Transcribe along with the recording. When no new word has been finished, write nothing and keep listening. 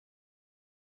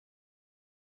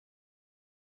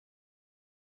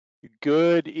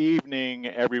Good evening,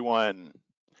 everyone.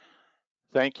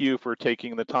 Thank you for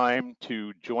taking the time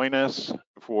to join us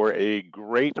for a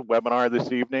great webinar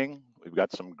this evening. We've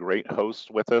got some great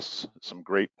hosts with us, some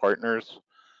great partners,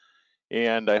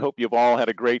 and I hope you've all had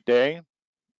a great day.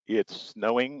 It's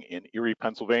snowing in Erie,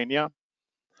 Pennsylvania.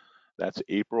 That's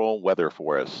April weather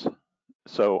for us.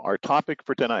 So our topic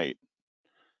for tonight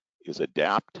is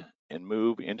adapt and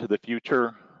move into the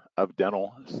future of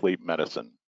dental sleep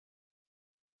medicine.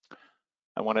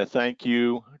 I want to thank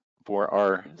you for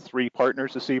our three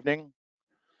partners this evening,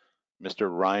 Mr.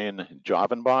 Ryan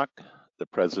Jovenbach, the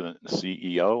President and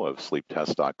CEO of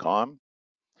SleepTest.com,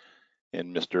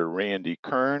 and Mr. Randy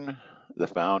Kern, the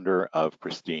founder of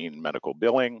Pristine Medical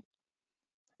Billing,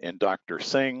 and Dr.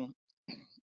 Singh,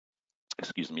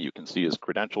 you can see his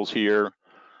credentials here.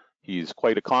 He's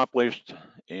quite accomplished,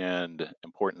 and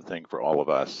important thing for all of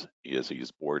us is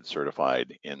he's board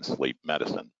certified in sleep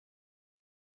medicine.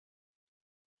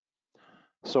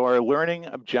 So our learning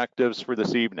objectives for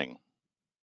this evening.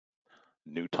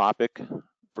 New topic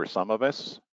for some of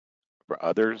us, for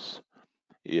others,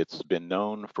 it's been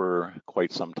known for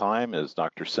quite some time, as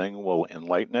Dr. Singh will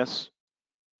enlighten us.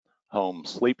 Home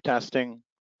sleep testing,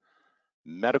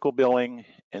 medical billing,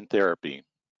 and therapy.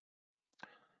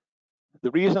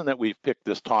 The reason that we've picked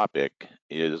this topic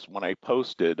is when I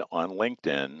posted on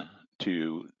LinkedIn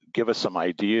to give us some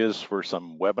ideas for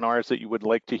some webinars that you would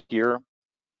like to hear,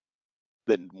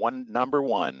 the number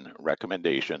one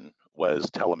recommendation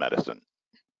was telemedicine.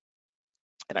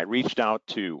 And I reached out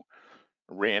to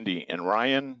Randy and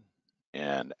Ryan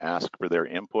and asked for their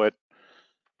input,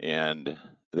 and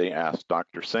they asked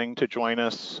Dr. Singh to join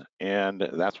us, and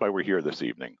that's why we're here this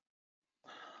evening.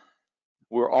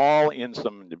 We're all in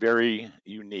some very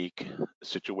unique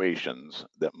situations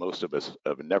that most of us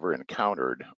have never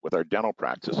encountered with our dental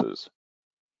practices.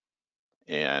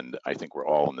 And I think we're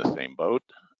all in the same boat,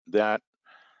 that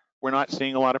we're not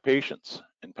seeing a lot of patients.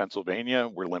 In Pennsylvania,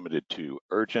 we're limited to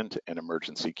urgent and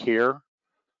emergency care.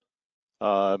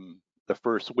 The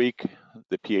first week,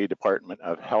 the PA Department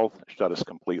of Health shut us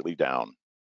completely down.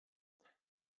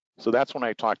 So that's when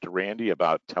I talked to Randy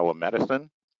about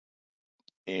telemedicine,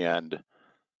 and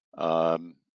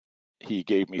he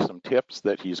gave me some tips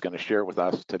that he's going to share with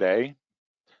us today.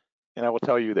 And I will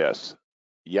tell you this,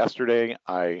 yesterday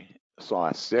I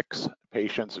saw 6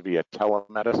 patients via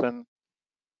telemedicine,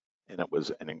 and it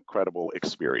was an incredible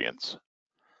experience.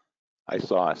 I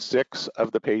saw 6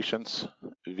 of the patients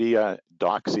via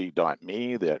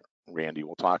doxy.me that Randy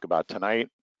will talk about tonight.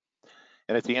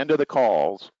 And at the end of the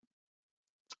calls,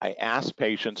 I asked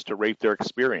patients to rate their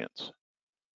experience,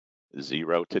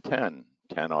 0 to 10,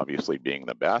 10 obviously being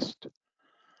the best.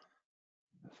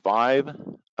 5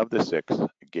 of the 6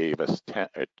 gave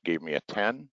me a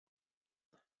 10.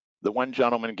 The one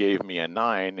gentleman gave me a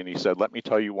 9, and he said, "Let me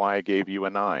tell you why I gave you a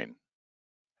 9.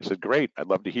 I said, "Great, I'd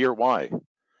love to hear why."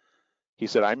 He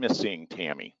said, "I miss seeing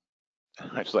Tammy."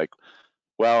 I was like,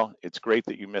 "Well, it's great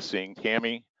that you miss seeing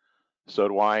Tammy. So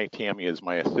do I. Tammy is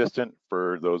my assistant,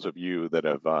 for those of you that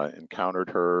have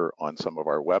encountered her on some of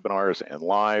our webinars and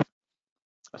live.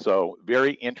 So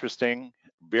very interesting,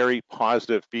 very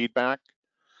positive feedback.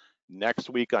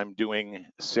 Next week, I'm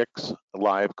doing 6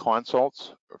 live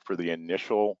consults for the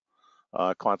initial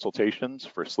consultations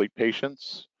for sleep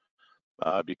patients,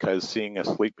 because seeing a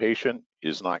sleep patient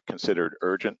is not considered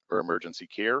urgent or emergency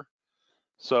care.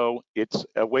 So it's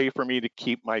a way for me to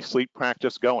keep my sleep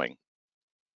practice going.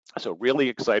 So really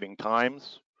exciting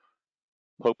times.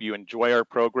 Hope you enjoy our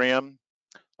program.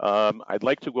 I'd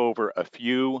like to go over a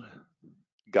few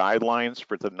guidelines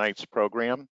for tonight's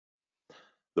program.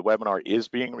 The webinar is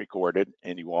being recorded,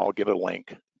 and you all get a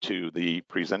link to the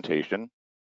presentation.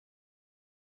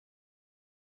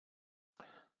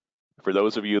 For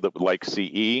those of you that would like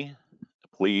CE,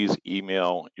 please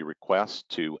email your request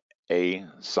to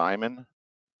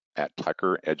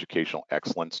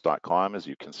asimon@tuckereducationalexcellence.com, as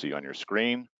you can see on your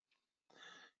screen.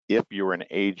 If you're an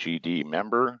AGD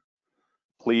member,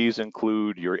 please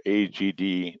include your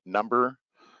AGD number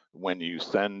when you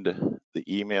send the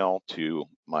email to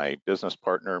my business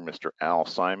partner, Mr. Al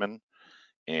Simon,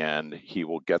 and he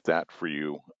will get that for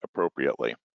you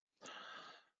appropriately.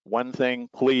 One thing,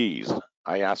 please,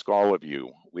 I ask all of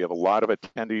you, we have a lot of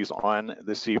attendees on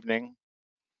this evening.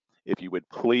 If you would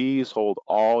please hold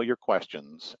all your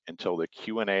questions until the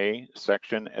Q&A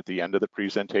section at the end of the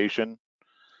presentation,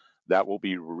 that will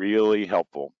be really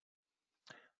helpful.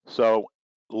 So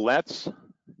let's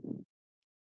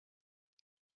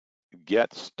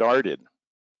get started.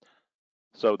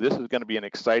 So this is going to be an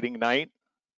exciting night.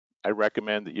 I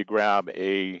recommend that you grab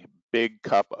a big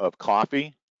cup of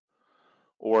coffee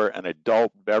or an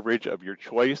adult beverage of your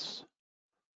choice.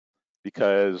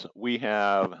 because we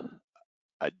have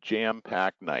a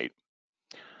jam-packed night.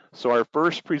 So our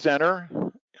first presenter,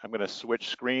 I'm going to switch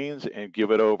screens and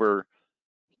give it over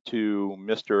to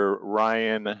Mr.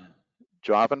 Ryan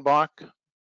Jovenbach.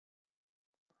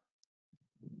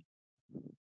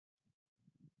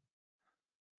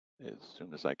 As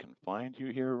soon as I can find you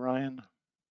here, Ryan.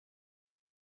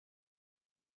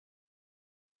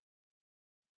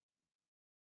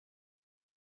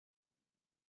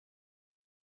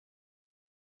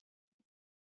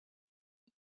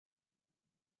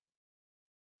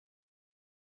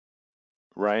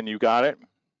 Ryan, you got it?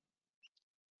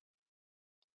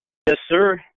 Yes,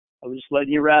 sir. I was just letting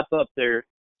you wrap up there,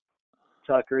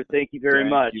 Tucker. Thank you very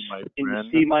much. You, my Can friend.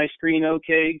 you see my screen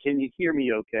okay? Can you hear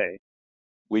me okay?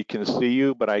 We can see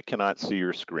you, but I cannot see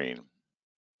your screen.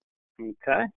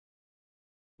 Okay.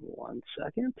 1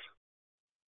 second.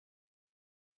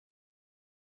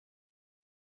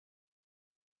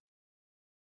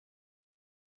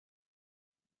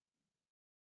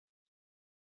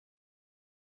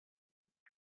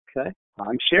 Okay.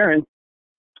 I'm sharing.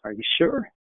 Are you sure?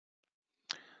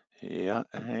 Yeah,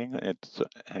 hang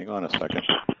on a second.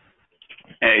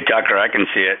 Hey, Tucker, I can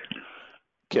see it.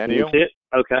 Can you? See it?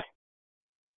 Okay.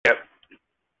 Yep.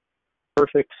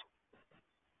 Perfect.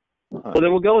 Well,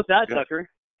 then we'll go with that, Good. Tucker.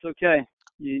 It's okay.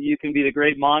 You can be the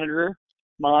great monitor,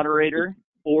 moderator,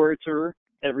 orator,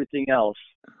 everything else.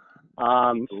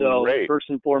 So Great. first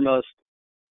and foremost,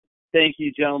 thank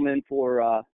you, gentlemen,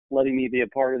 for letting me be a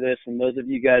part of this. And those of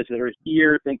you guys that are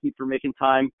here, thank you for making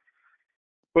time,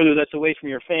 whether that's away from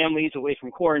your families, away from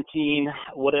quarantine,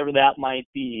 whatever that might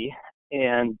be.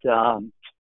 And,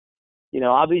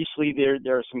 obviously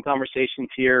there are some conversations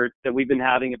here that we've been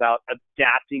having about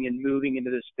adapting and moving into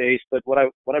this space. But what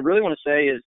I really want to say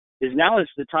is now is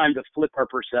the time to flip our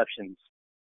perceptions.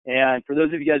 And for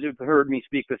those of you guys who've heard me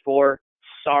speak before,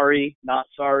 sorry, not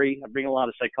sorry. I bring a lot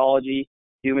of psychology,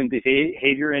 human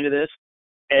behavior into this.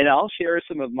 And I'll share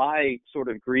some of my sort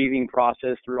of grieving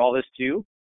process through all this too,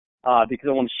 because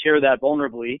I want to share that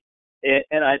vulnerably.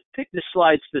 And I picked this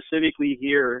slide specifically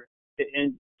here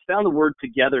and found the word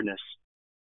togetherness.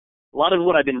 A lot of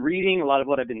what I've been reading, a lot of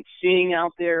what I've been seeing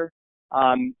out there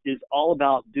is all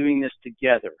about doing this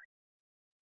together.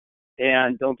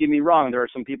 And don't get me wrong, there are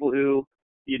some people who,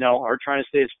 are trying to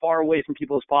stay as far away from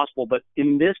people as possible. But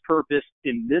in this purpose,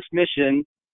 in this mission,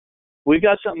 we've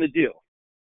got something to do.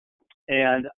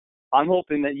 And I'm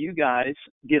hoping that you guys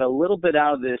get a little bit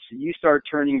out of this and you start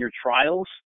turning your trials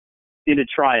into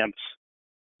triumphs,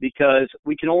 because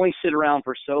we can only sit around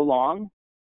for so long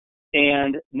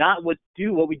and not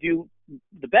do what we do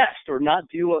the best, or not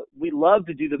do what we love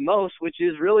to do the most, which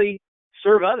is really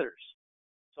serve others.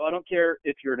 So I don't care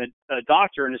if you're a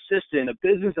doctor, an assistant, a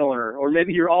business owner, or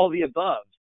maybe you're all of the above.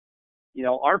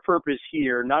 Our purpose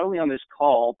here, not only on this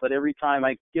call, but every time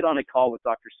I get on a call with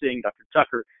Dr. Singh, Dr.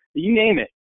 Tucker, you name it,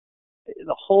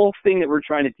 the whole thing that we're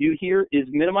trying to do here is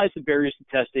minimize the barriers to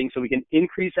testing so we can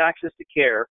increase access to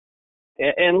care.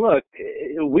 And look,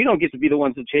 we don't get to be the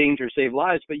ones that change or save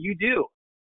lives, but you do.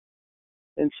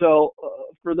 And so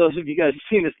for those of you guys who've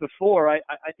seen this before, I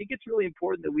think it's really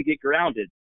important that we get grounded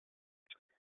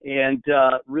and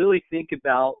really think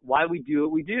about why we do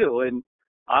what we do. And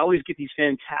I always get these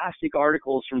fantastic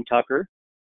articles from Tucker.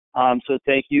 So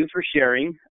thank you for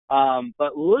sharing.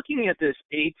 But looking at this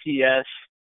ATS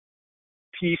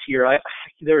piece here,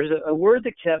 there's a word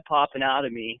that kept popping out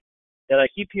of me that I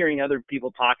keep hearing other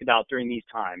people talk about during these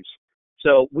times.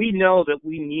 So we know that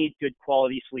we need good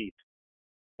quality sleep.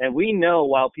 And we know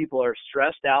while people are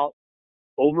stressed out,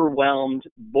 overwhelmed,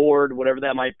 bored, whatever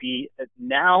that might be,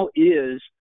 now is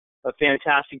a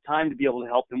fantastic time to be able to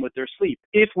help them with their sleep.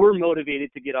 If we're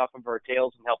motivated to get off of our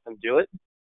tails and help them do it,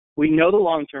 we know the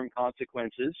long-term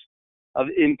consequences of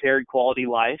impaired quality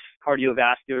life,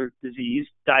 cardiovascular disease,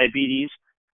 diabetes,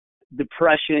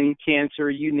 depression, cancer,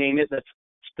 you name it, that's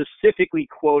specifically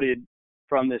quoted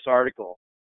from this article.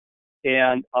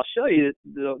 And I'll show you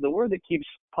the word that keeps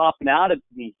popping out of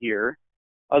me here,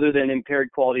 other than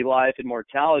impaired quality life and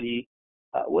mortality,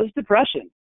 was depression.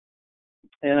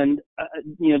 And,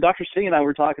 Dr. Singh and I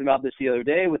were talking about this the other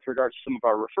day with regards to some of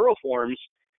our referral forms.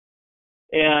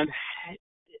 And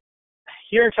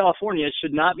here in California, it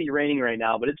should not be raining right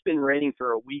now, but it's been raining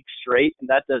for a week straight, and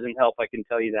that doesn't help, I can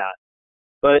tell you that.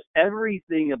 But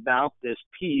everything about this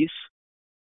piece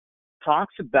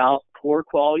talks about poor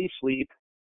quality sleep,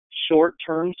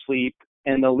 short-term sleep,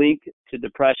 and the link to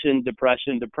depression.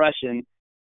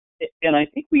 And I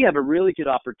think we have a really good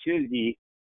opportunity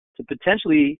to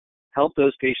potentially help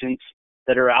those patients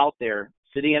that are out there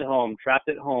sitting at home, trapped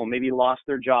at home, maybe lost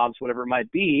their jobs, whatever it might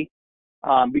be.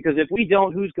 Because if we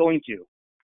don't, who's going to?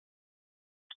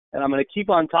 And I'm going to keep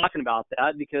on talking about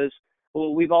that because,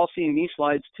 well, we've all seen these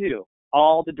slides too,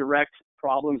 all the direct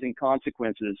problems and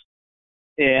consequences.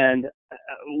 And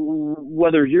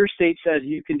whether your state says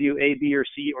you can do A, B, or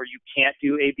C, or you can't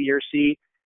do A, B, or C,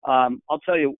 I'll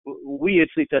tell you, we at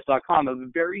sleeptest.com have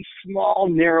a very small,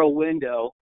 narrow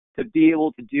window to be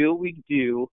able to do what we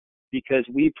do because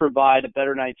we provide a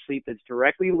better night's sleep that's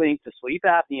directly linked to sleep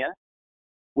apnea,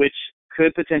 which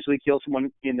could potentially kill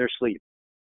someone in their sleep.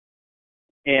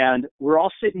 And we're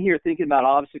all sitting here thinking about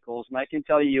obstacles, and I can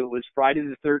tell you it was Friday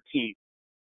the 13th.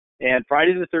 And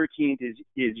Friday the 13th is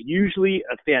usually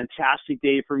a fantastic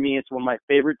day for me. It's one of my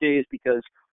favorite days because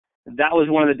that was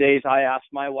one of the days I asked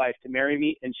my wife to marry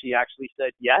me, and she actually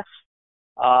said yes.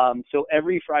 So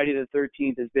every Friday the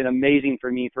 13th has been amazing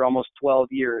for me for almost 12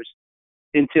 years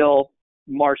until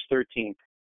March 13th.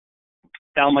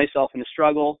 Found myself in a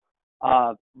struggle,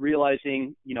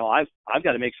 realizing, I've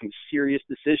got to make some serious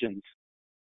decisions.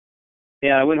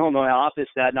 And I went home to my office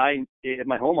that night, at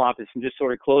my home office, and just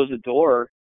sort of closed the door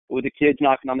with the kids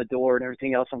knocking on the door and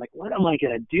everything else. I'm like, what am I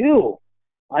going to do?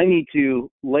 I need to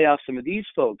lay off some of these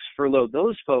folks, furlough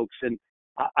those folks. And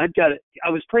I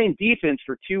was playing defense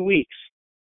for 2 weeks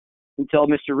until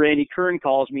Mr. Randy Kern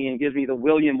calls me and gives me the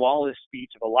William Wallace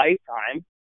speech of a lifetime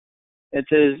and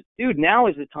says, dude, now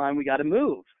is the time we got to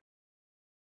move.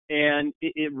 And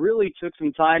it really took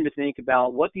some time to think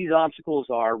about what these obstacles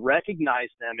are, recognize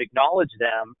them, acknowledge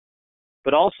them,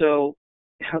 but also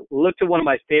look to one of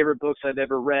my favorite books I've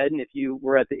ever read. And if you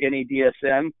were at the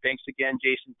NADSM, thanks again,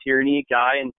 Jason Tierney,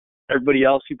 Guy, and everybody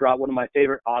else who brought one of my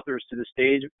favorite authors to the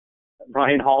stage,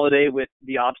 Ryan Holiday, with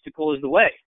The Obstacle is the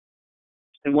Way.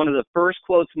 And one of the first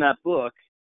quotes in that book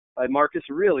by Marcus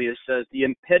Aurelius says, the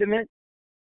impediment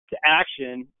to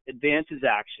action advances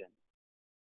action.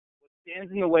 What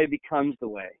stands in the way becomes the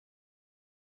way.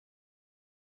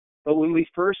 But when we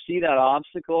first see that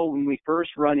obstacle, when we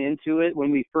first run into it,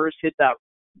 when we first hit that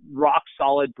rock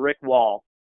solid brick wall,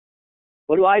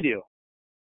 what do?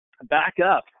 I back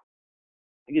up.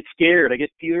 I get scared. I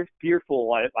get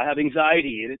fearful. I have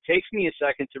anxiety. And it takes me a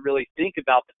second to really think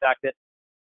about the fact that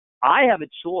I have a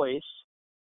choice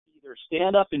to either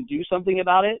stand up and do something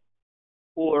about it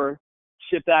or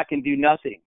sit back and do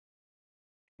nothing.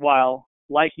 While,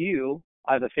 like you,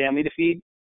 I have a family to feed.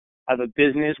 I have a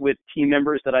business with team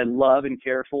members that I love and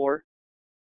care for.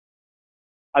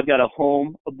 I've got a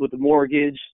home with a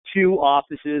mortgage, 2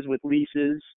 offices with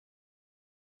leases.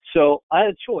 So I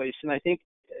had a choice, and I think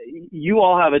you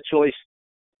all have a choice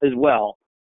as well.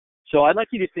 So I'd like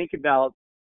you to think about,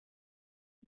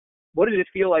 what did it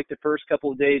feel like the first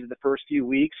couple of days of the first few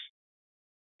weeks?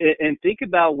 And think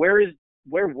about where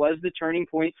was the turning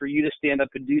point for you to stand up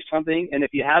and do something? And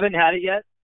if you haven't had it yet,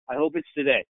 I hope it's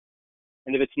today.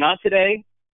 And if it's not today,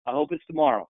 I hope it's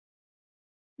tomorrow.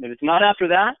 And if it's not after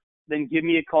that, then give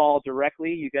me a call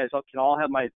directly. You guys can all have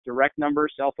my direct number,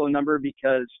 cell phone number,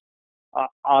 because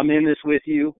I'm in this with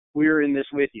you. We're in this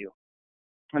with you.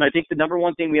 And I think the number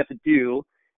one thing we have to do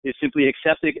is simply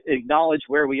accept it, acknowledge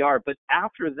where we are. But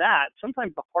after that,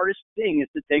 sometimes the hardest thing is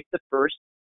to take the first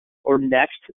or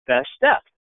next best step.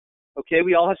 Okay,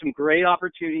 we all have some great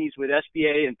opportunities with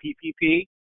SBA and PPP,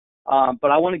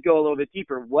 but I want to go a little bit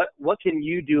deeper. What can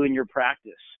you do in your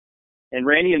practice? And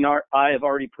Randy and I have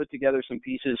already put together some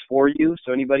pieces for you.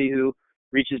 So anybody who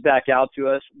reaches back out to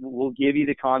us, we'll give you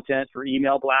the content for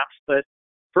email blasts. But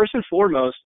first and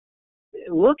foremost,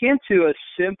 look into a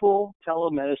simple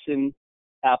telemedicine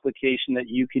application that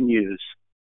you can use.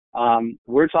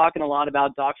 We're talking a lot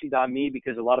about Doxy.me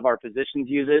because a lot of our physicians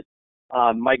use it.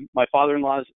 My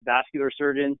father-in-law's vascular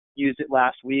surgeon used it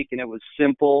last week, and it was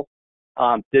simple,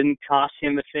 didn't cost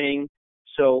him a thing.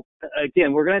 So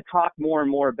again, we're going to talk more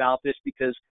and more about this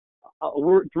because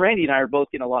Randy and I are both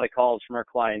getting a lot of calls from our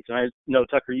clients, and I know,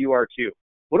 Tucker, you are too.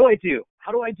 What do I do?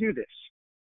 How do I do this?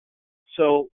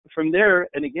 So from there,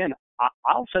 and again,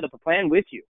 I'll set up a plan with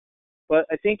you, but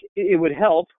I think it would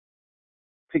help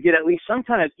to get at least some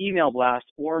kind of email blast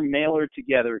or mailer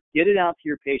together, get it out to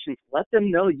your patients, let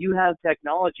them know you have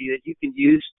technology that you can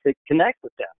use to connect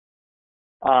with them.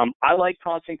 I like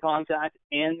Constant Contact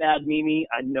and Mad Mimi.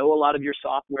 I know a lot of your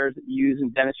softwares that you use in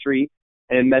dentistry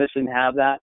and in medicine have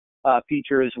that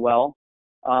feature as well.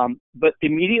 But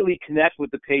immediately connect with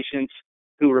the patients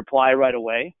who reply right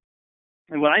away.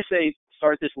 And when I say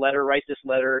start this letter, write this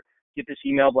letter, get this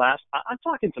email blast, I'm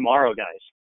talking tomorrow, guys.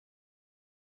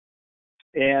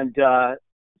 And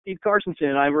Steve Carsonson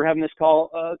and I were having this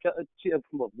call a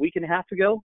week and a half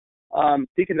ago,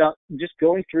 thinking about just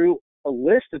going through a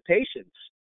list of patients.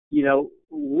 You know,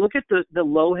 look at the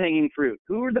low-hanging fruit.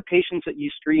 Who are the patients that you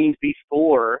screened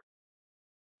before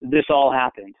this all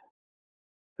happened?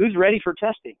 Who's ready for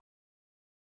testing?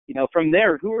 From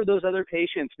there, who are those other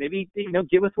patients? Maybe,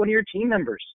 get with one of your team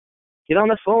members. Get on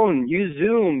the phone, use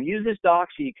Zoom, use this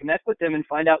Doxy, connect with them and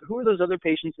find out who are those other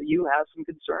patients that you have some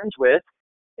concerns with.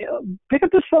 Pick up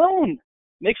the phone,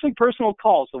 make some personal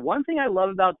calls. The one thing I love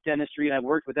about dentistry, and I've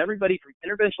worked with everybody from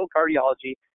interventional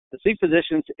cardiology to sleep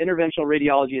physicians to interventional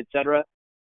radiology, et cetera,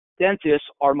 dentists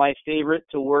are my favorite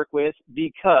to work with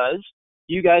because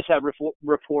you guys have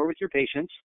rapport with your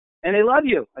patients and they love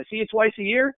you. I see you twice a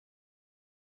year,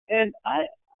 and I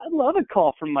love a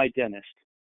call from my dentist.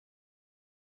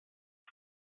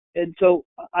 And so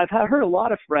I've heard a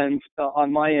lot of friends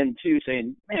on my end too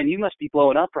saying, man, you must be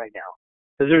blowing up right now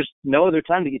because there's no other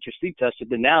time to get your sleep tested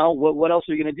than now. What else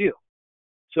are you going to do?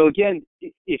 So again,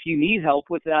 if you need help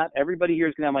with that, everybody here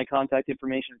is going to have my contact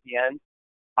information at the end.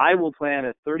 I will plan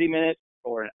a 30-minute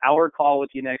or an hour call with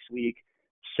you next week,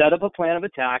 set up a plan of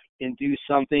attack and do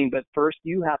something. But first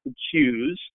you have to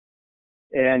choose,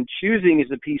 and choosing is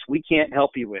the piece we can't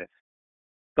help you with.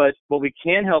 But what we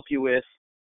can help you with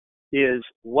is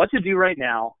what to do right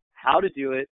now, how to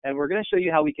do it, and we're going to show you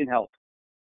how we can help.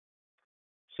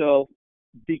 So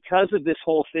because of this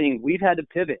whole thing, we've had to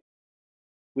pivot.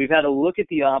 We've had to look at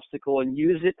the obstacle and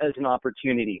use it as an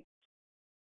opportunity.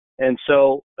 And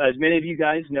so, as many of you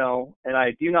guys know, and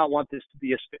I do not want this to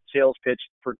be a sales pitch,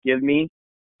 forgive me,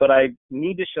 but I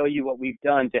need to show you what we've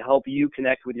done to help you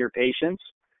connect with your patients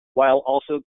while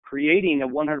also creating a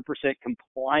 100%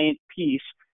 compliant piece,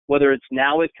 whether it's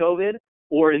now with COVID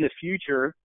or in the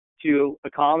future to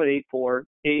accommodate for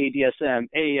AADSM,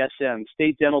 AASM,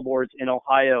 state dental boards in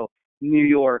Ohio, New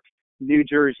York, New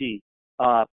Jersey,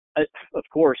 of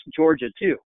course, Georgia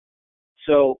too.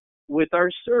 So with our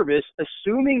service,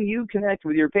 assuming you connect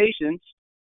with your patients,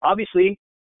 obviously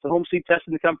the home sleep test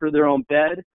in the comfort of their own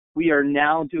bed. We are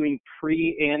now doing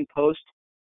pre and post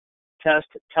test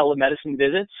telemedicine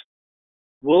visits.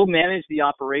 We'll manage the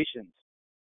operations.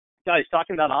 Guys,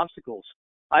 talking about obstacles,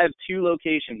 I have 2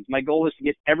 locations. My goal is to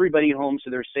get everybody home so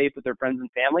they're safe with their friends and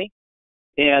family.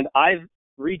 And I've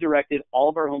redirected all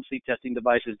of our home sleep testing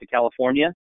devices to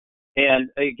California. And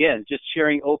again, just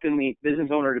sharing openly, business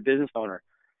owner to business owner.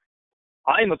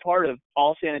 I am a part of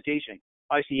all sanitation.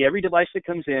 I see every device that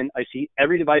comes in. I see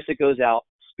every device that goes out.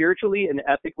 Spiritually and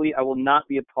ethically, I will not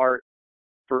be a part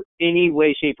for any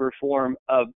way, shape, or form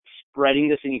of spreading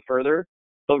this any further,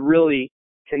 but really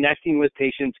connecting with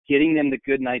patients, getting them the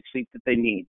good night's sleep that they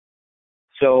need.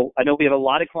 So I know we have a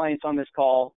lot of clients on this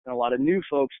call and a lot of new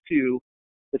folks too.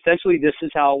 Essentially, this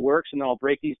is how it works, and then I'll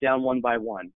break these down one by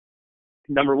one.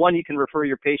 Number one, you can refer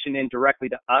your patient in directly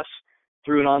to us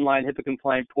through an online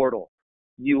HIPAA-compliant portal.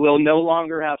 You will no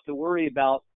longer have to worry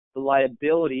about the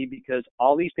liability because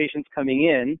all these patients coming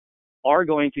in are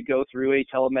going to go through a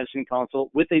telemedicine consult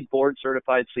with a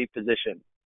board-certified sleep physician.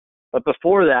 But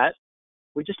before that,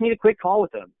 we just need a quick call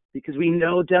with them because we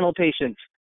know dental patients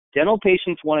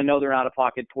want to know their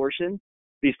out-of-pocket portion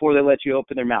before they let you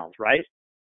open their mouths, right?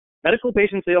 Medical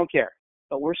patients, they don't care,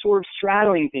 but we're sort of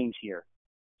straddling things here.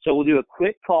 So we'll do a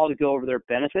quick call to go over their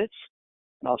benefits,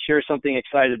 and I'll share something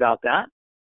excited about that.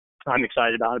 I'm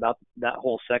excited about that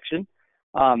whole section.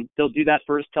 They'll do that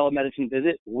first telemedicine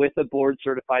visit with a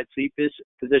board-certified sleep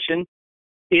physician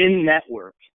in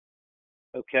network.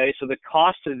 Okay, so the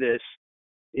cost of this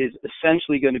is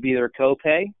essentially going to be their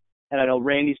copay, and I know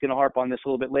Randy's going to harp on this a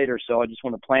little bit later, so I just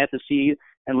want to plant the seed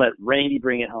and let Randy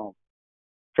bring it home.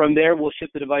 From there, we'll ship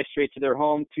the device straight to their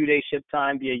home, 2-day ship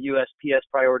time via USPS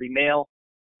priority mail,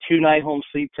 2-night home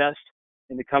sleep test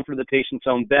in the comfort of the patient's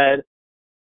own bed.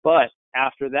 But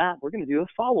after that, we're going to do a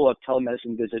follow-up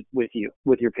telemedicine visit with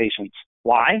your patients.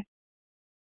 Why?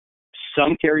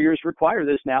 Some carriers require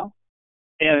this now.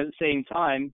 And at the same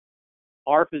time,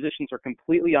 our physicians are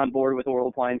completely on board with oral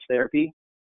appliance therapy,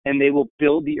 and they will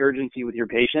build the urgency with your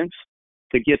patients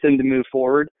to get them to move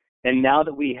forward. And now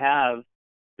that we have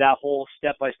that whole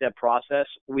step-by-step process,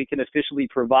 we can officially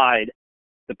provide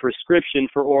the prescription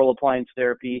for oral appliance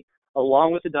therapy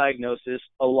along with the diagnosis,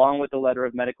 along with the letter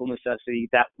of medical necessity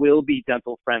that will be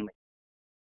dental friendly.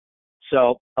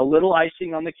 So a little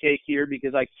icing on the cake here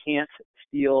because I can't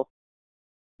steal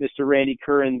Mr. Randy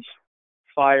Curran's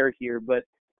fire here, but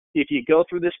if you go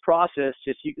through this process,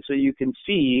 so you can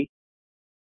see,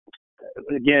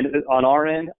 again, on our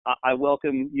end, I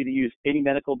welcome you to use any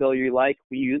medical bill you like.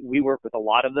 We work with a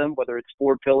lot of them, whether it's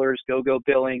 4 Pillars, GoGo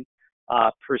Billing.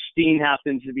 Pristine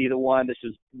happens to be the one. This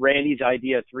is Randy's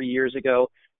idea 3 years ago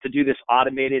to do this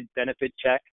automated benefit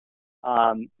check.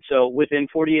 So within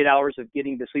 48 hours of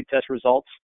getting the sleep test results,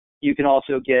 you can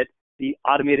also get the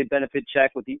automated benefit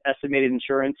check with the estimated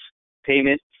insurance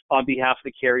payment on behalf of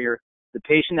the carrier, the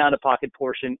patient out-of-pocket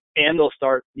portion, and they'll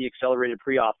start the accelerated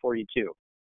pre-auth for you too.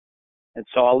 And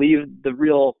so I'll leave the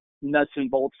real nuts and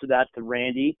bolts to that to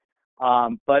Randy.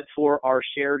 But for our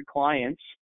shared clients,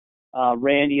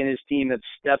 Randy and his team have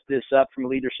stepped this up from a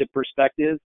leadership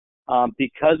perspective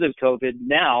because of COVID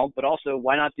now, but also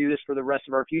why not do this for the rest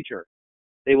of our future?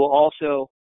 They will also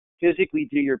physically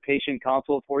do your patient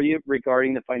consult for you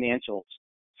regarding the financials.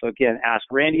 So again, ask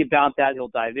Randy about that. He'll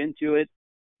dive into it.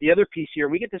 The other piece here,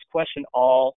 we get this question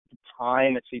all the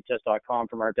time at sleeptest.com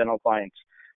from our dental clients.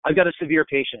 I've got a severe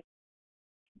patient.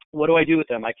 What do I do with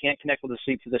them? I can't connect with a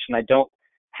sleep physician. I don't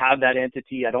have that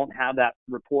entity. I don't have that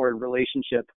rapport and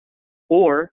relationship.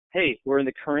 Or, hey, we're in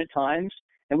the current times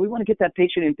and we want to get that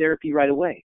patient in therapy right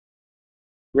away.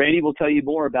 Randy will tell you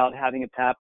more about having a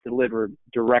PAP delivered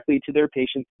directly to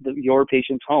your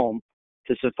patient's home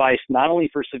to suffice not only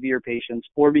for severe patients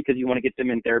or because you want to get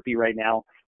them in therapy right now,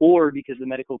 or because the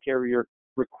medical carrier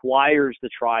requires the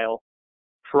trial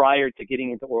prior to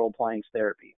getting into oral appliance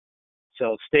therapy.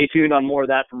 So stay tuned on more of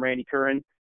that from Randy Curran.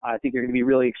 I think you're going to be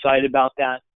really excited about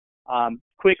that.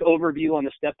 Quick overview on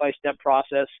the step-by-step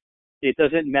process. It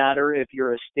doesn't matter if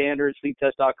you're a standard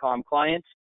sleeptest.com client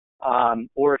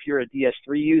or if you're a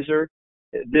DS3 user.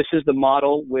 This is the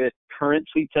model with current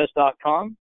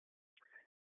sleeptest.com.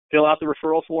 Fill out the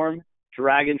referral form,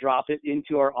 drag and drop it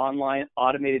into our online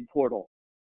automated portal.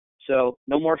 So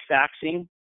no more faxing.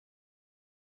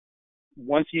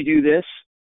 Once you do this,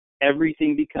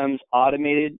 everything becomes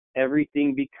automated.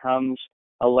 Everything becomes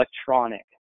electronic.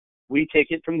 We take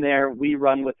it from there. We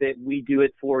run with it. We do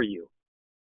it for you.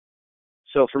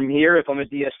 So from here, if I'm a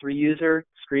DS3 user,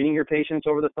 screening your patients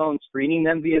over the phone, screening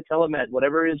them via telemed,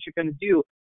 whatever it is you're going to do,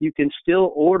 you can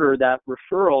still order that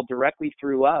referral directly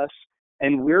through us,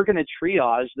 and we're going to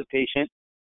triage the patient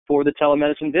for the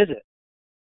telemedicine visit.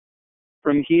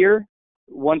 From here,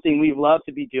 one thing we've loved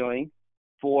to be doing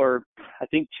for, I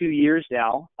think, 2 years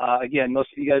now, again, most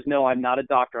of you guys know I'm not a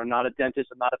doctor, I'm not a dentist,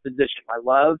 I'm not a physician. My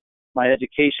love, my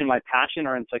education, my passion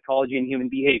are in psychology and human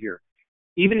behavior.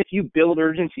 Even if you build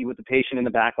urgency with the patient in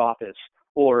the back office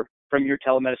or from your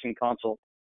telemedicine consult,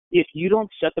 if you don't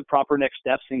set the proper next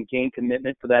steps and gain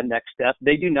commitment for that next step,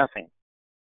 they do nothing.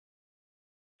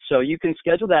 So you can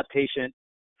schedule that patient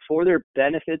for their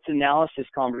benefits analysis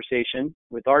conversation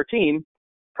with our team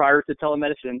prior to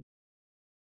telemedicine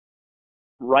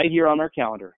right here on our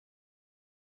calendar.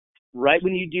 Right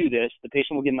when you do this, the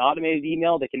patient will get an automated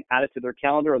email. They can add it to their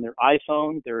calendar on their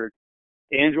iPhone, their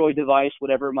Android device,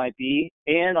 whatever it might be.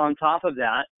 And on top of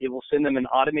that, it will send them an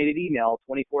automated email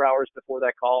 24 hours before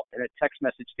that call and a text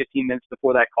message 15 minutes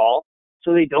before that call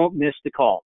so they don't miss the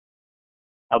call.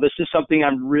 Now, this is something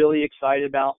I'm really excited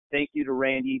about. Thank you to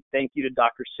Randy. Thank you to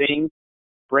Dr. Singh.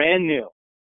 Brand new.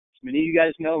 As many of you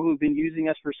guys know who've been using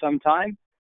us for some time,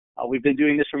 we've been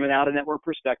doing this from an out-of-network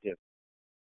perspective.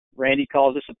 Randy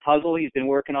calls this a puzzle he's been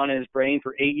working on in his brain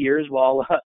for 8 years while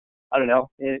I don't know,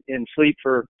 in sleep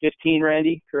for 15,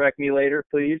 Randy, correct me later,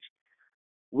 please.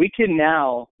 We can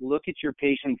now look at your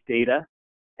patient's data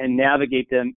and navigate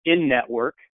them in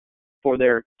network for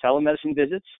their telemedicine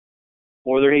visits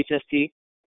or their HST.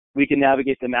 We can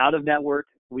navigate them out of network.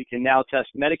 We can now test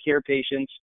Medicare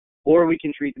patients, or we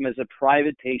can treat them as a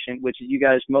private patient, which you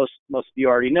guys, most of you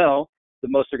already know, the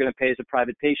most they're going to pay as a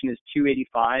private patient is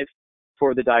 $285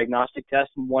 for the diagnostic test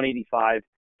and $185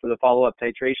 for the follow-up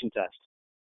titration test.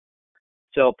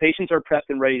 So patients are prepped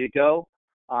and ready to go.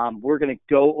 We're going to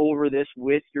go over this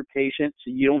with your patient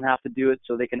so you don't have to do it,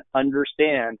 so they can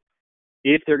understand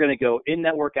if they're going to go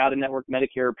in-network, out-of-network,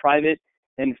 Medicare, or private,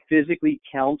 and physically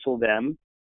counsel them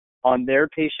on their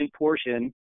patient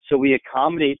portion so we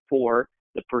accommodate for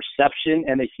the perception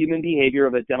and the human behavior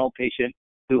of a dental patient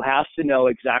who has to know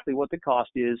exactly what the cost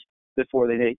is before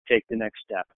they take the next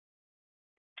step.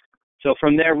 So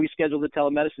from there, we schedule the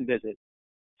telemedicine visit.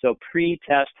 So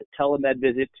pre-test telemed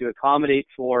visit to accommodate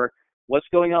for what's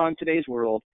going on in today's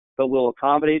world, but will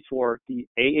accommodate for the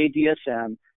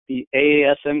AADSM, the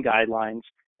AASM guidelines,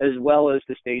 as well as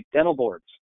the state dental boards.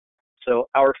 So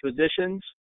our physicians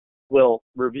will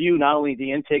review not only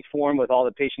the intake form with all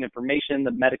the patient information,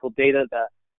 the medical data,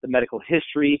 the medical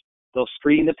history, they'll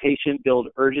screen the patient, build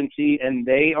urgency, and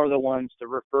they are the ones to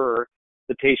refer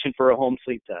the patient for a home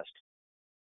sleep test.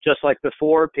 Just like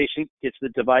before, patient gets the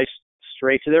device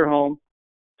straight to their home,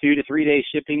 2 to 3 day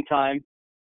shipping time.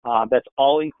 That's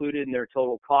all included in their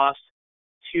total cost.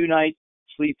 2-night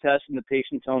sleep test in the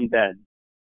patient's own bed.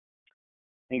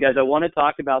 And guys, I want to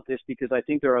talk about this because I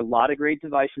think there are a lot of great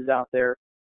devices out there,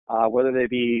 whether they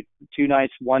be 2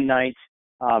 nights, 1 night,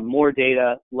 more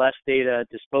data, less data,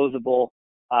 disposable.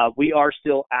 We are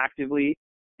still actively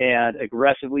and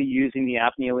aggressively using the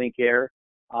Apnea Link Air.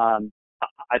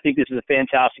 I think this is a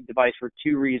fantastic device for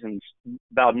two reasons.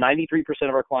 About 93%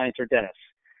 of our clients are dentists.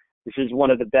 This is one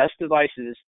of the best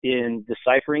devices in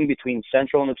deciphering between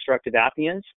central and obstructive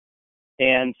apneas.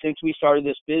 And since we started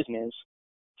this business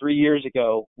 3 years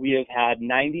ago, we have had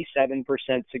 97%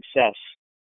 success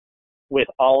with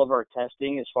all of our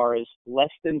testing, as far as less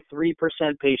than 3%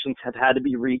 patients have had to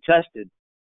be retested.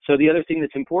 So the other thing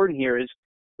that's important here is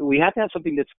we have to have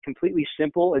something that's completely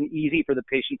simple and easy for the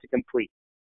patient to complete.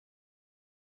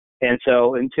 And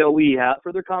so until we have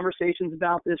further conversations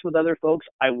about this with other folks,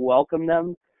 I welcome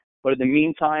them. But in the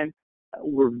meantime,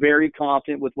 we're very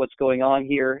confident with what's going on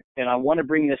here. And I want to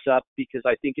bring this up because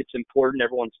I think it's important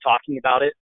everyone's talking about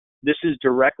it. This is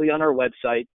directly on our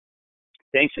website.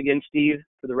 Thanks again, Steve,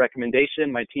 for the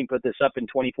recommendation. My team put this up in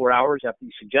 24 hours after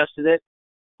you suggested it.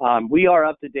 We are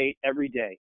up to date every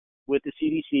day with the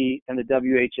CDC and the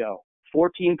WHO.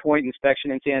 14-point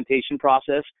inspection and sanitation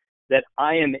process that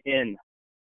I am in.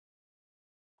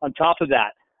 On top of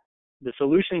that, the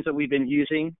solutions that we've been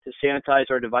using to sanitize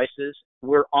our devices,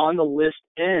 we're on the list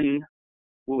in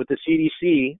with the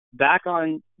CDC. Back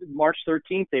on March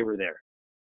 13th, they were there.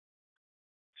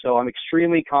 So I'm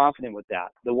extremely confident with that.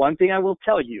 The one thing I will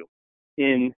tell you,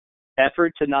 in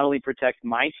effort to not only protect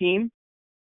my team,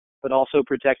 but also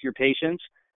protect your patients,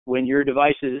 when your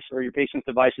devices or your patient's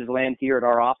devices land here at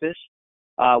our office,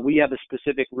 we have a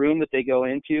specific room that they go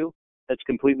into that's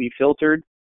completely filtered.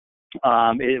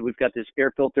 We've got this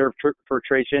air filter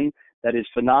filtration that is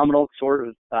phenomenal, sort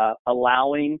of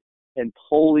allowing and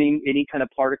pulling any kind of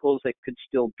particles that could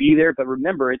still be there. But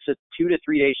remember, it's a 2 to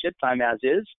 3 day ship time as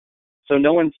is. So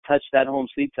no one's touched that home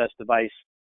sleep test device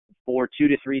for 2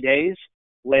 to 3 days,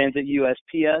 lands at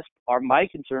USPS. My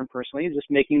concern personally is just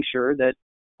making sure that,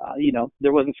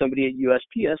 there wasn't somebody at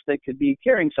USPS that could be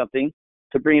carrying something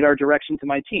to bring it our direction to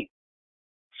my team.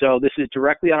 So this is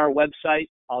directly on our website.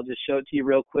 I'll just show it to you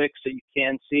real quick so you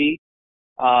can see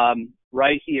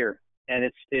right here. And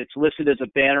it's listed as a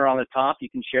banner on the top. You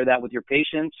can share that with your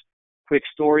patients. Quick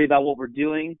story about what we're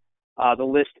doing. The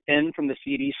list N from the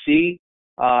CDC.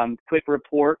 Quick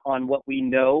report on what we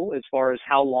know as far as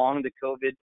how long the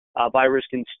COVID virus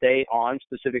can stay on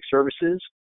specific services.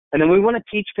 And then we want to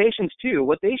teach patients too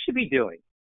what they should be doing.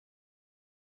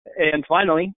 And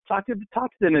finally, talk to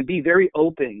them and be very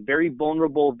open, very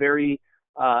vulnerable, very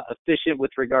efficient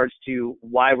with regards to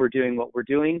why we're doing what we're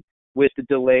doing with the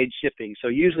delayed shipping. So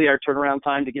usually our turnaround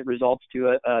time to get results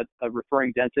to a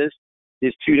referring dentist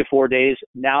is 2 to 4 days.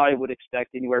 Now I would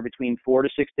expect anywhere between 4 to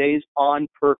 6 days on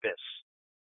purpose.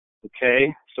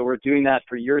 Okay, so we're doing that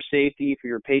for your safety, for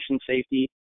your patient's safety,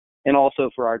 and also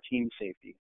for our team's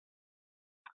safety.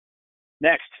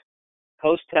 Next,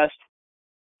 post-test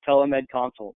telemed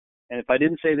consult. And if I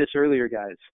didn't say this earlier,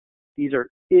 guys, these are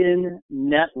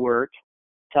in-network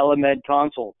telemed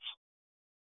consults.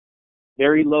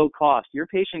 Very low cost. Your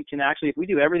patient can actually, if we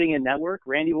do everything in network,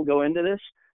 Randy will go into this,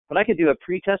 but I could do a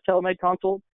pre-test telemed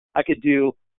consult. I could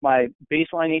do my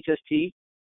baseline HST.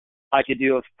 I could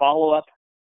do a follow-up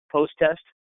post-test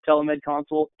telemed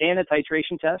consult and a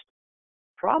titration test,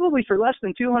 probably for less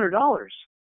than $200,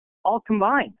 all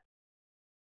combined.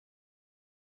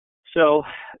 So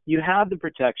you have the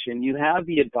protection, you have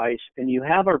the advice, and you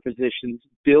have our physicians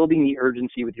building the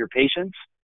urgency with your patients.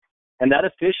 And that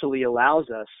officially allows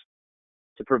us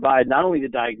to provide not only the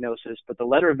diagnosis, but the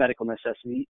letter of medical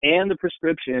necessity and the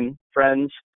prescription,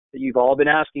 friends, that you've all been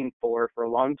asking for a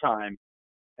long time.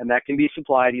 And that can be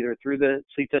supplied either through the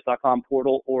sleeptest.com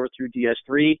portal or through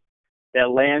DS3. That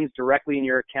lands directly in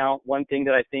your account. One thing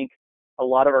that I think a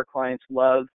lot of our clients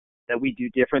love that we do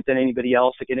different than anybody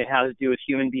else, again, it has to do with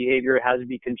human behavior. It has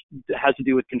to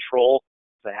do with control.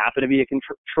 If I happen to be a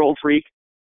control freak,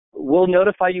 we'll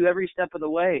notify you every step of the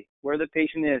way where the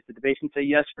patient is. Did the patient say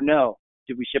yes or no?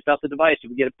 Did we ship out the device?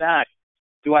 Did we get it back?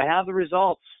 Do I have the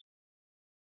results?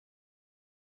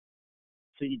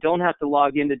 So you don't have to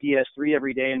log into DS3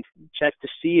 every day and check to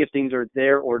see if things are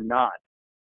there or not.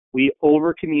 We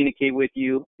over-communicate with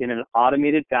you in an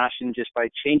automated fashion just by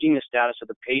changing the status of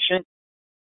the patient.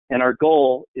 And our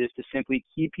goal is to simply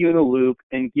keep you in the loop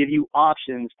and give you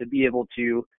options to be able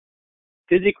to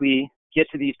physically get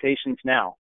to these patients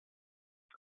now.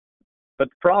 But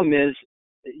the problem is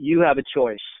you have a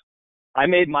choice. I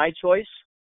made my choice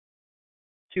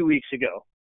 2 weeks ago.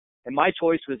 And my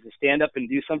choice was to stand up and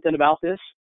do something about this.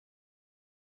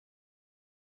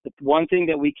 The one thing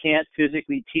that we can't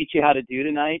physically teach you how to do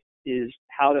tonight is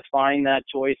how to find that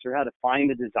choice or how to find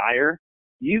the desire.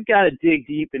 You've got to dig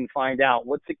deep and find out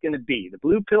what's it going to be, the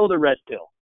blue pill or the red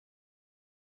pill.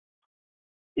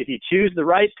 If you choose the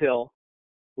right pill,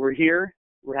 we're here.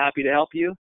 We're happy to help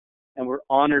you. And we're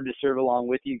honored to serve along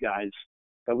with you guys.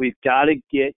 but we've got to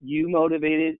get you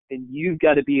motivated, and you've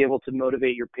got to be able to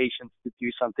motivate your patients to do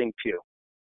something too.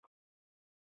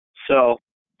 So,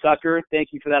 Tucker, thank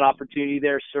you for that opportunity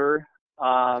there, sir.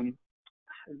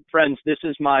 Friends, this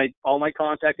is all my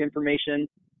contact information.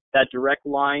 That direct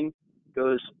line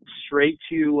goes straight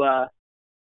to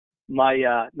my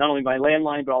not only my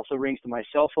landline, but also rings to my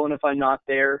cell phone if I'm not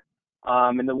there.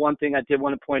 And the one thing I did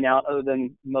want to point out, other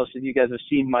than most of you guys have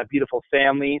seen my beautiful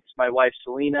family, it's my wife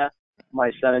Selena,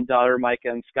 my son and daughter Micah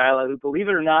and Skyla, who, believe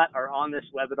it or not, are on this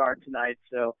webinar tonight.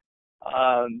 So,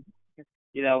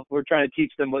 we're trying to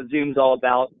teach them what Zoom's all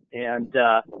about, and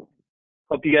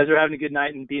hope you guys are having a good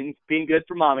night and being good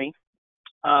for mommy.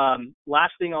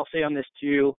 Last thing I'll say on this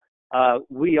too,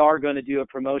 we are going to do a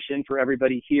promotion for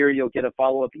everybody here. You'll get a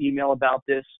follow-up email about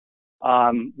this,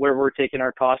 where we're taking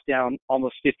our cost down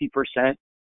almost 50%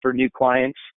 for new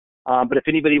clients. But if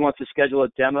anybody wants to schedule a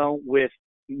demo with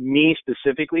me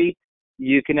specifically,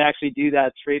 you can actually do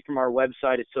that straight from our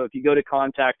website. So if you go to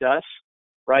contact us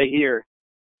right here,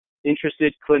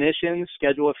 interested clinicians,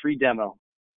 schedule a free demo.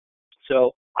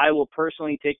 So I will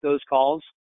personally take those calls.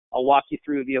 I'll walk you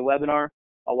through via webinar.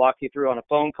 I'll walk you through on a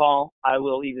phone call. I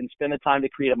will even spend the time to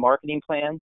create a marketing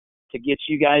plan to get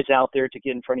you guys out there to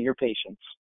get in front of your patients.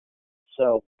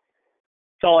 So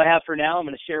that's all I have for now. I'm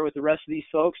going to share with the rest of these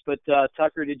folks. But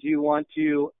Tucker, did you want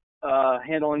to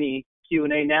handle any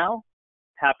Q&A now?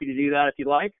 Happy to do that if you'd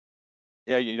like.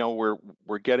 Yeah, we're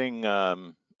getting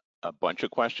a bunch of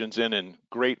questions in, and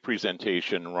great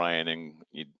presentation, Ryan. And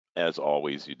as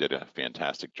always, you did a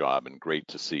fantastic job, and great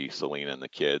to see Selena and the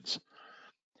kids.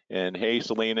 And hey,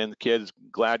 Selena and the kids,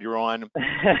 glad you're on.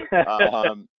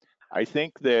 I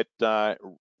think that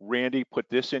Randy, put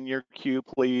this in your queue,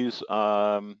 please.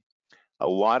 A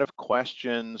lot of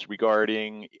questions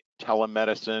regarding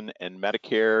telemedicine and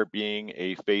Medicare being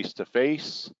a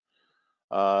face-to-face.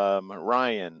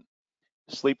 Ryan,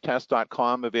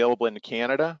 sleeptest.com available in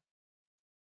Canada?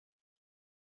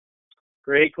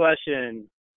 Great question.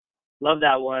 Love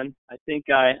that one. I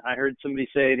think I heard somebody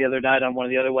say the other night on one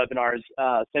of the other webinars,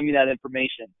 send me that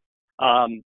information.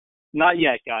 Not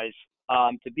yet, guys.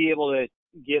 To be able to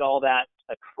get all that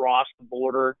across the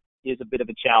border is a bit of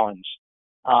a challenge.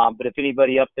 But if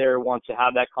anybody up there wants to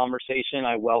have that conversation,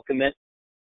 I welcome it.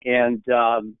 And,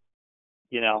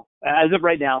 as of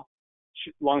right now,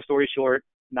 long story short,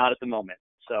 not at the moment.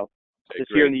 So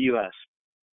just here in the U.S.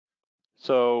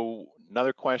 So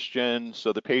another question.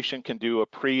 So the patient can do a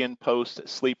pre and post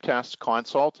sleep test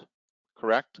consult,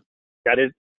 correct? That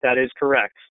is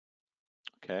correct.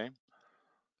 Okay.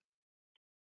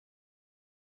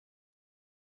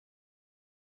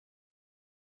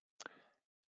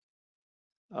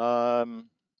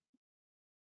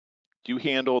 Do you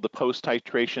handle the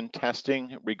post-titration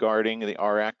testing regarding the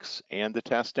RX and the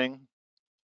testing?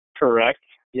 Correct.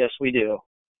 Yes, we do.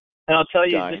 And I'll tell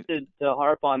you, Guy. just to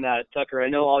harp on that, Tucker, I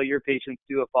know all your patients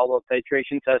do a follow-up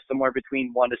titration test somewhere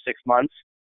between 1 to 6 months.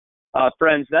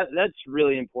 Friends, that's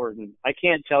really important. I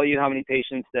can't tell you how many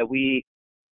patients that we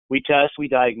test, we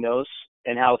diagnose,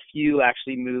 and how few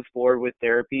actually move forward with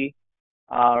therapy.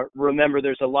 Remember,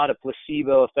 there's a lot of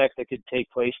placebo effect that could take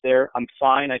place there. I'm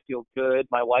fine. I feel good.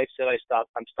 My wife said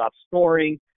I'm stopped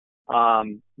snoring.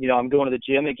 I'm going to the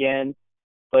gym again.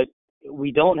 But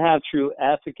we don't have true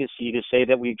efficacy to say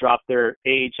that we've dropped their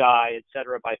AHI, et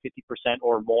cetera, by 50%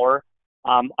 or more.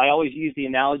 I always use the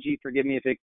analogy, forgive me if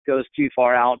it goes too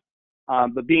far out,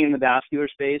 but being in the vascular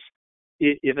space,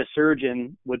 if a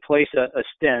surgeon would place a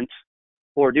stent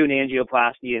or do an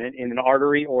angioplasty in an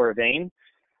artery or a vein,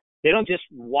 they don't just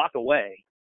walk away.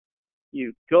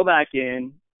 You go back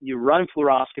in, you run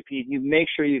fluoroscopy, you make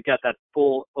sure you've got that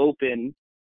full open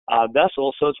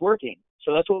vessel so it's working.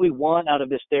 So that's what we want out of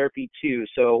this therapy too.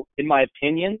 So in my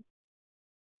opinion,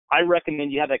 I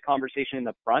recommend you have that conversation in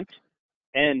the front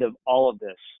end of all of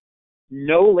this,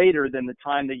 no later than the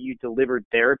time that you delivered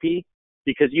therapy,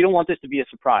 because you don't want this to be a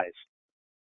surprise.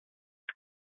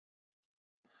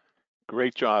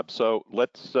 Great job. So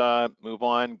let's move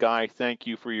on. Guy, thank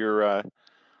you for your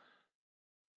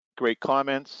great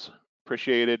comments.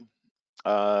 Appreciated.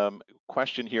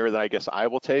 Question here that I guess I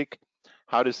will take.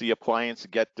 How does the appliance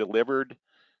get delivered?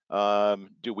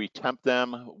 Do we temp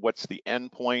them? What's the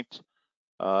end point?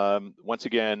 Once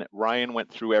again, Ryan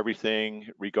went through everything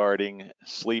regarding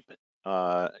sleep,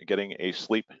 getting a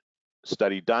sleep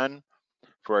study done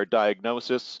for our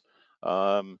diagnosis.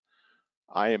 I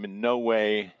am in no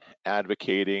way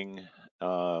advocating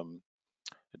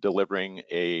delivering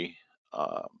a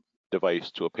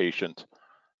device to a patient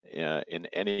in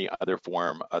any other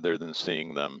form other than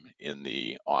seeing them in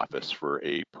the office for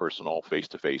a personal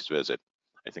face-to-face visit.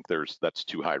 I think that's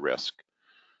too high risk.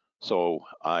 So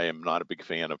I am not a big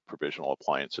fan of provisional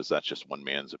appliances. That's just one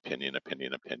man's opinion.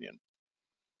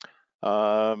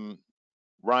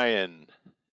 Ryan,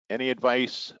 any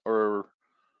advice or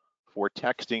for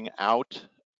texting out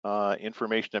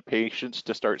information to patients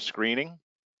to start screening?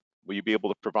 Will you be able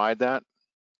to provide that?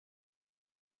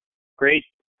 Great.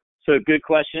 So good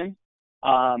question.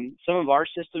 Some of our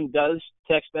system does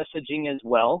text messaging as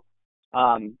well.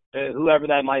 Whoever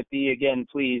that might be, again,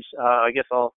 please, I guess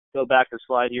I'll go back a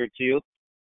slide here too.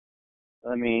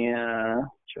 Let me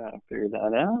try to figure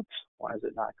that out. Why is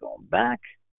it not going back?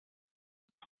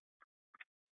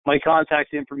 My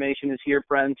contact information is here,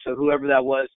 friends. So whoever that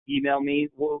was, email me.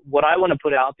 What I want to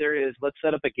put out there is let's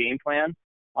set up a game plan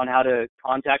on how to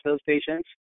contact those patients.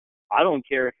 I don't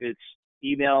care if it's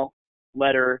email,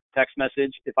 letter, text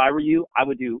message. If I were you, I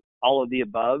would do all of the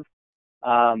above.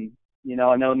 You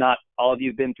know, I know not all of you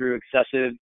have been through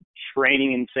excessive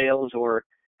training in sales or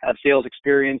have sales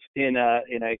experience in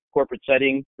a corporate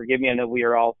setting. Forgive me, I know we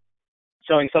are all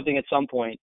selling something at some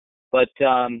point, but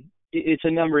it's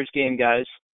a numbers game, guys.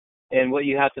 And what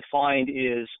you have to find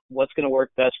is what's going to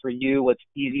work best for you, what's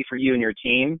easy for you and your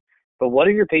team, but what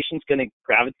are your patients going to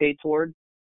gravitate toward,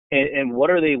 and what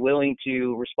are they willing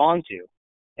to respond to?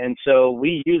 And so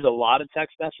we use a lot of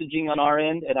text messaging on our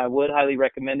end, and I would highly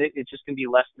recommend it. It's just going to be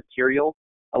less material,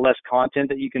 less content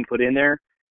that you can put in there.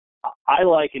 I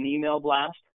like an email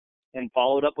blast and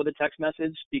followed up with a text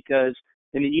message, because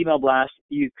in the email blast,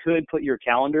 you could put your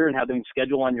calendar and have them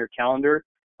schedule on your calendar.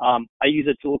 I use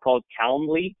a tool called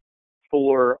Calendly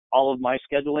for all of my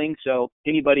scheduling. So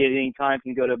anybody at any time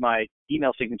can go to my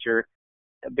email signature,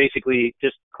 basically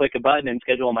just click a button and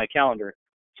schedule on my calendar.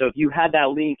 So if you had that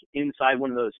link inside one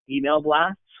of those email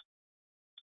blasts,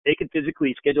 they could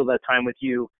physically schedule that time with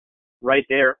you right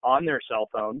there on their cell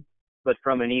phone, but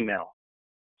from an email.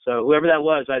 So whoever that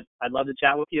was, I'd love to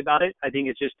chat with you about it. I think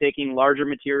it's just taking larger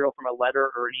material from a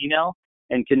letter or an email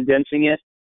and condensing it.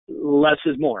 Less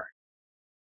is more.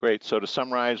 Great. So to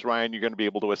summarize, Ryan, you're going to be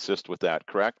able to assist with that,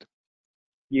 correct?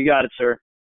 You got it, sir.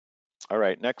 All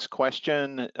right, next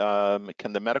question.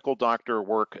 Can the medical doctor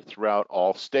work throughout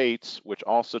all states, which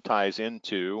also ties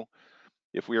into,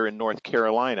 if we are in North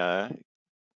Carolina,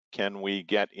 can we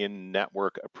get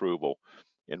in-network approval?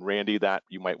 And Randy, that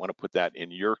you might want to put that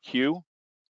in your queue.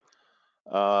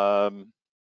 So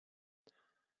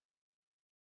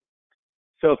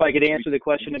if I could answer the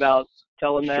question about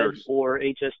telemed Sure. or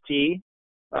HST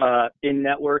in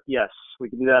network, yes, we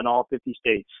can do that in all 50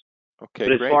 states. Okay,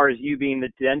 but as great. far as you being the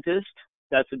dentist,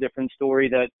 that's a different story.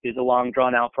 That is a long,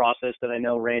 drawn-out process that I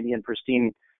know Randy and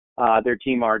Pristine, their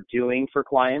team, are doing for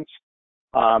clients.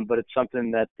 But it's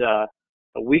something that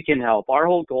we can help. Our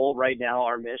whole goal right now,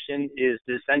 our mission is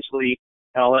to essentially,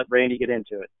 and I'll let Randy get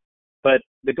into it, but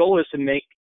the goal is to make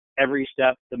every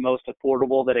step the most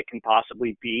affordable that it can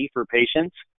possibly be for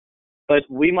patients. But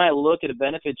we might look at a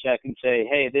benefit check and say,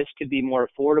 hey, this could be more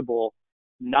affordable,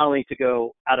 not only to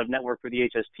go out of network for the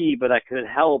HST, but that could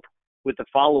help with the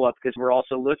follow-up, because we're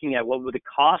also looking at what would the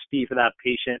cost be for that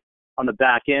patient on the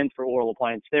back end for oral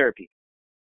appliance therapy.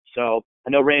 So I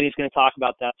know Randy's going to talk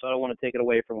about that, so I don't want to take it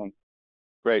away from him.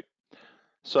 Great.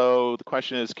 So the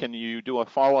question is, can you do a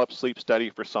follow-up sleep study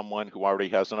for someone who already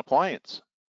has an appliance?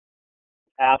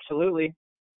 Absolutely.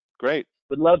 Great.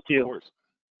 Would love to. Of course.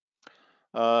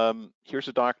 Here's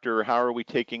a doctor. How are we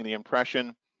taking the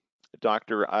impression?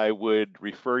 Doctor, I would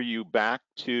refer you back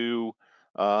to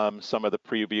some of the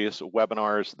previous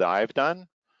webinars that I've done.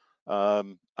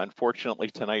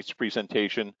 Unfortunately, tonight's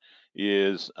presentation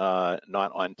is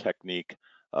not on technique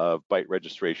of bite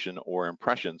registration or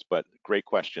impressions, but great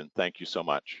question. Thank you so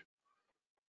much.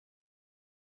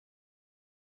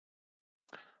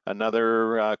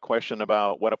 Another question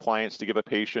about what appliance to give a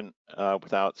patient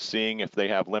without seeing if they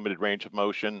have limited range of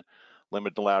motion,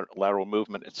 limited lateral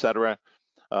movement, etc.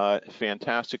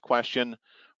 Fantastic question.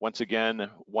 Once again,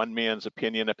 one man's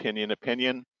opinion.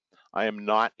 I am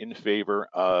not in favor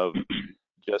of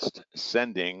just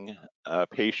sending a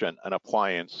patient an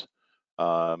appliance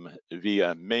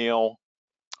via mail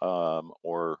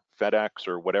or FedEx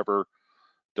or whatever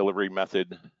delivery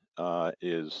method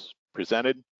is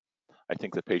presented. I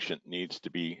think the patient needs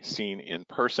to be seen in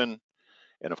person.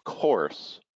 And of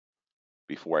course,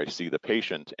 before I see the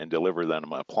patient and deliver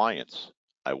them an appliance,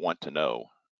 I want to know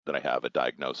that I have a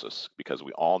diagnosis, because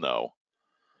we all know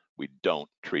we don't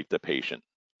treat the patient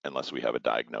unless we have a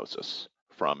diagnosis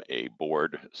from a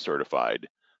board certified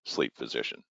sleep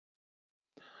physician.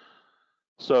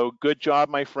 So good job,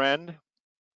 my friend.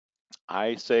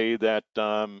 I say that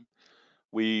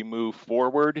we move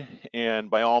forward,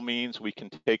 and by all means, we can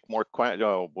take more questions.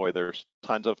 Oh boy, there's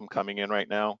tons of them coming in right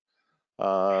now.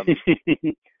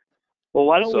 Well,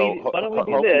 why don't So we do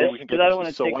hopefully this? we can Because get I this. don't want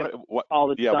to So take up all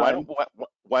the yeah, time.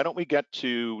 why don't we get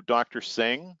to Dr.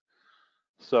 Singh? Yeah.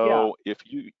 So if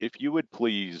you would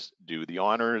please do the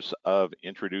honors of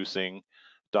introducing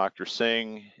Dr.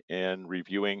 Singh and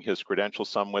reviewing his credentials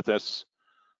some with us,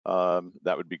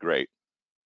 that would be great.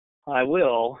 I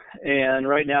will. And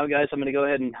right now, guys, I'm going to go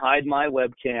ahead and hide my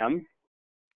webcam.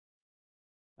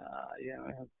 Yeah,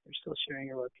 you're still sharing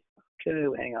your webcam.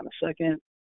 Okay, hang on a second.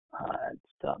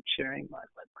 Stop sharing my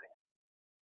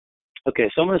webcam. Okay,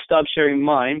 so I'm going to stop sharing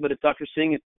mine, but if Dr.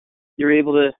 Singh, if you're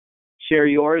able to share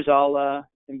yours, I'll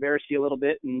embarrass you a little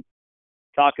bit and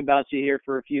talk about you here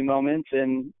for a few moments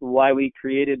and why we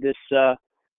created this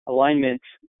alignment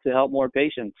to help more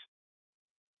patients.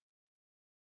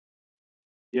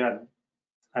 Yeah,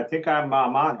 I think I'm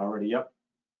on already. Yep.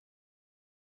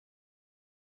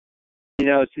 You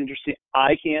know, it's interesting.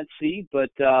 I can't see, but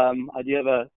I do have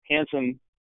a handsome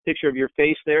picture of your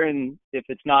face there. And if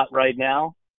it's not right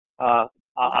now, I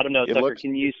don't know, Tucker,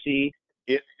 can you see?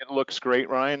 It looks great,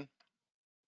 Ryan.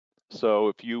 So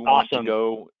if you want to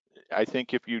go, I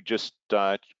think if you just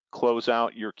close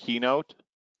out your keynote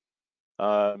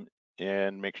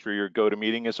and make sure your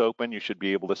GoToMeeting is open, you should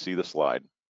be able to see the slide.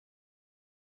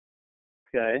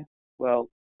 Okay. Well,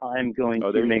 I'm going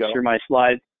to there make sure my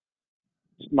slide's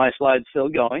still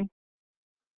going.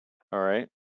 All right.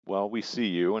 Well, we see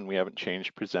you, and we haven't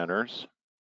changed presenters.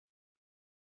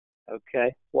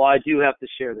 Okay. Well, I do have to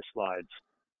share the slides.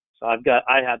 So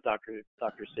I have Dr.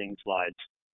 Singh's slides.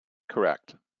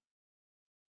 Correct.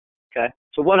 Okay.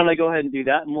 So why don't I go ahead and do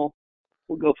that, and we'll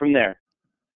go from there.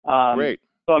 Great.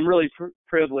 So I'm really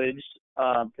privileged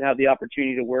to have the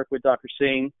opportunity to work with Dr.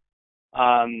 Singh.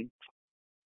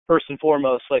 First and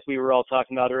foremost, like we were all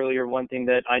talking about earlier, one thing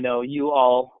that I know you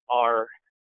all are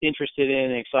interested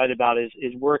in and excited about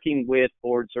is working with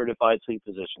board certified sleep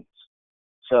physicians.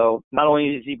 So not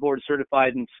only is he board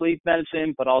certified in sleep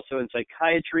medicine, but also in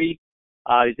psychiatry.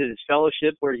 He did his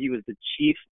fellowship where he was the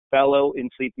chief fellow in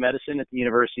sleep medicine at the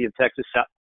University of Texas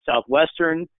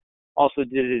Southwestern. Also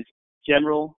did his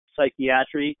general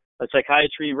psychiatry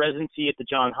residency at the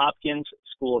Johns Hopkins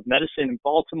School of Medicine in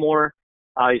Baltimore.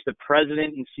 He's the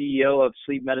president and CEO of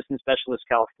Sleep Medicine Specialists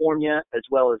California, as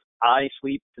well as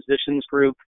Sleep Physicians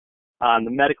Group. The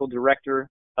medical director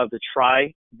of the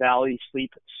Tri-Valley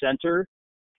Sleep Center.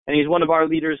 And he's one of our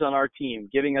leaders on our team,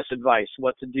 giving us advice,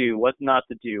 what to do, what not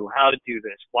to do, how to do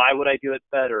this, why would I do it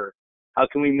better, how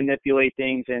can we manipulate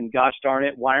things, and gosh darn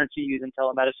it, why aren't you using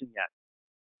telemedicine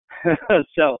yet?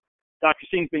 So Dr.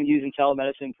 Singh's been using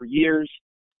telemedicine for years,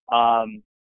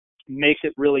 makes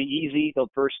it really easy. The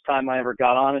first time I ever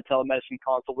got on a telemedicine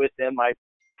consult with him, I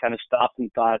kind of stopped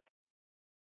and thought,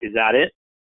 is that it?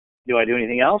 Do I do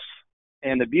anything else?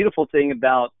 And the beautiful thing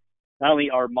about not only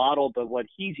our model, but what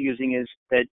he's using is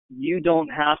that you don't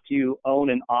have to own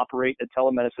and operate a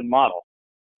telemedicine model.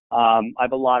 I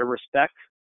have a lot of respect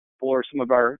for some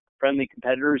of our friendly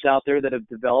competitors out there that have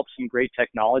developed some great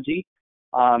technology.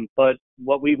 But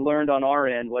what we've learned on our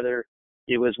end, whether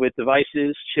it was with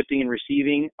devices, shipping and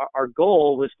receiving, our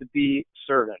goal was to be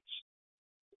servants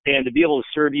and to be able to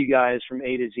serve you guys from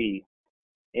A to Z.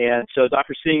 And so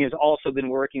Dr. Singh has also been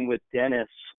working with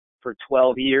dentists for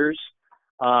 12 years.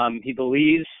 He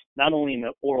believes not only in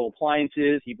the oral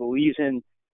appliances, he believes in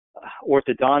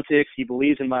orthodontics, he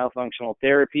believes in myofunctional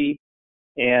therapy,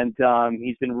 and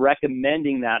he's been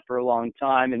recommending that for a long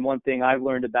time. And one thing I've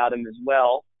learned about him as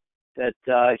well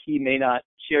that he may not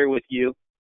share with you,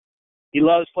 he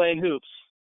loves playing hoops,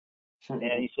 and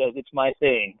he says, it's my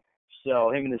thing. So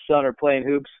him and his son are playing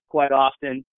hoops quite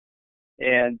often.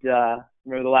 And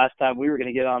remember the last time we were going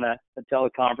to get on a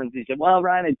teleconference, he said, well,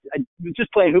 Ryan, I was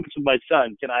just playing hoops with my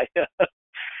son. Can I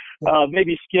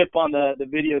maybe skip on the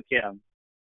video cam?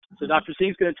 So Dr.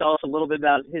 Singh's going to tell us a little bit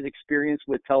about his experience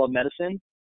with telemedicine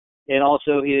and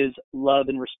also his love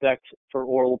and respect for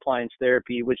oral appliance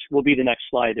therapy, which will be the next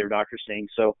slide there, Dr. Singh.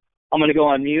 So I'm going to go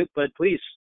on mute, but please,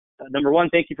 number one,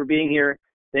 thank you for being here.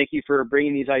 Thank you for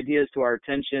bringing these ideas to our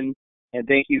attention, and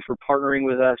thank you for partnering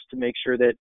with us to make sure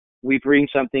that we bring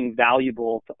something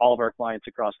valuable to all of our clients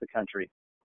across the country.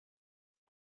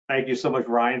 Thank you so much,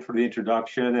 Ryan, for the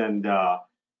introduction. And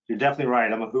you're definitely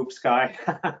right. I'm a hoops guy.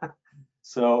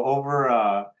 So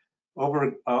over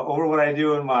what I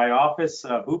do in my office,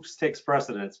 hoops takes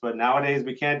precedence. But nowadays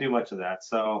we can't do much of that.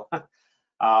 So,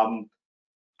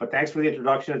 but thanks for the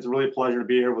introduction. It's really a pleasure to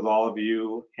be here with all of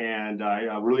you, and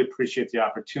I really appreciate the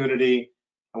opportunity.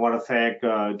 I want to thank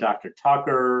Dr.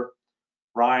 Tucker,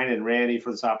 Ryan, and Randy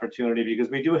for this opportunity,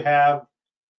 because we do have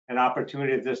an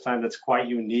opportunity at this time that's quite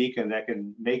unique and that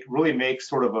can really make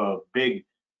sort of a big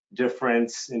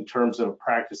difference in terms of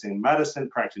practicing medicine,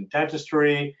 practicing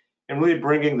dentistry, and really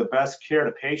bringing the best care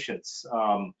to patients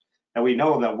that we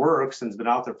know that works and has been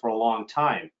out there for a long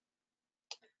time.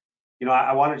 You know,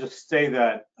 I want to just say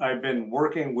that I've been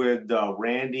working with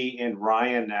Randy and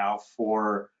Ryan now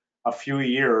for a few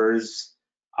years,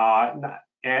 and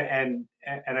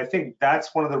I think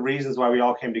that's one of the reasons why we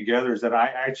all came together, is that I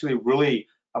actually really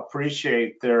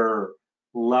appreciate their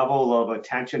level of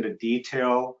attention to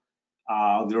detail,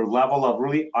 their level of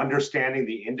really understanding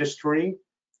the industry,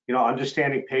 you know,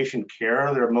 understanding patient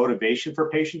care, their motivation for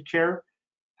patient care,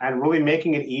 and really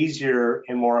making it easier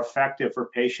and more effective for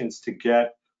patients to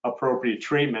get appropriate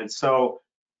treatment. So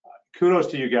kudos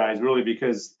to you guys, really,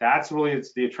 because that's really,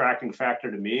 it's the attracting factor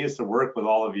to me, is to work with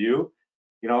all of you,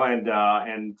 you know,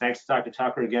 and thanks to Dr.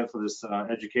 Tucker again for this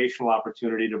educational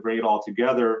opportunity to bring it all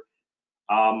together.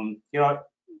 You know,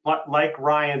 like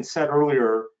Ryan said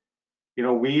earlier, you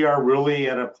know, we are really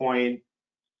at a point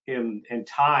in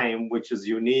time which is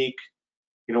unique,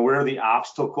 you know, where the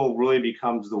obstacle really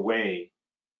becomes the way.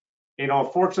 You know,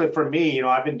 fortunately for me, you know,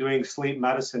 I've been doing sleep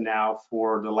medicine now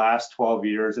for the last 12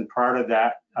 years, and prior to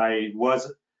that, I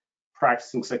was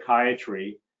practicing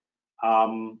psychiatry.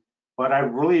 But I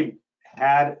really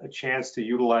had a chance to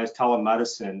utilize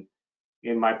telemedicine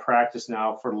in my practice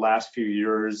now for the last few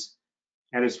years,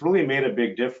 and it's really made a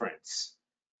big difference.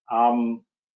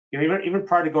 You know, even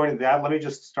prior to going to that, let me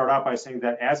just start out by saying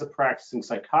that as a practicing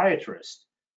psychiatrist,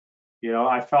 you know,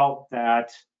 I felt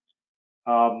that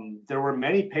there were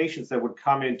many patients that would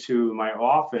come into my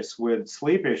office with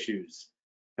sleep issues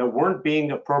that weren't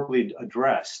being appropriately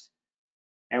addressed.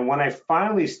 And when I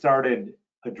finally started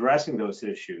addressing those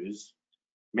issues,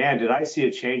 man, did I see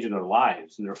a change in their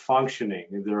lives and their functioning,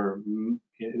 in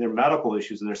their medical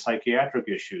issues and their psychiatric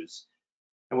issues.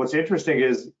 And what's interesting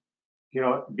is, you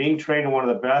know, being trained in one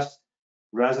of the best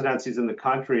residencies in the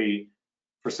country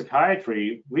for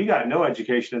psychiatry, we got no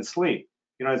education in sleep.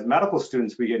 You know, as medical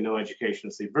students, we get no education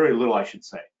in sleep, very little, I should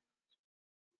say.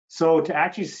 So to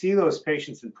actually see those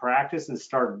patients in practice and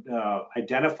start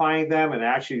identifying them and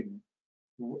actually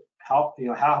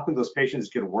helping those patients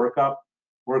get workups,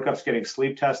 getting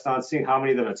sleep tests on, seeing how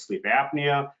many of them had sleep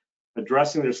apnea,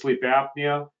 addressing their sleep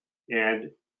apnea, and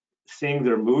seeing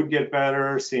their mood get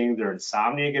better, seeing their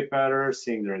insomnia get better,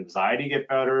 seeing their anxiety get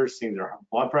better, seeing their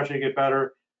blood pressure get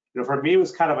better. You know, for me, it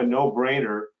was kind of a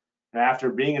no-brainer. And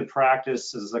after being in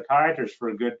practice as a psychiatrist for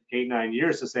a good 8-9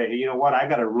 years, to say, hey, you know what, I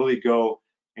got to really go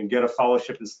and get a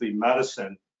fellowship in sleep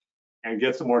medicine and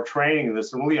get some more training in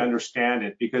this and really understand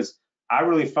it, because I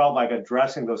really felt like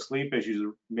addressing those sleep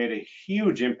issues made a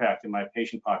huge impact in my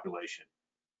patient population.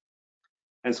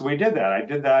 And so we did that. I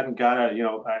did that and got I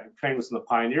trained with some of the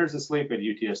pioneers in sleep at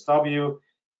UTSW.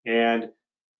 And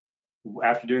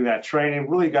after doing that training,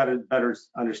 really got a better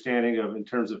understanding of, in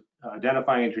terms of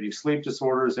identifying and treating sleep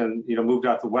disorders, and, you know, moved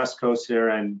out the West Coast here,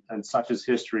 and such is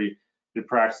history. Been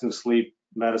practicing sleep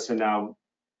medicine now,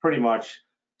 pretty much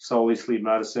solely sleep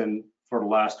medicine for the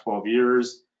last 12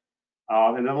 years.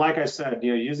 And then, like I said,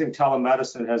 you know, using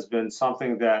telemedicine has been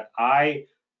something that I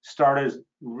started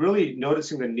really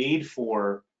noticing the need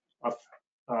for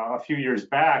a few years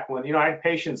back, when, you know, I had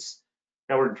patients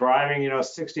that were driving, you know,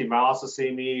 60 miles to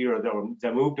see me, or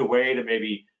that moved away to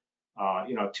maybe,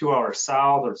 you know, 2 hours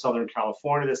south or Southern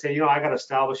California. They say, you know, I got to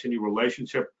establish a new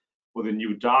relationship with a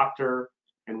new doctor,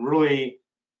 and really,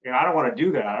 you know, I don't want to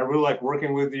do that. I really like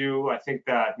working with you. I think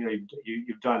that, you know,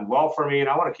 you've done well for me, and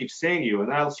I want to keep seeing you.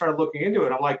 And then I started looking into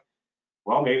it. I'm like,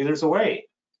 well, maybe there's a way,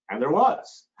 and there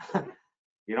was.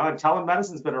 You know, and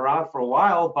telemedicine's been around for a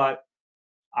while, but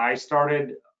I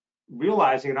started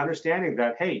realizing and understanding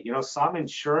that, hey, you know, some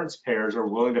insurance payers are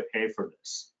willing to pay for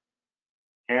this.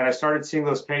 And I started seeing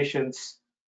those patients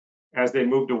as they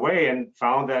moved away, and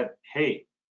found that, hey,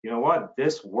 you know what,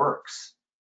 this works.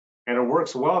 And it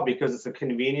works well because it's a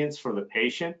convenience for the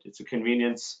patient. It's a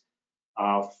convenience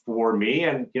for me.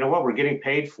 And you know what, we're getting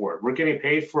paid for it. We're getting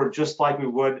paid for it just like we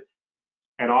would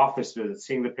an office visit,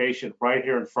 seeing the patient right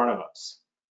here in front of us.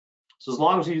 So as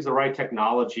long as we use the right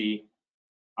technology,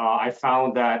 I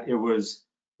found that it was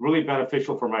really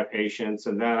beneficial for my patients.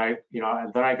 And then I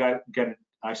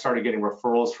started getting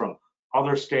referrals from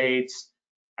other states.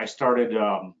 I started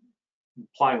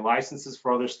applying licenses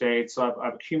for other states. So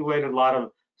I've accumulated a lot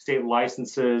of state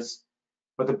licenses.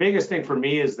 But the biggest thing for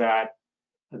me is that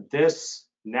at this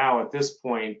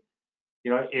point,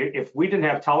 you know, if we didn't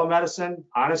have telemedicine,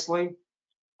 honestly,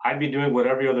 I'd be doing what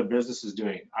every other business is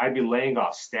doing. I'd be laying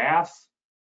off staff.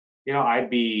 You know,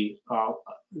 I'd be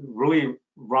really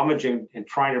rummaging and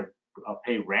trying to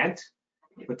pay rent.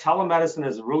 But telemedicine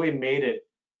has really made it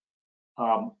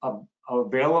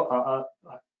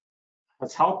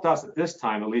has helped us at this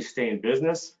time at least stay in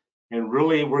business, and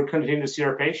really we're continuing to see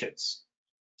our patients.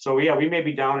 So yeah, we may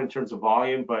be down in terms of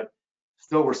volume, but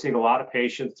still we're seeing a lot of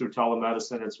patients through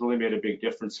telemedicine. It's really made a big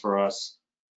difference for us.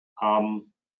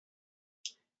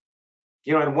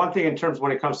 You know, and one thing in terms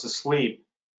when it comes to sleep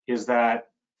is that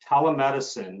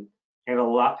telemedicine and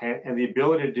the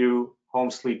ability to do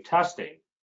home sleep testing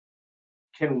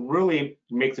can really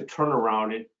make the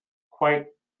turnaround quite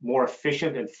more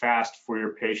efficient and fast for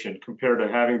your patient compared to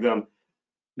having them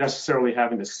necessarily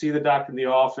having to see the doctor in the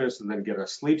office and then get a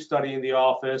sleep study in the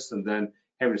office and then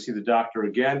having to see the doctor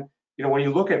again. You know, when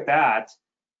you look at that,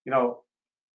 you know,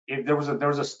 there was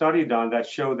a study done that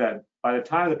showed that by the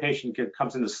time the patient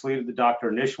comes in to see the doctor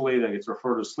initially, then gets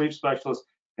referred to a sleep specialist,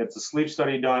 gets a sleep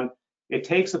study done, it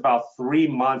takes about 3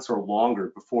 months or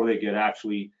longer before they get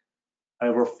actually a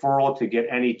referral to get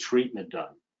any treatment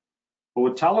done. But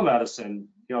with telemedicine,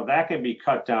 you know, that can be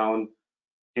cut down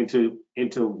into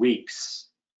weeks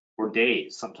or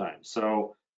days sometimes.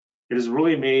 So it has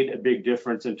really made a big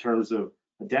difference in terms of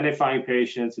identifying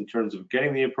patients, in terms of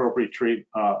getting the appropriate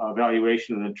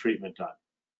evaluation and then treatment done.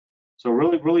 So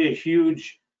really a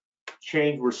huge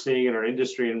change we're seeing in our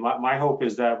industry. And my hope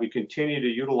is that we continue to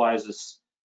utilize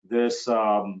this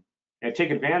and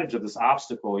take advantage of this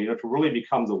obstacle, you know, to really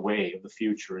become the way of the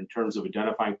future in terms of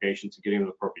identifying patients and getting them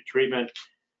appropriate treatment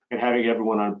and having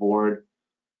everyone on board.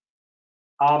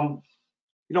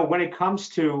 You know, when it comes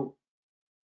to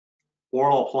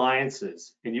oral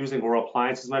appliances and using oral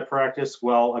appliances in my practice,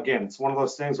 well, again, it's one of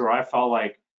those things where I felt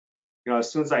like, you know,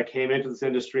 as soon as I came into this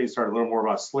industry and started learning more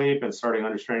about sleep and starting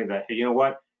understanding that, hey, you know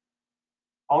what,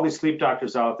 all these sleep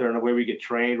doctors out there and the way we get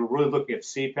trained, we're really looking at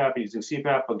CPAP, using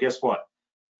CPAP, but guess what?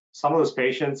 Some of those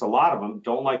patients, a lot of them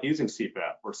don't like using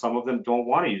CPAP, or some of them don't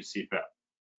want to use CPAP.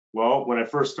 Well, when I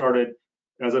first started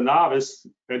as a novice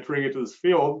entering into this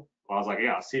field, I was like,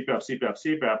 yeah, CPAP, CPAP,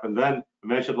 CPAP. And then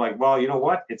eventually like, well, you know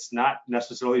what? It's not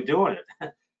necessarily doing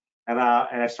it. And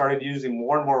I started using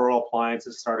more and more oral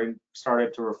appliances,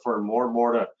 started to refer more and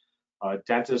more to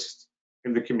dentists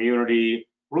in the community,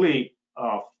 really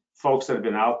folks that have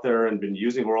been out there and been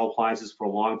using oral appliances for a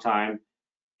long time,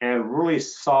 and really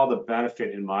saw the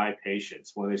benefit in my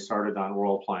patients when they started on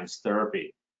oral appliance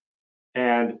therapy.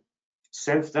 And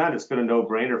since then, it's been a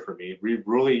no-brainer for me. We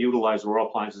really utilize oral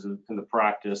appliances in the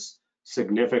practice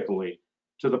significantly,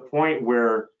 to the point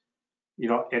where, you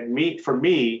know, for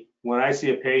me, when I see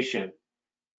a patient,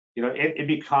 you know, it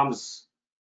becomes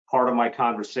part of my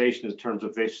conversation in terms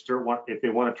of if they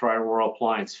want to try an oral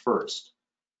appliance first.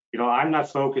 You know, I'm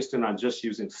not focused in on just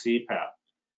using CPAP.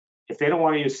 If they don't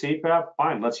want to use CPAP,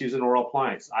 fine, let's use an oral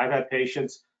appliance. I've had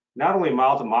patients, not only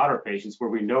mild to moderate patients, where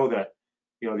we know that,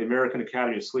 you know, the American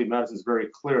Academy of Sleep Medicine is very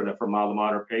clear that for mild to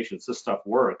moderate patients, this stuff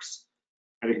works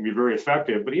and it can be very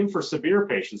effective. But even for severe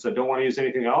patients that don't want to use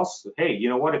anything else, hey, you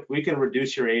know what, if we can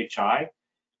reduce your AHI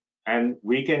and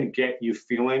we can get you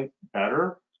feeling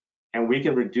better and we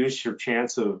can reduce your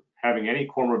chance of having any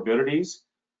comorbidities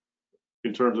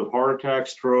in terms of heart attack,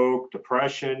 stroke,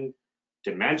 depression,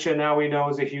 dementia, now we know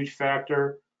is a huge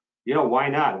factor, you know, why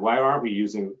not? Why aren't we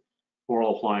using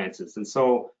oral appliances? And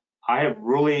so I have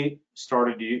really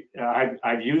started to,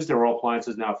 I've used oral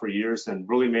appliances now for years and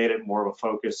really made it more of a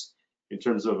focus in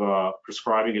terms of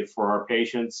prescribing it for our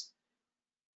patients.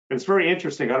 It's very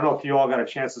interesting. I don't know if you all got a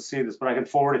chance to see this, but I can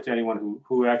forward it to anyone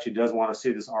who actually does want to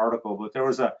see this article. But there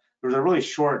was a really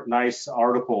short, nice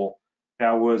article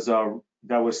that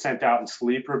was sent out in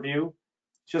Sleep Review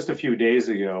just a few days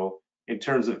ago in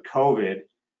terms of COVID,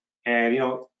 and, you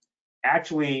know,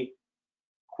 actually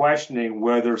questioning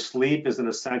whether sleep is an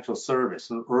essential service,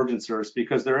 an urgent service,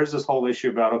 because there is this whole issue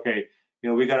about, okay, you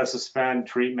know, we got to suspend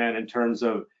treatment in terms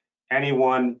of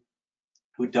anyone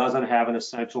who doesn't have an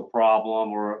essential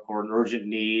problem or an urgent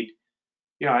need,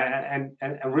 you know, and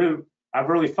really, I've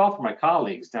really felt for my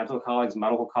colleagues, dental colleagues,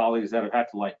 medical colleagues that have had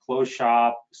to like close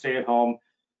shop, stay at home.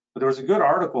 But there was a good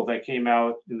article that came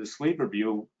out in the Sleep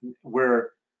Review where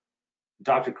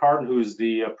Dr. Carton, who's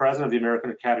the president of the American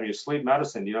Academy of Sleep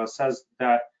Medicine, you know, says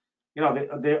that, you know,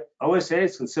 the OSA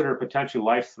is considered a potentially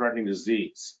life-threatening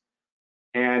disease.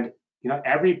 And, you know,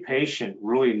 every patient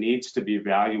really needs to be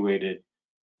evaluated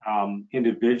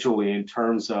individually in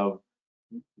terms of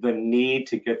the need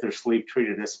to get their sleep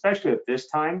treated, especially at this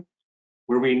time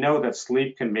where we know that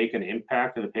sleep can make an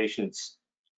impact on the patient's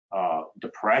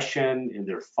depression, in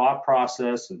their thought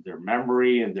process, and their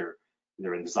memory, and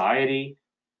their anxiety.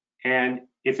 And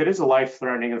if it is a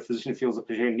life-threatening and a physician feels the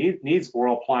patient needs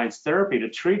oral appliance therapy to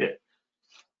treat it,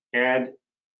 and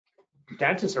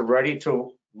dentists are ready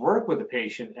to work with the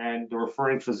patient and the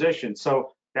referring physician.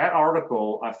 So that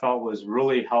article I felt was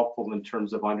really helpful in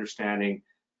terms of understanding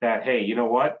that, hey, you know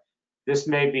what? This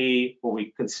may be what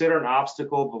we consider an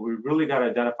obstacle, but we really got to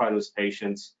identify those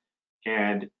patients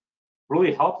and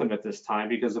really help them at this time,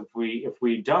 because if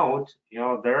we don't, you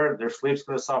know, their sleep's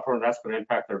going to suffer, and that's going to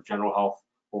impact their general health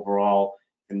overall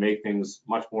and make things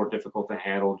much more difficult to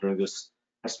handle during this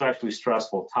especially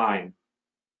stressful time.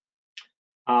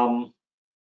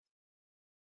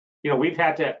 You know, we've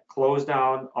had to close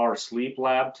down our sleep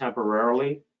lab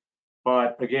temporarily,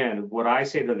 but again, what I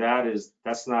say to that is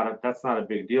that's not a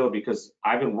big deal, because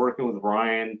I've been working with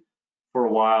Ryan for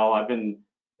a while. I've been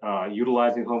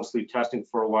utilizing home sleep testing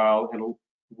for a while, and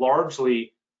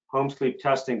largely home sleep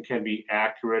testing can be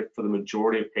accurate for the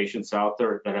majority of patients out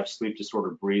there that have sleep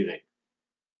disordered breathing.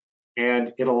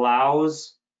 And it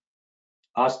allows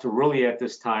us to really at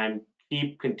this time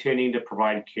keep continuing to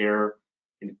provide care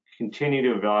and continue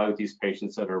to evaluate these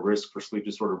patients that are at risk for sleep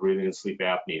disordered breathing and sleep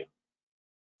apnea.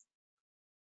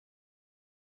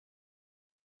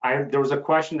 There was a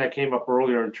question that came up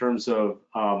earlier in terms of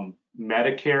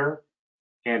Medicare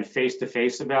and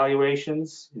face-to-face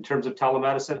evaluations in terms of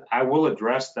telemedicine. I will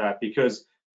address that, because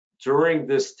during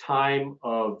this time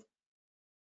of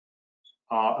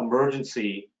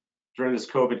emergency, during this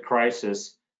COVID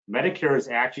crisis, Medicare has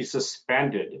actually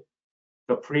suspended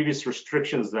the previous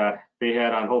restrictions that they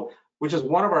had on hold, which is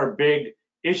one of our big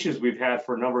issues we've had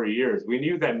for a number of years. We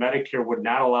knew that Medicare would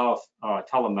not allow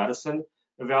telemedicine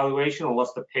evaluation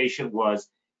unless the patient was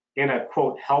in a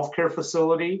quote healthcare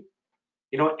facility,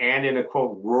 you know, and in a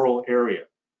quote rural area,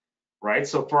 right?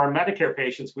 So for our Medicare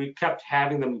patients, we kept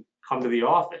having them come to the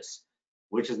office,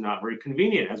 which is not very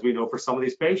convenient, as we know for some of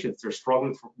these patients. They're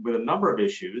struggling with a number of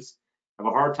issues, have a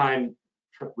hard time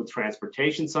with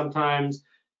transportation sometimes,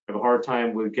 have a hard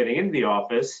time with getting into the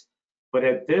office. But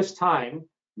at this time,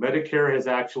 Medicare has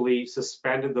actually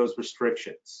suspended those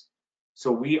restrictions.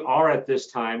 So we are at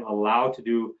this time allowed to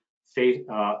do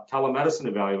telemedicine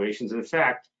evaluations. In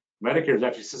fact, Medicare has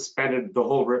actually suspended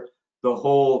the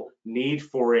whole need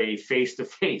for a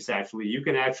face-to-face. Actually, you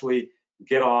can actually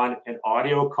get on an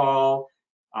audio call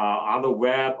on the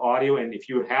web, audio, and if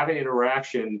you have an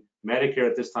interaction, Medicare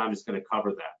at this time is going to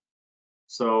cover that.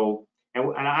 So,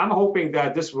 and I'm hoping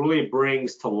that this really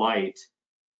brings to light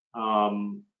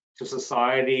to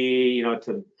society, you know,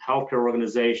 to healthcare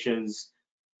organizations,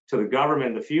 to the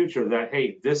government in the future, that,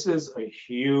 hey, this is a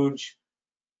huge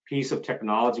piece of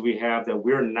technology we have that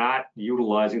we're not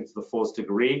utilizing to the fullest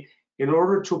degree in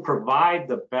order to provide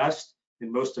the best and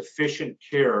most efficient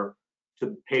care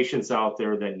to patients out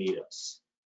there that need us.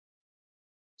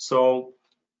 So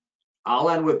I'll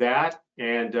end with that,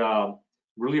 and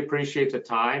really appreciate the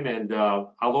time, and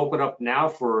I'll open up now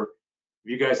for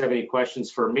if you guys have any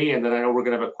questions for me, and then I know we're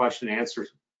going to have a question and answer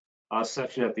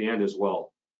section at the end as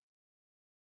well.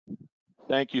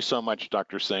 Thank you so much,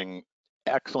 Dr. Singh.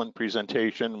 Excellent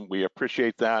presentation. We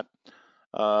appreciate that.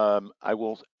 I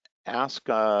will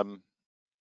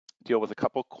deal with a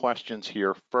couple questions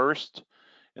here first,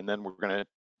 and then we're going to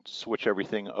switch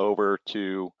everything over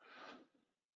to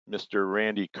Mr.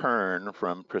 Randy Kern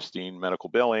from Pristine Medical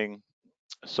Billing.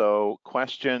 So,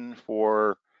 question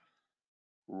for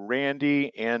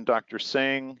Randy and Dr.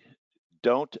 Singh: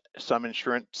 don't some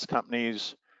insurance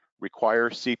companies require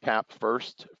CPAP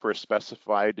first for a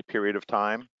specified period of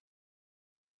time?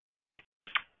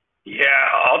 Yeah,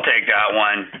 I'll take that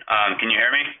one. Can you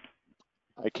hear me?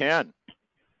 I can.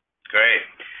 Great.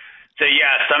 So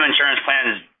yeah, some insurance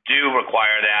plans do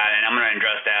require that, and I'm going to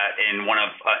address that in one of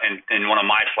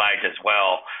my slides as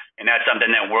well. And that's something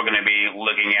that we're going to be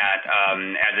looking at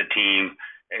as a team,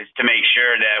 is to make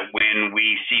sure that when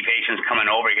we see patients coming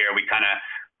over here, we kind of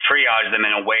triage them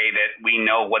in a way that we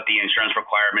know what the insurance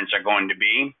requirements are going to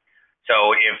be.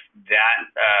 So if that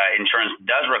insurance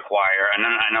does require, and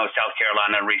I know South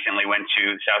Carolina BCBS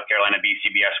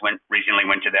recently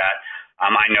went to that.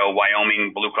 I know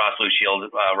Wyoming Blue Cross Blue Shield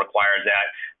requires that.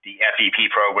 The FEP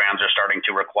programs are starting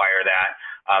to require that.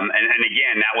 And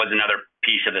again, that was another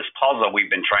piece of this puzzle we've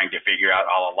been trying to figure out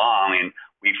all along. And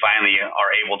we finally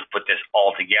are able to put this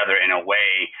all together in a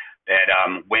way that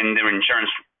when the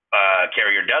insurance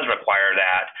carrier does require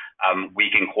that,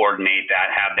 we can coordinate that,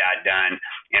 have that done.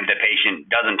 And if the patient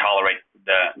doesn't tolerate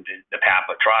the PAP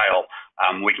trial,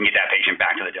 we can get that patient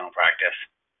back to the dental practice.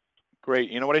 Great.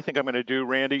 You know what I think I'm going to do,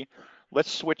 Randy? Let's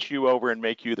switch you over and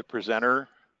make you the presenter.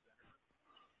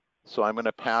 So I'm going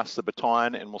to pass the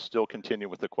baton, and we'll still continue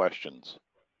with the questions.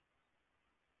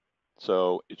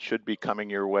 So it should be coming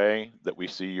your way that we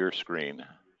see your screen.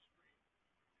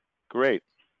 Great.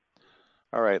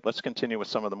 All right, let's continue with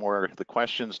some of the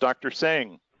questions. Dr.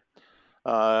 Singh,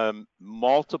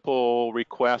 Multiple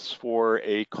requests for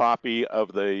a copy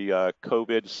of the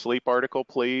COVID sleep article,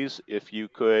 please. If you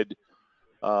could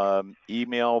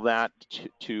email that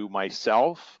to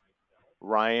myself,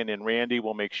 Ryan, and Randy,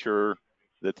 will make sure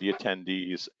that the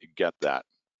attendees get that.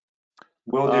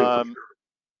 Will do.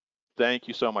 Thank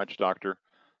you so much, Doctor.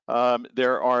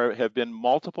 There have been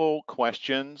multiple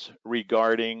questions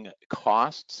regarding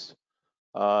costs.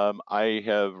 I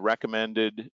have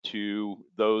recommended to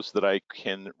those that I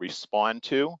can respond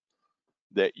to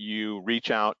that you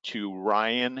reach out to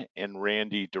Ryan and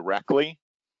Randy directly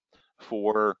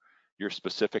for your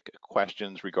specific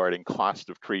questions regarding cost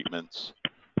of treatments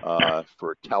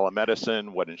for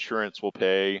telemedicine, what insurance will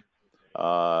pay,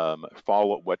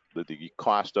 what the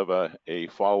cost of a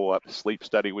follow-up sleep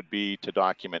study would be to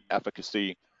document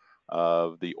efficacy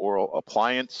of the oral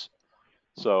appliance.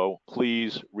 So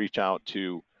please reach out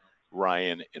to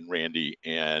Ryan and Randy,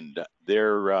 and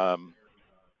their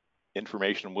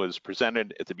information was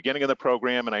presented at the beginning of the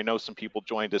program, and I know some people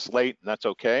joined us late, and that's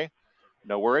okay.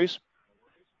 No worries.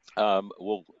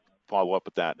 We'll follow up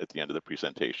with that at the end of the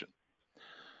presentation.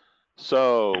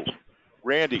 So,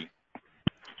 Randy,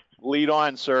 lead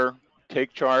on, sir.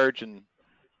 Take charge and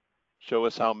show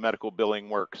us how medical billing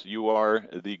works. You are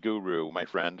the guru, my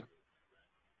friend.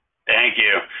 Thank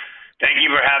you. Thank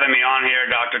you for having me on here,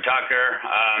 Dr. Tucker.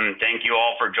 Thank you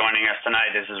all for joining us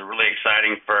tonight. This is really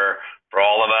exciting for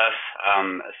all of us,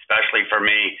 especially for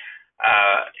me.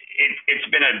 It's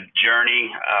been a journey.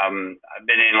 I've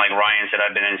been in, like Ryan said,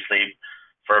 I've been in sleep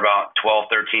for about 12,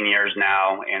 13 years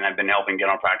now, and I've been helping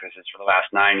dental practices for the last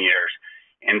 9 years.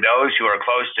 And those who are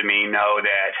close to me know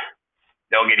that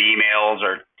they'll get emails,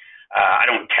 or I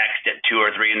don't text at 2 or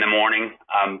 3 in the morning,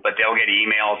 but they'll get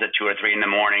emails at 2 or 3 in the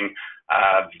morning,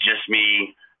 just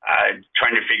me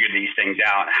trying to figure these things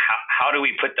out. How do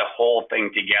we put the whole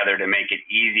thing together to make it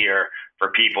easier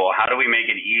for people? How do we make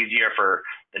it easier for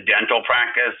the dental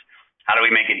practice? How do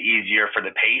we make it easier for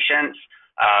the patients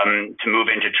to move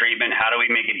into treatment? How do we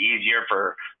make it easier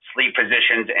for sleep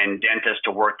physicians and dentists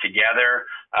to work together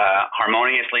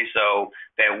harmoniously so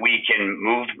that we can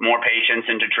move more patients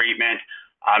into treatment?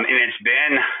 And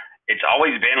it's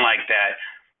always been like that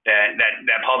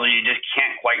puzzle you just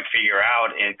can't quite figure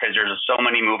out, because there's so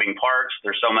many moving parts.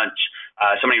 There's so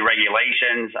many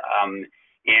regulations,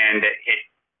 and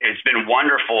it's been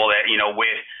wonderful that, you know,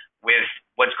 with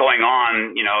what's going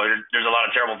on, you know, there's a lot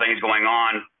of terrible things going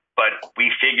on, but we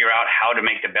figure out how to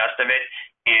make the best of it.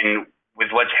 And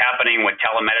with what's happening with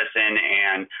telemedicine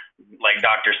and like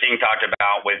Dr. Singh talked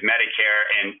about with Medicare,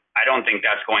 and I don't think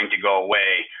that's going to go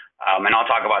away. And I'll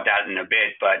talk about that in a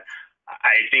bit, but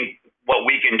I think what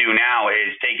we can do now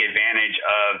is take advantage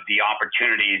of the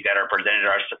opportunities that are presented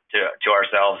to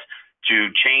ourselves to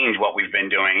change what we've been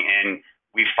doing. And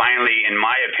we finally, in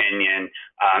my opinion,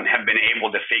 have been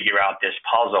able to figure out this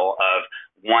puzzle of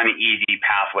one easy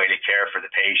pathway to care for the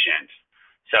patients.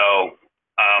 So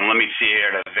let me see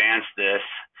here to advance this.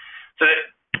 So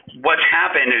what's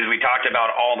happened is we talked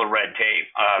about all the red tape.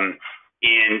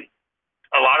 And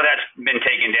a lot of that's been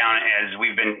taken down, as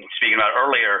we've been speaking about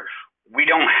earlier. We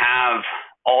don't have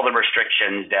all the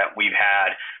restrictions that we've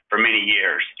had for many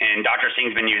years. And Dr.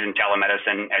 Singh's been using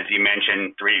telemedicine, as you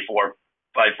mentioned, 3, 4,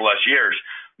 5+ years.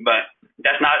 But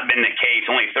that's not been the case.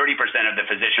 Only 30% of the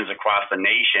physicians across the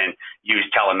nation use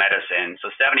telemedicine.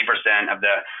 So 70% of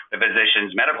the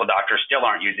physicians, medical doctors, still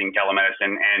aren't using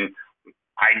telemedicine. And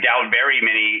I doubt very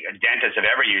many dentists have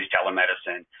ever used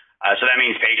telemedicine. So that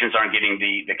means patients aren't getting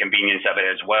the convenience of it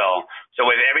as well. So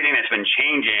with everything that's been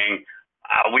changing,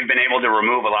 we've been able to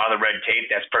remove a lot of the red tape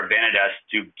that's prevented us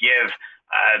to give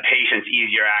patients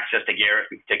easier access to care,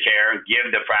 give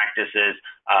the practices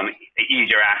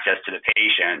easier access to the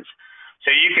patients. So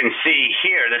you can see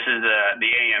here, this is the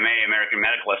AMA, American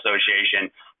Medical Association.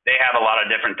 They have a lot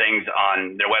of different things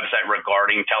on their website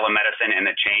regarding telemedicine and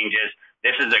the changes.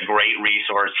 This is a great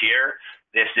resource here.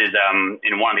 This is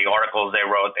in one of the articles they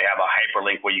wrote. They have a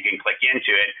hyperlink where you can click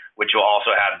into it, which will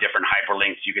also have different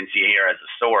hyperlinks you can see here as a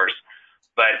source.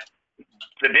 But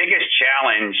the biggest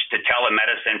challenge to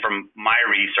telemedicine from my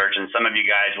research, and some of you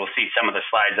guys will see some of the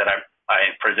slides that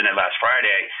I presented last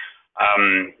Friday,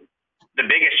 the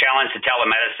biggest challenge to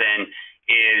telemedicine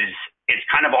is it's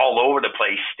kind of all over the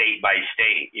place state by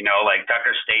state. You know, like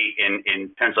Tucker State in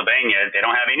Pennsylvania, they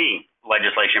don't have any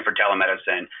legislation for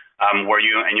telemedicine.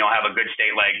 You'll have a good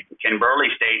state like Kimberly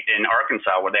State in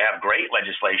Arkansas, where they have great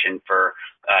legislation for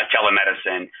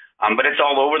telemedicine. But it's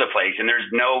all over the place, and there's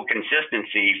no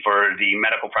consistency for the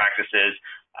medical practices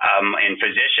and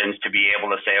physicians to be able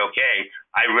to say, okay,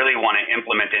 I really want to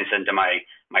implement this into my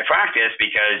practice,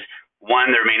 because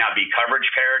One, there may not be coverage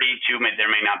parity. Two, there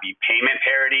may not be payment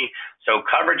parity. So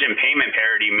coverage and payment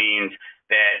parity means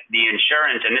that the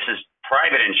insurance, and this is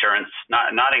private insurance,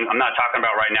 I'm not talking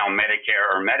about right now Medicare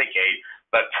or Medicaid,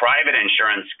 but private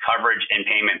insurance coverage and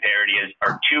payment parity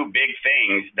are two big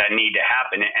things that need to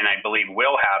happen, and I believe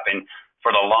will happen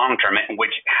for the long term,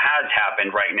 which has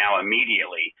happened right now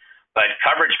immediately. But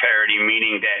coverage parity,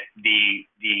 meaning that the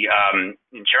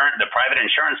private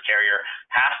insurance carrier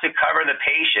has to cover the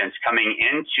patients coming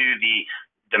into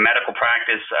the medical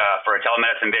practice for a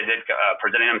telemedicine visit,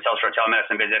 presenting themselves for a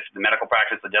telemedicine visit, the medical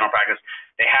practice, the dental practice.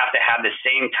 They have to have the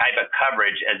same type of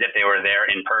coverage as if they were there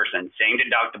in person. Same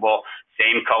deductible,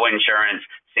 same co-insurance,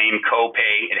 same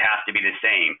copay. It has to be the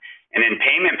same. And then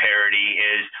payment parity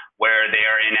is where they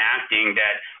are enacting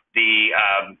that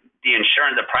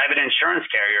the private insurance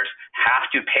carriers have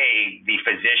to pay the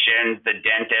physician, the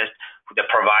dentist, the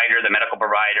provider, the medical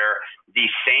provider, the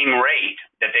same rate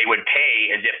that they would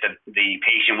pay as if the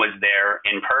patient was there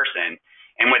in person.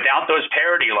 And without those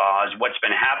parity laws, what's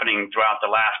been happening throughout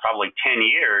the last probably 10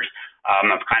 years,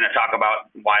 I've kind of talk about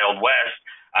Wild West,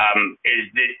 is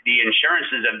that the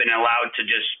insurances have been allowed to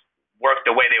just work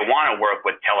the way they want to work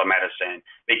with telemedicine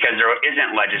because there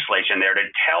isn't legislation there to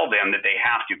tell them that they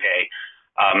have to pay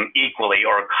equally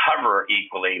or cover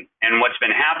equally. And what's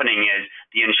been happening is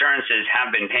the insurances have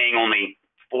been paying only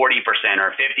 40%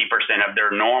 or 50% of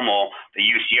their normal, the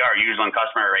UCR, usual and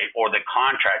customary rate, or the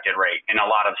contracted rate in a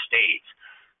lot of states.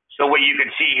 So what you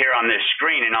can see here on this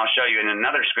screen, and I'll show you in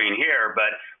another screen here,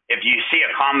 but if you see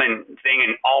a common thing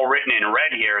all written in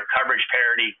red here, coverage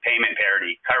parity, payment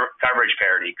parity, coverage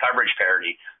parity, coverage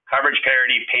parity, coverage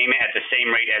parity, payment at the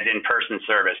same rate as in-person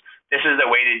service. This is the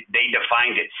way that they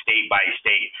defined it state by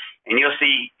state. And you'll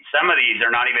see some of these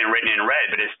are not even written in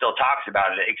red, but it still talks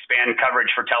about it. Expand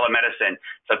coverage for telemedicine.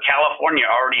 So California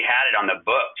already had it on the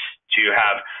books to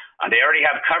have, they already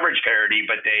have coverage parity,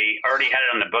 but they already had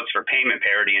it on the books for payment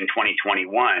parity in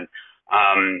 2021.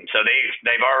 So they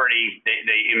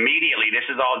immediately, this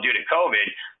is all due to COVID,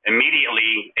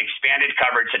 immediately expanded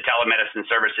coverage to telemedicine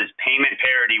services, payment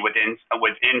parity with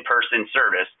in-person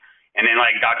service. And then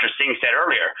like Dr. Singh said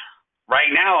earlier,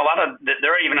 right now,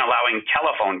 they're even allowing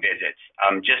telephone visits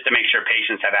just to make sure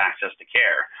patients have access to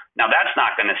care. Now that's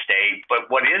not going to stay, but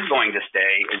what is going to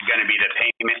stay is going to be the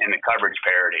payment and the coverage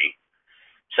parity.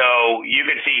 So you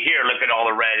can see here, look at all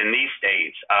the red in these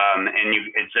states, and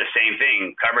it's the same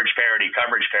thing, coverage parity,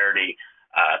 coverage parity,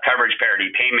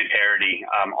 payment parity,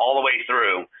 all the way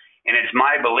through. And it's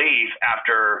my belief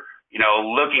after,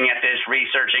 looking at this,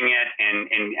 researching it,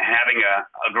 and having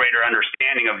a greater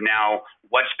understanding of now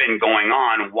what's been going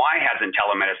on, why hasn't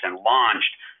telemedicine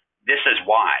launched? This is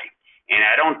why. And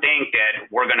I don't think that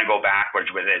we're going to go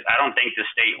backwards with it. I don't think the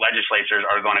state legislatures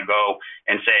are going to go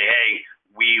and say, hey,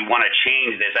 we want to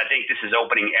change this. I think this is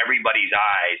opening everybody's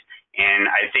eyes,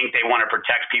 and I think they want to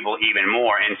protect people even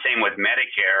more. And same with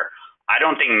Medicare. I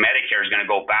don't think Medicare is going to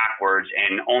go backwards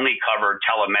and only cover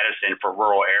telemedicine for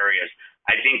rural areas.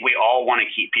 I think we all want to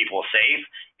keep people safe,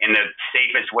 and the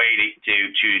safest way to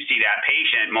see that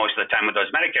patient most of the time with those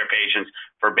Medicare patients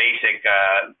for basic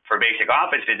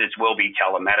office visits will be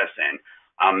telemedicine.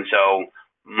 So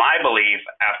my belief,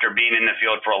 after being in the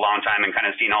field for a long time and kind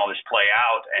of seeing all this play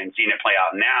out and seeing it play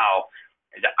out now,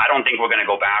 is that I don't think we're going to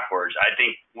go backwards. I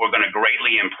think we're going to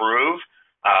greatly improve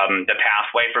the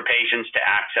pathway for patients to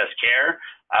access care.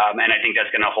 And I think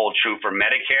that's going to hold true for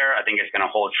Medicare. I think it's going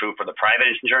to hold true for the private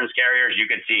insurance carriers. You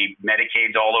could see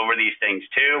Medicaid's all over these things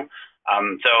too.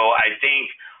 So I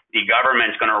think the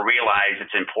government's going to realize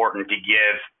it's important to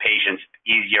give patients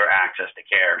easier access to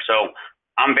care. So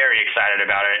I'm very excited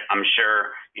about it. I'm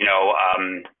sure,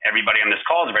 everybody on this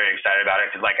call is very excited about it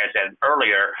because like I said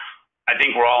earlier, I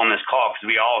think we're all on this call because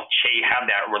we all have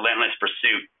that relentless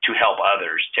pursuit to help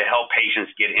others, to help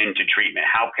patients get into treatment.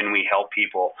 How can we help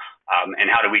people and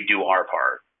how do we do our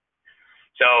part?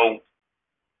 So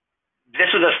this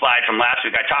was a slide from last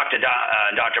week. I talked to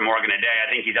Dr. Morgan today.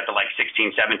 I think he's up to like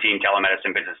 16, 17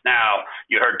 telemedicine visits now.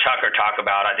 You heard Tucker talk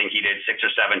about, I think he did 6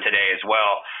 or 7 today as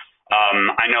well.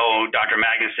 I know Dr.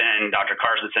 Magnuson, Dr.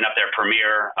 Carsonson up there,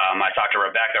 Premier. I talked to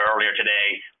Rebecca earlier today.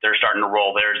 They're starting to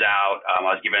roll theirs out. I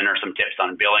was giving her some tips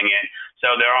on billing it.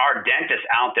 So there are dentists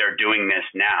out there doing this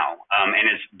now, and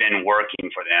it's been working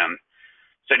for them.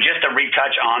 So just to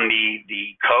retouch on the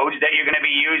codes that you're going to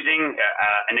be using,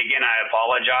 and again, I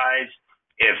apologize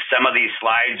if some of these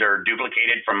slides are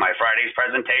duplicated from my Friday's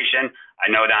presentation.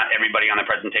 I know not everybody on the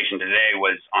presentation today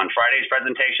was on Friday's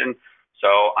presentation.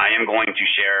 So I am going to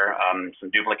share some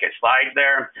duplicate slides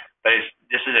there, but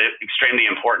this is extremely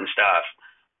important stuff.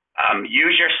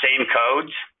 Use your same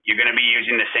codes. You're going to be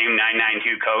using the same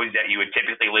 992 codes that you would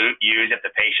typically use if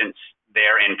the patient's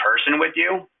there in person with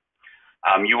you.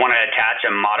 You want to attach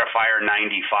a modifier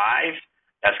 95.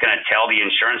 That's going to tell the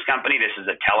insurance company this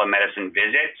is a telemedicine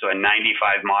visit. So a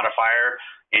 95 modifier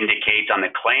indicates on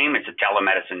the claim it's a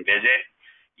telemedicine visit.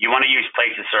 You want to use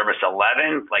place of service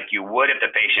 11 like you would if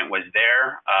the patient was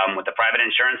there with the private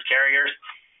insurance carriers.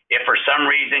 If for some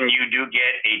reason you do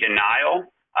get a denial,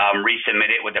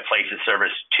 resubmit it with the place of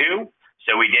service 2.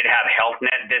 So we did have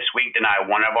HealthNet this week deny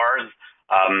one of ours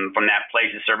from that place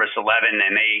of service 11,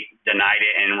 and they denied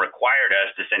it and required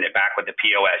us to send it back with the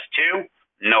POS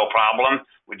 2. No problem.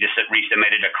 We just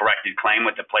resubmitted a corrected claim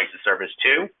with the place of service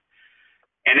 2.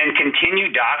 And then continue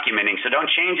documenting. So don't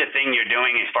change a thing you're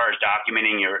doing as far as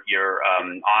documenting your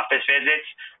office visits.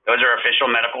 Those are official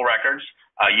medical records.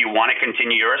 You want to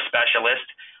continue. You're a specialist.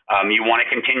 You want to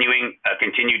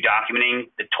continue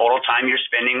documenting the total time you're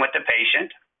spending with the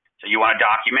patient. So you want to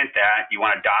document that. You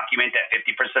want to document that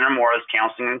 50% or more is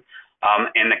counseling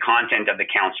and the content of the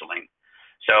counseling.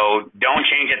 So don't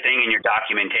change a thing in your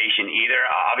documentation either.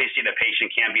 Obviously, the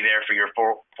patient can't be there for your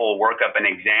full workup and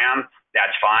exam.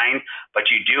 That's fine. But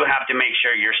you do have to make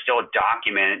sure you're still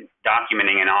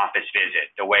documenting an office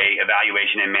visit the way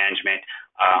evaluation and management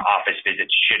office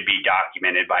visits should be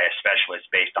documented by a specialist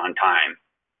based on time.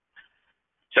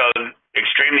 So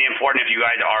extremely important if you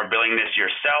guys are billing this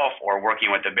yourself or working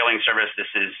with the billing service.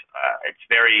 This is it's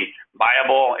very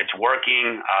viable. It's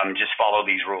working. Just follow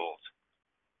these rules.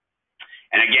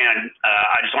 And again,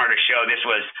 I just wanted to show this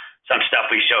was some stuff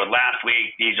we showed last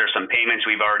week. These are some payments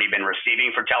we've already been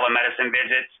receiving for telemedicine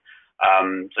visits.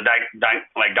 So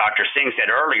like Dr. Singh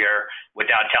said earlier,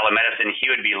 without telemedicine,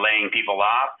 he would be laying people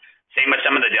off. Same with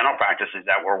some of the dental practices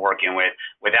that we're working with.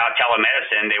 Without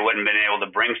telemedicine, they wouldn't have been able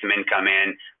to bring some income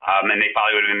in, and they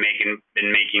probably would have been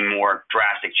making more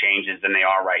drastic changes than they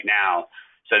are right now.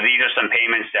 So these are some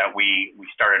payments that we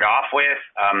started off with.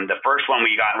 The first one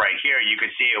we got right here, you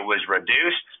could see it was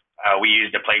reduced. We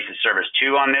used a place of service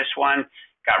 2 on this one.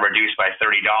 Got reduced by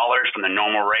 $30 from the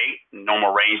normal rate.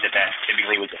 Normal range that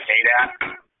typically was paid at.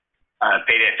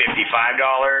 Paid at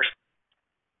 $55.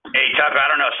 Hey Tucker, I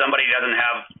don't know if somebody doesn't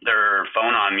have their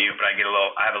phone on mute, but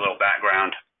I have a little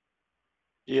background.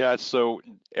 Yeah, so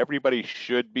everybody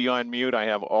should be on mute. I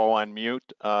have all on mute.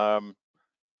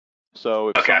 So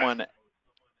if someone,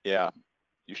 yeah,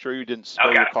 you sure you didn't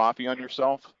spill your coffee on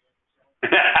yourself?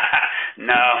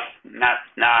 No, not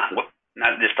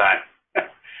this time.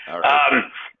 All right.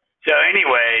 So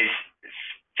anyways,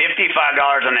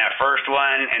 $55 on that first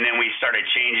one, and then we started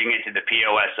changing it to the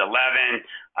POS 11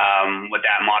 with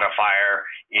that modifier,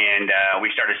 and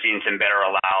we started seeing some better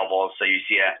allowables. So you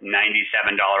see a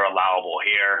 $97 allowable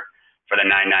here for the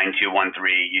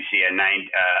 99213. You see an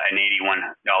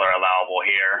 $81 allowable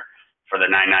here for the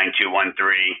 99213.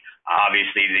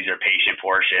 Obviously, these are patient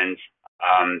portions,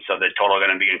 so the total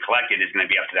going to be collected is going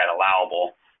to be up to that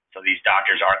allowable. So these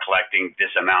doctors are collecting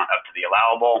this amount up to the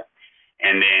allowable.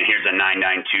 And then here's a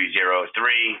 99203,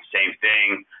 same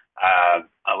thing,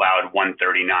 allowed 139.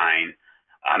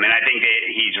 And I think that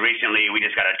we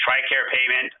just got a TRICARE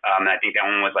payment. I think that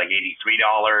one was like $83,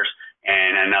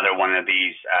 and another one of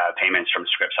these payments from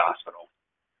Scripps Hospital.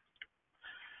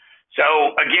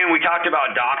 So again, we talked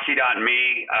about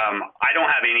Doxy.me. I don't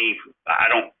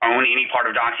own any part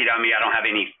of Doxy.me. I don't have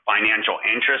any financial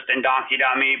interest in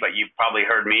Doxy.me, but you've probably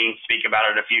heard me speak about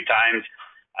it a few times.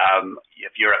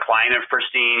 If you're a client of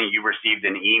Pristine, you received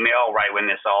an email right when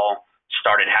this all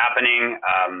started happening.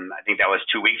 I think that was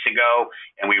 2 weeks ago,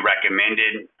 and we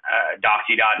recommended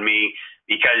Doxy.me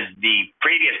because the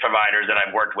previous providers that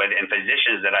I've worked with and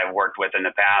physicians that I've worked with in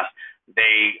the past,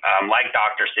 they, like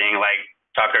Dr. Singh, like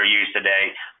Tucker used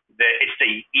today, it's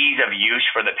the ease of use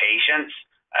for the patients.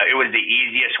 It was the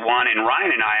easiest one, and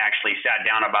Ryan and I actually sat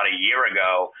down about a year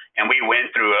ago, and we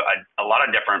went through a lot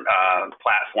of different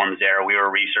platforms there. We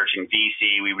were researching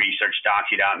VC, we researched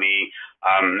Doxy.me,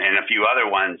 and a few other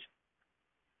ones.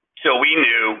 So we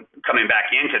knew coming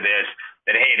back into this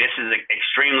that, hey, this is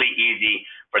extremely easy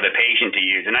for the patient to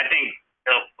use. And I think,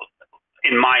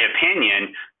 in my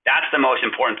opinion, that's the most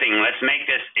important thing. Let's make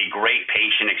this a great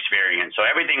patient experience. So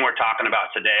everything we're talking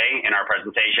about today in our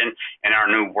presentation and our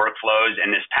new workflows and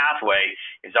this pathway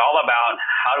is all about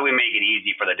how do we make it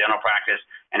easy for the dental practice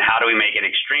and how do we make it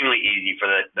extremely easy for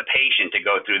the patient to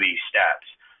go through these steps.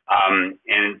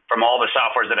 And from all the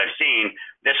softwares that I've seen,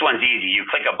 this one's easy. You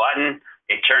click a button,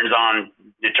 it turns on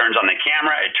the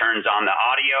camera, it turns on the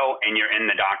audio, and you're in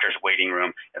the doctor's waiting room.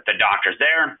 If the doctor's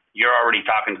there, you're already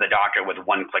talking to the doctor with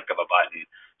one click of a button.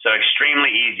 So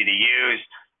extremely easy to use.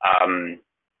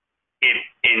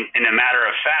 In a matter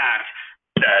of fact,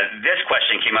 This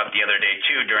question came up the other day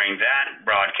too during that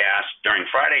broadcast, during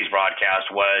Friday's broadcast,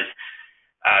 was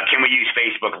can we use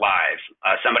Facebook Live?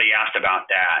 Somebody asked about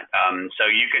that. So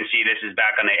you can see this is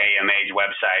back on the AMA's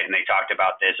website, and they talked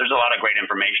about this. There's a lot of great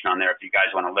information on there if you guys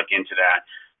want to look into that.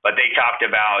 But they talked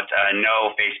about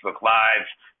no, Facebook Live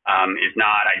is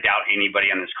not. I doubt anybody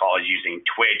on this call is using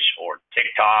Twitch or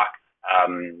TikTok.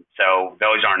 So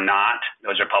those are not.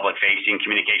 Those are public-facing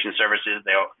communication services.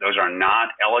 Those are not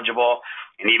eligible.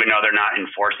 And even though they're not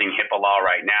enforcing HIPAA law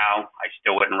right now, I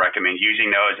still wouldn't recommend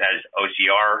using those, as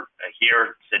OCR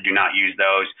here said do not use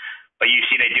those. But you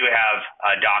see they do have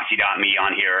Doxy.me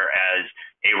on here as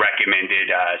a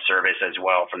recommended service as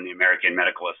well from the American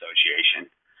Medical Association.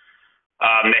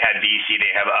 They had VC,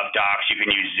 they have UpDocs, you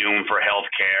can use Zoom for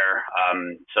healthcare.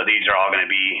 So these are all going to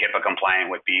be HIPAA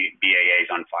compliant with BAAs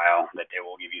on file, that they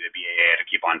will give you the BAA to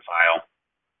keep on file.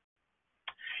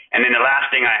 And then the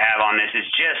last thing I have on this is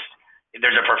just,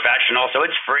 there's a professional, so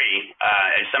it's free.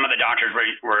 Some of the doctors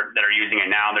that are using it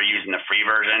now, they're using the free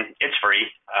version. It's free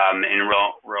and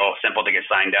real simple to get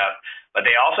signed up. But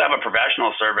they also have a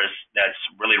professional service that's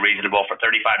really reasonable for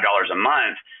 $35 a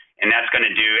month. And that's going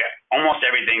to do almost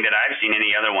everything that I've seen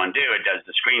any other one do. It does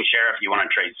the screen share if you want to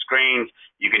trade screens.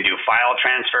 You can do file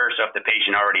transfer. So if the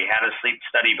patient already had a sleep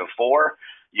study before,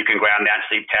 you can grab that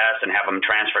sleep test and have them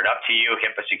transferred up to you,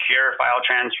 HIPAA secure file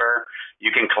transfer. You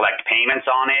can collect payments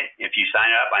on it if you sign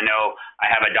up. I know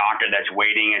I have a doctor that's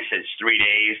waiting. It says 3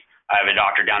 days. I have a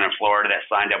doctor down in Florida that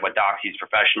signed up with Doxy's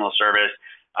professional service.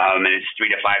 And it's 3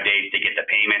 to 5 days to get the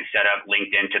payment set up,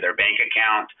 linked into their bank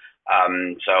account.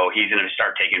 So he's going to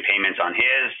start taking payments on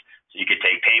his. So you could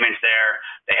take payments there.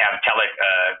 They have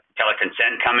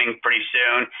teleconsent coming pretty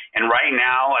soon. And right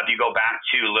now, if you go back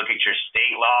to look at your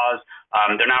state laws,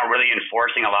 they're not really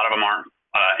enforcing. A lot of them aren't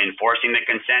enforcing the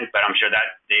consent, but I'm sure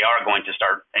that they are going to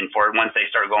start once they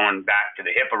start going back to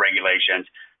the HIPAA regulations,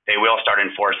 they will start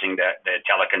enforcing the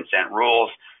teleconsent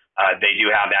rules. They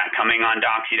do have that coming on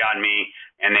Doxy.me,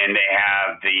 and then they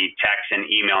have the text and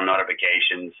email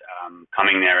notifications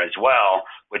coming there as well,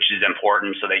 which is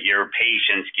important so that your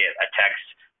patients get a text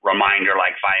reminder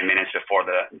like 5 minutes before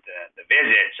the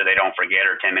visit, so they don't forget,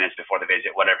 or 10 minutes before the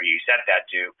visit, whatever you set that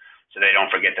to, so they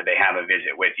don't forget that they have a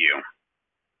visit with you.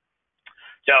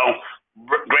 So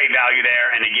great value there.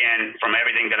 And again, from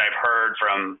everything that I've heard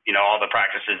from all the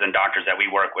practices and doctors that we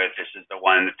work with, this is the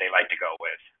one that they like to go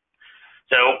with.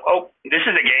 So, this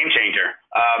is a game changer.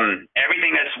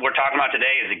 Everything that we're talking about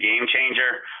today is a game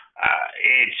changer.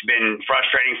 It's been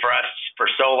frustrating for us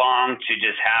for so long to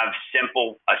just have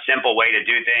a simple way to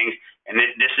do things, and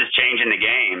this is changing the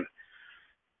game.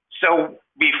 So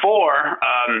before,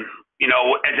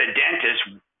 as a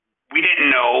dentist, we didn't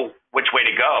know which way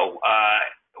to go.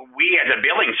 We, as a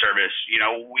billing service,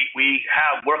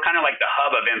 we're kind of like the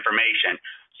hub of information.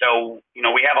 So,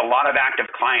 we have a lot of active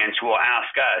clients who will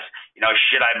ask us,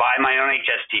 should I buy my own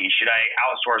HST? Should I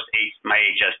outsource my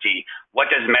HST? What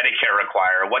does Medicare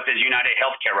require? What does United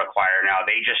Healthcare require now?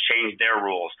 They just changed their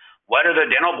rules. What are the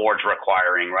dental boards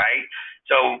requiring, right?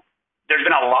 So there's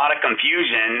been a lot of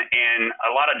confusion, and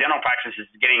a lot of dental practices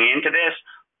getting into this,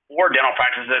 or dental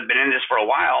practices that have been in this for a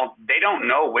while, they don't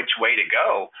know which way to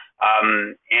go.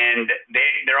 And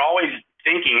they're always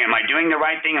thinking, am I doing the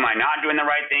right thing? Am I not doing the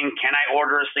right thing? Can I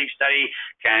order a sleep study?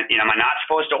 Am I not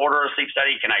supposed to order a sleep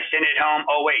study? Can I send it home?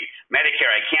 Oh, wait, Medicare,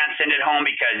 I can't send it home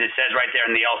because it says right there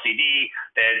in the LCD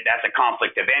that that's a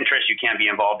conflict of interest. You can't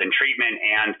be involved in treatment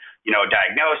and,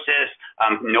 diagnosis.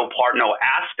 No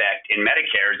aspect in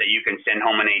Medicare is that you can send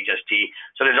home an HST.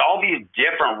 So there's all these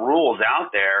different rules out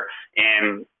there,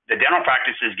 and the dental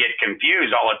practices get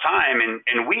confused all the time.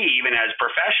 And we, even as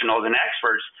professionals and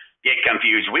experts, get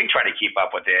confused. We try to keep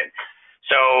up with it.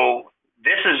 So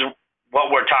this is what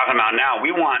we're talking about now.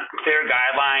 We want clear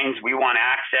guidelines. We want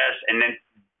access. And then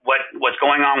what's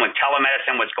going on with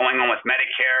telemedicine, what's going on with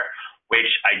Medicare, which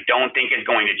I don't think is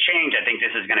going to change. I think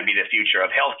this is going to be the future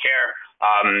of healthcare.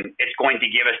 It's going to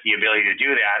give us the ability to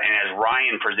do that. And as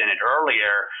Ryan presented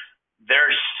earlier,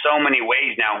 there's so many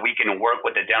ways now we can work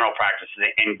with the dental practices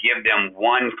and give them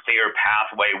one clear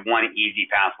pathway, one easy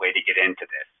pathway to get into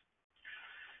this.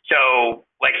 So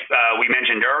like we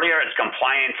mentioned earlier, it's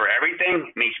compliant for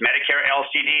everything, meets Medicare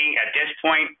LCD. At this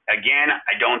point, again,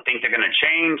 I don't think they're going to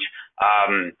change.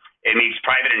 It meets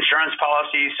private insurance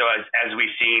policies. So as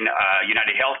we've seen,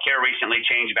 United Healthcare recently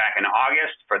changed back in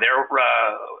August for their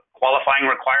qualifying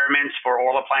requirements for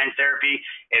oral appliance therapy.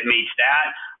 It meets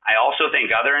that. I also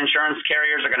think other insurance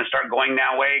carriers are going to start going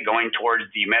that way, going towards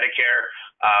the Medicare,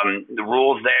 the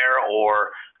rules there,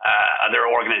 or other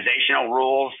organizational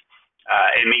rules.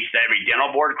 It meets every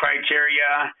dental board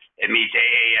criteria. It meets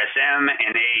AASM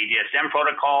and AADSM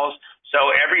protocols.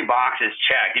 So every box is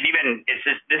checked.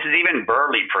 This is even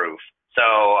Burley proof.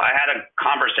 So I had a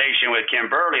conversation with Kim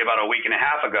Burley about a week and a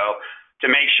half ago to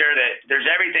make sure that there's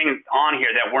everything on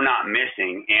here that we're not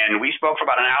missing. And we spoke for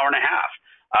about an hour and a half.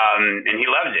 And he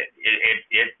loves it.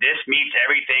 This meets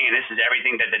everything, and this is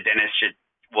everything that the dentist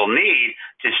will need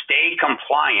to stay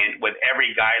compliant with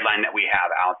every guideline that we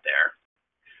have out there.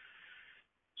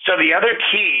 So the other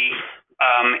key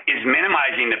is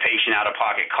minimizing the patient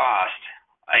out-of-pocket cost.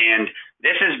 And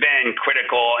this has been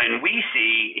critical. And we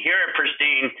see here at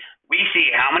Pristine, we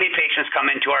see how many patients come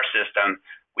into our system.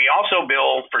 We also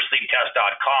bill for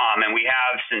sleeptest.com, and we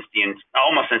have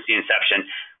almost since the inception.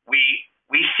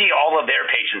 We see all of their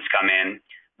patients come in.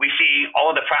 We see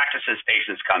all of the practices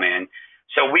patients come in.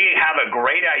 So we have a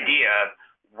great idea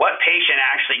what patient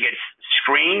actually gets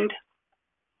screened,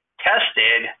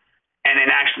 tested, and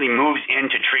then actually moves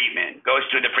into treatment, goes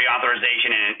through the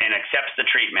pre-authorization and accepts the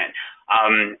treatment.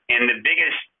 And the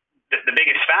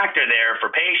biggest factor there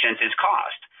for patients is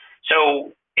cost.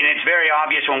 So, and it's very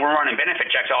obvious when we're running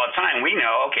benefit checks all the time. We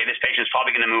know, okay, this patient's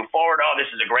probably going to move forward. Oh, this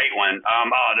is a great one.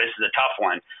 Oh, this is a tough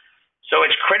one. So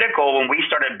it's critical when we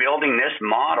started building this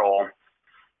model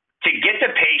to get the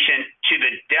patient to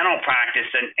the dental practice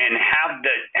and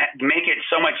make it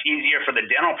so much easier for the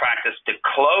dental practice to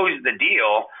close the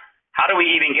deal. How do we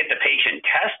even get the patient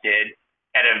tested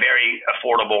at a very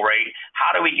affordable rate?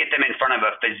 How do we get them in front of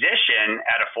a physician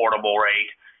at affordable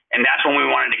rate? And that's when we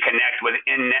wanted to connect with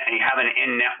have an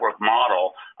in-network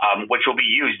model, which will be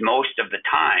used most of the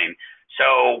time.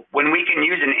 So when we can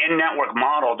use an in-network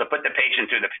model to put the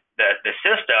patient through the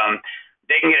system,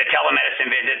 they can get a telemedicine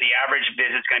visit. The average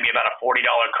visit is going to be about a $40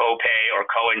 copay or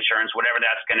co-insurance, whatever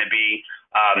that's going to be.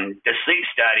 The sleep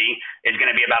study is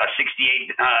going to be about a $68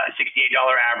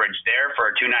 average there for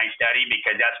a 2-night study,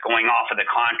 because that's going off of the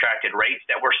contracted rates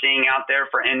that we're seeing out there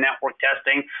for in-network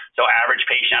testing. So average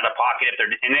patient out of pocket,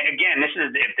 and again, this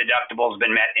is if deductible has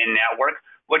been met in-network,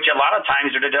 which a lot of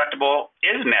times their deductible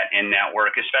is met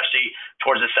in-network, especially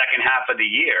towards the second half of the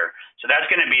year. So that's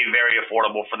going to be very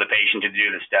affordable for the patient to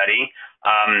do the study.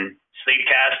 Sleep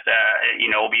test,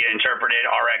 will be interpreted,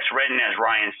 RX written, as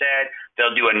Ryan said.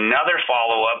 They'll do another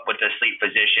follow-up with the sleep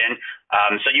physician.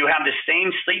 So you have the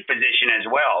same sleep physician as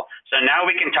well. So now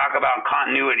we can talk about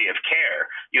continuity of care.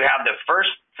 You have the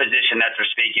first physician that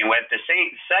they're speaking with, the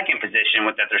second physician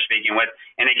that they're speaking with.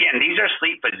 And again, these are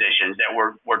sleep physicians that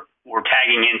we're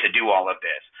tagging in to do all of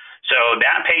this. So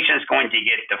that patient's going to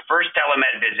get the first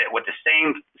telemed visit with the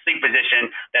same sleep physician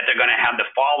that they're going to have the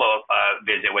follow-up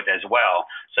visit with as well.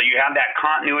 So you have that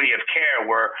continuity of care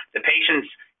where the patient's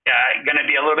going to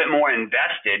be a little bit more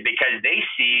invested, because they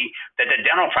see that the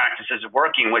dental practice is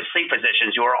working with sleep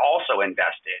physicians who are also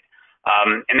invested.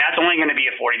 And that's only going to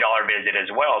be a $40 visit as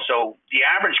well. So the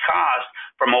average cost,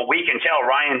 from what we can tell,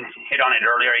 Ryan hit on it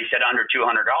earlier, he said under $200.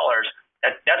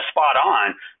 That's spot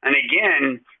on. And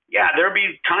again, yeah, there'll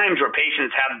be times where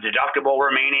patients have deductible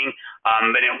remaining,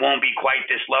 but it won't be quite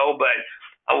this low. But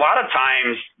a lot of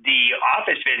times the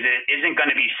office visit isn't going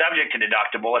to be subject to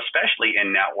deductible, especially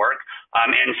in network.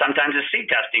 And sometimes the sleep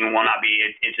testing will not be.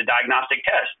 It's a diagnostic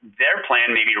test. Their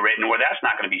plan may be written where that's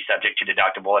not going to be subject to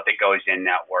deductible if it goes in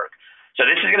network. So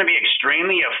this is going to be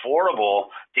extremely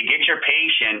affordable to get your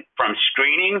patient from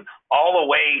screening all the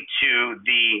way to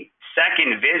the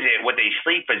second visit with a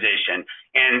sleep physician.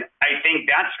 And I think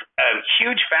that's a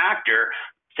huge factor,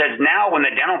 because now when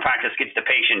the dental practice gets the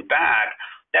patient back,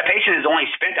 that patient has only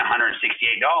spent $168,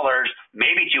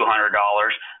 maybe $200,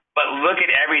 but look at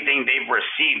everything they've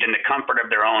received in the comfort of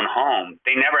their own home.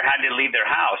 They never had to leave their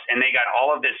house, and they got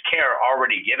all of this care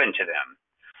already given to them.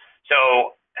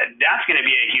 So that's going to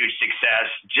be a huge success,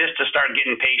 just to start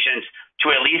getting patients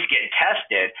to at least get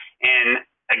tested. And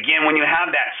again, when you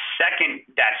have that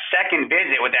second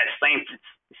visit with that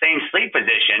same sleep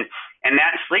physician, and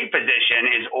that sleep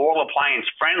physician is oral appliance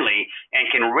friendly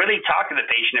and can really talk to the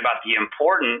patient about the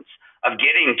importance of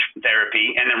getting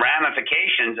therapy and the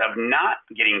ramifications of not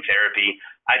getting therapy,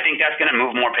 I think that's going to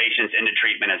move more patients into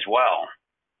treatment as well.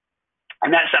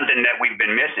 And that's something that we've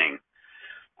been missing.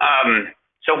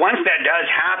 So once that does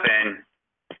happen,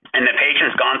 and the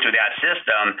patient's gone through that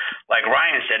system, like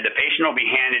Ryan said, the patient will be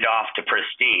handed off to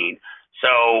Pristine.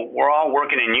 So we're all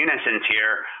working in unison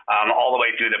here all the way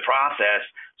through the process.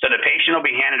 So the patient will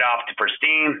be handed off to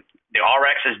Pristine. The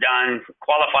RX is done,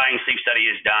 qualifying sleep study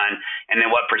is done, and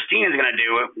then what Pristine is going to do,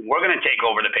 we're going to take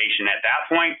over the patient at that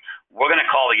point. We're going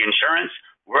to call the insurance.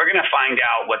 we're going to find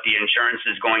out what the insurance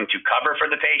is going to cover for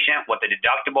the patient, what the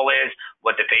deductible is,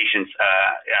 what the patient's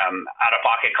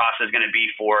out-of-pocket cost is going to be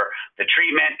for the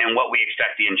treatment, and what we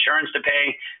expect the insurance to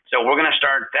pay. So we're going to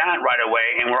start that right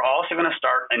away, and we're also going to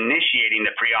start initiating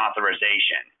the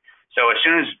pre-authorization. So as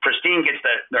soon as Pristine gets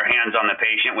their hands on the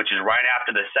patient, which is right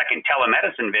after the second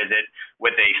telemedicine visit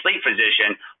with a sleep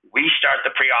physician, we start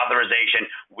the pre-authorization.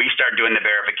 We start doing the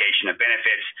verification of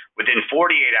benefits. Within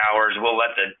 48 hours, we'll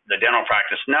let the dental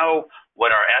practice know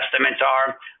what our estimates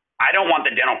are. I don't want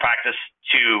the dental practice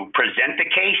to present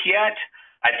the case yet.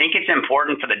 I think it's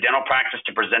important for the dental practice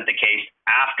to present the case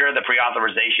after the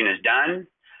pre-authorization is done.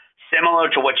 Similar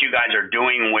to what you guys are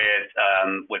doing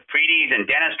with pre-auths and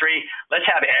dentistry, let's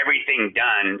have everything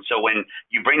done so when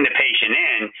you bring the patient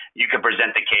in, you can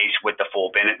present the case with the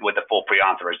full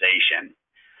pre-authorization.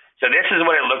 So this is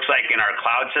what it looks like in our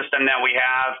cloud system that we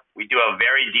have. We do a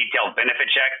very detailed benefit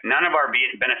check. None of our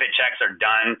benefit checks are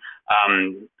done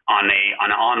on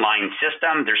an online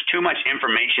system. There's too much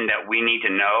information that we need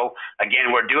to know. Again,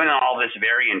 we're doing all this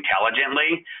very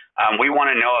intelligently. We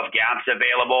want to know if gaps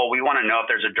available. We want to know if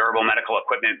there's a durable medical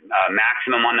equipment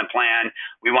maximum on the plan.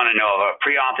 We want to know if a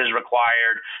pre-auth is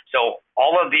required. So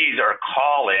all of these are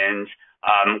call-ins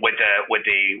with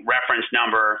the reference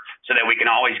number so that we can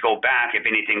always go back if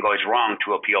anything goes wrong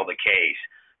to appeal the case.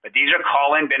 But these are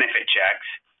call-in benefit checks,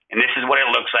 and this is what it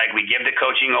looks like. We give the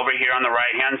coaching over here on the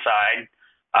right-hand side,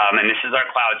 and this is our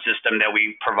cloud system that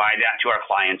we provide that to our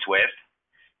clients with.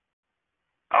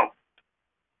 Oh,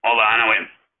 hold on.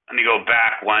 Let me go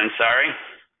back one, sorry.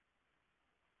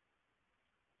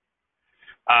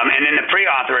 And then the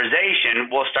pre-authorization,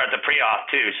 we'll start the pre-auth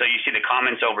too. So you see the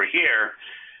comments over here,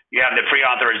 you have the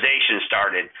pre-authorization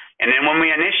started. And then when we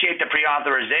initiate the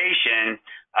pre-authorization,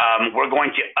 we're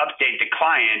going to update the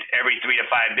client every 3 to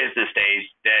 5 business days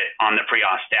on the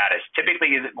pre-auth status.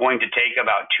 Typically, it's going to take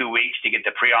about 2 weeks to get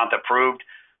the pre-auth approved,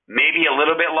 maybe a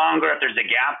little bit longer if there's a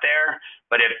gap there.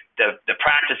 But if the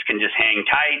practice can just hang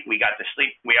tight, we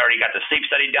already got the sleep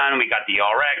study done, we got the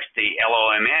RX, the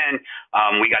LOMN,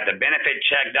 we got the benefit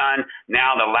check done.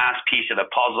 Now the last piece of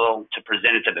the puzzle to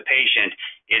present it to the patient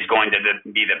is going to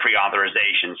be the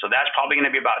pre-authorization. So that's probably going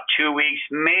to be about 2 weeks,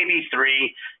 maybe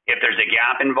 3 if there's a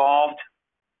gap involved.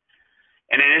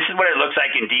 And then this is what it looks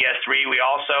like in DS3. We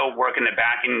also work in the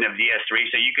back end of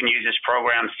DS3, so you can use this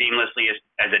program seamlessly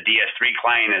as a DS3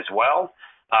 client as well.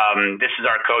 This is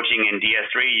our coaching in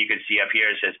DS3. You can see up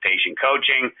here it says patient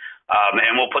coaching,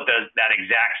 and we'll put that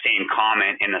exact same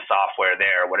comment in the software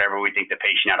there, whatever we think the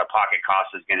patient out-of-pocket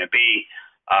cost is going to be,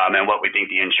 and what we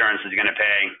think the insurance is going to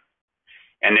pay.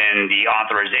 And then the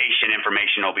authorization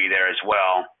information will be there as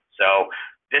well. So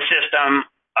this system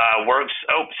works.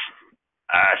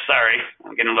 Sorry,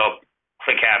 I'm getting a little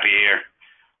click happy here.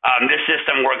 This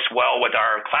system works well with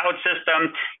our cloud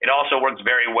system. It also works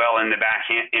very well in the back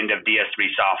end of DS3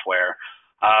 software.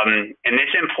 And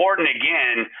it's important,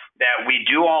 again, that we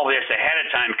do all this ahead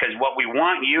of time, because what we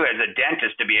want you as a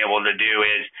dentist to be able to do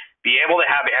is be able to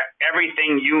have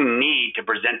everything you need to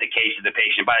present the case to the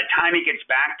patient. By the time he gets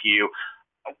back to you,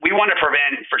 we want to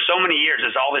prevent, for so many years,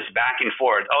 there's all this back and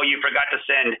forth. Oh, you forgot to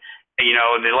send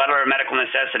the letter of medical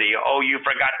necessity. Oh, you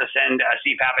forgot to send a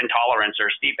CPAP intolerance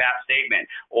or CPAP statement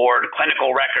or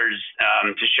clinical records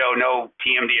to show no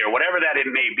TMD or whatever that it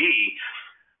may be.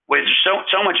 With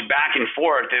so much back and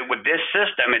forth, with this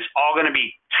system, it's all going to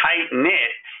be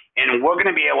tight-knit, and we're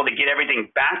going to be able to get everything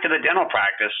back to the dental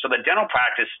practice, so the dental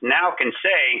practice now can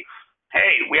say,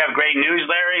 hey, we have great news,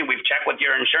 Larry. We've checked with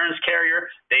your insurance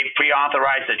carrier. They've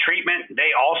pre-authorized the treatment.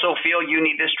 They also feel you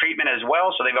need this treatment as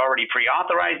well, so they've already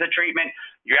pre-authorized the treatment.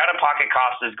 Your out-of-pocket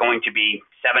cost is going to be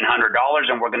 $700,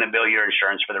 and we're going to bill your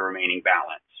insurance for the remaining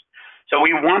balance. So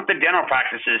we want the dental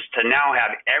practices to now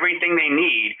have everything they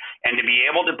need and to be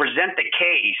able to present the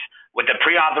case with the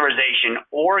pre-authorization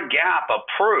or gap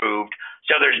approved,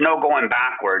 so there's no going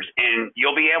backwards. And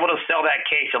you'll be able to sell that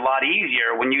case a lot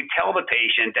easier when you tell the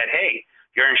patient that, hey,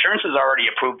 your insurance has already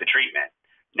approved the treatment.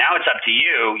 Now it's up to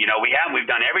you.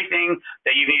 We've done everything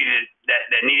that you needed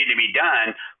that needed to be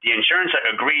done. The insurance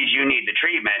agrees you need the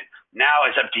treatment. Now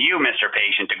it's up to you, Mr.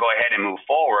 Patient, to go ahead and move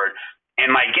forward. And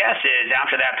my guess is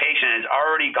after that patient has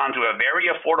already gone through a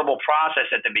very affordable process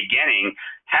at the beginning,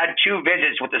 had 2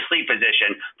 visits with the sleep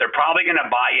physician, they're probably going to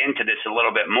buy into this a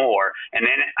little bit more. And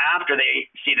then after they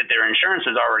see that their insurance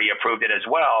has already approved it as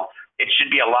well, it should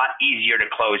be a lot easier to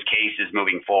close cases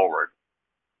moving forward.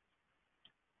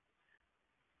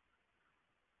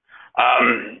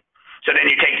 So then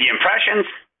you take the impressions.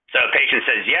 So the patient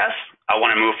says, yes, I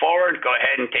want to move forward. Go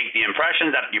ahead and take the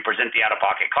impressions after you present the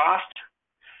out-of-pocket cost.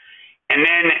 And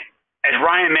then as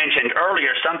Ryan mentioned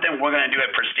earlier, something we're going to do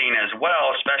at Pristine as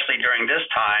well, especially during this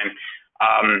time,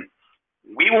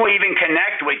 we will even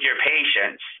connect with your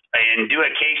patients and do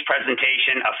a case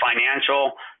presentation, a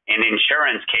financial and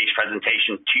insurance case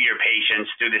presentation to your patients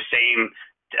through the same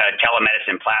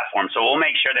telemedicine platform. So we'll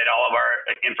make sure that all of our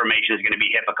information is going to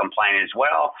be HIPAA compliant as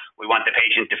well. We want the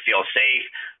patient to feel safe.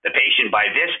 The patient by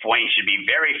this point should be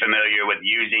very familiar with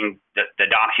using the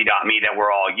Doxy.me that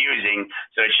we're all using.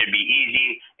 So it should be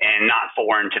easy and not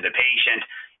foreign to the patient.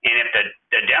 And if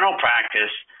the dental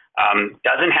practice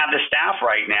doesn't have the staff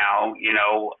right now,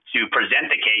 to present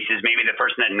the cases, maybe the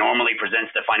person that normally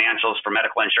presents the financials for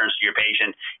medical insurance to your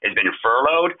patient has been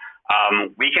furloughed,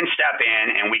 we can step in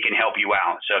and we can help you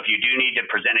out. So if you do need to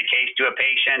present a case to a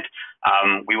patient,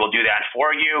 we will do that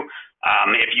for you.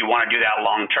 If you want to do that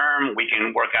long term, we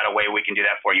can work out a way we can do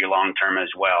that for you long term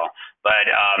as well. But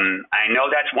I know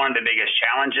that's one of the biggest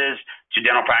challenges to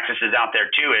dental practices out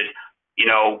there too is,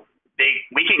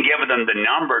 we can give them the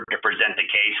number to present the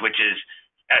case, which is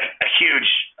a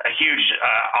huge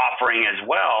offering as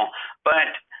well. But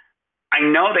I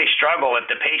know they struggle if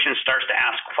the patient starts to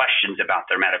ask questions about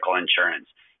their medical insurance.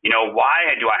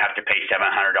 Why do I have to pay $700?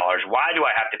 Why do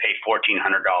I have to pay $1,400?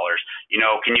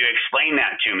 Can you explain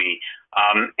that to me?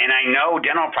 And I know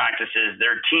dental practices,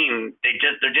 their team,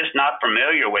 they're just not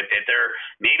familiar with it. They're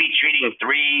maybe treating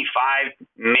 3,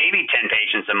 5, maybe 10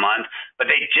 patients a month, but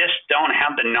they just don't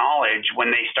have the knowledge when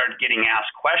they start getting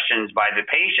asked questions by the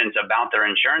patients about their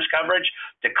insurance coverage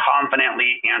to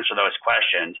confidently answer those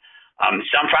questions.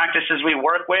 Some practices we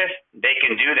work with, they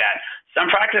can do that. Some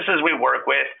practices we work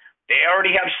with, they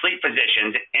already have sleep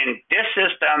physicians. In this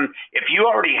system, if you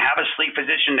already have a sleep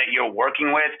physician that you're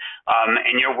working with,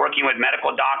 and you're working with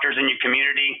medical doctors in your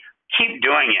community, keep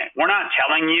doing it. We're not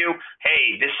telling you,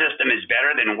 hey, this system is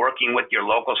better than working with your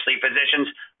local sleep physicians.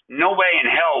 No way in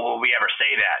hell will we ever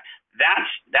say that.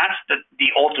 That's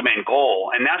the ultimate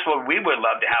goal, and that's what we would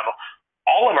love to have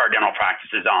all of our dental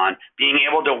practices on, being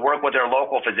able to work with their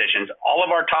local physicians. All of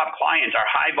our top clients, our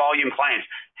high volume clients,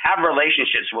 have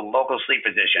relationships with local sleep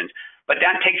physicians, but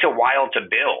that takes a while to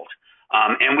build.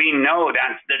 And we know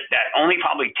that only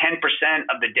probably 10%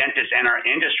 of the dentists in our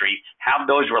industry have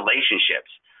those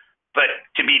relationships. But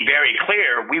to be very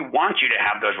clear, we want you to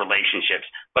have those relationships.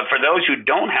 But for those who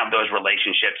don't have those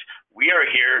relationships, we are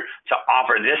here to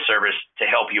offer this service to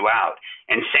help you out.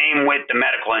 And same with the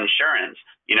medical insurance.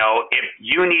 If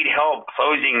you need help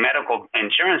closing medical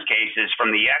insurance cases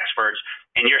from the experts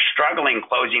and you're struggling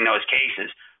closing those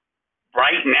cases,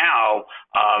 right now,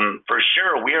 for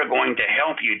sure, we are going to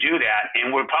help you do that,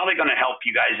 and we're probably going to help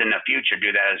you guys in the future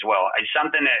do that as well. It's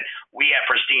something that we at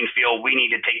Pristine feel we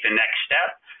need to take the next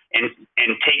step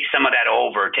and take some of that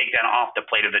over, take that off the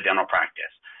plate of the dental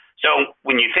practice. So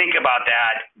when you think about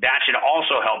that, that should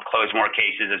also help close more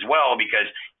cases as well, because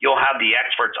you'll have the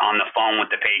experts on the phone with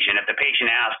the patient. If the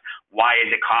patient asks, why does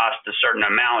it cost a certain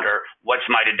amount, or what's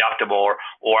my deductible,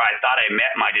 or I thought I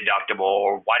met my deductible,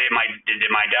 or why did my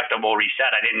deductible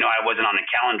reset? I didn't know I wasn't on a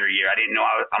calendar year. I didn't know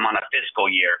I'm on a fiscal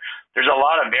year. There's a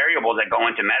lot of variables that go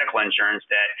into medical insurance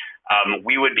that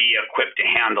we would be equipped to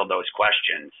handle those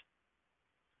questions.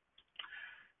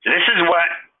 So this is what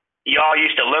y'all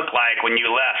used to look like when you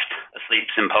left a sleep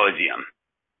symposium.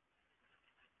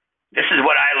 This is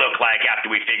what I look like after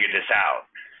we figured this out.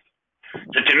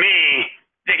 So to me,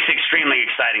 it's extremely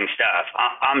exciting stuff.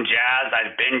 I'm jazzed.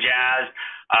 I've been jazzed.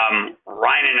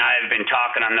 Ryan and I have been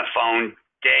talking on the phone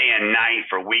day and night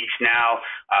for weeks now,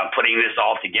 putting this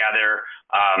all together.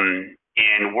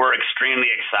 And we're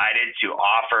extremely excited to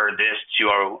offer this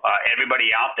to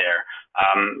everybody out there,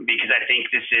 because I think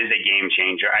this is a game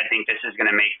changer. I think this is going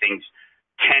to make things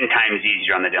 10 times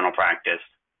easier on the dental practice.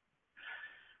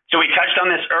 So we touched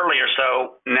on this earlier.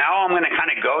 So now I'm going to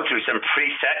kind of go through some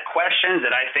preset questions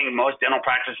that I think most dental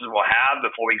practices will have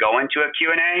before we go into a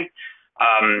Q&A.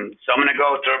 So I'm going to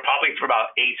go through probably for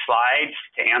about 8 slides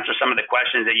to answer some of the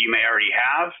questions that you may already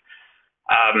have.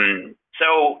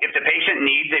 So if the patient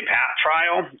needs a PAP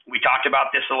trial, we talked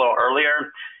about this a little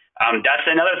earlier. That's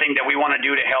another thing that we want to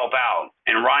do to help out.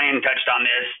 And Ryan touched on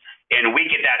this, and we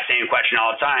get that same question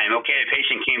all the time. Okay, a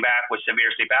patient came back with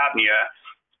severe sleep apnea.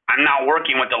 I'm not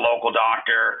working with the local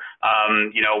doctor.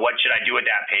 What should I do with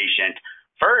that patient?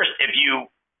 First, if you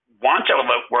want to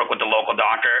work with the local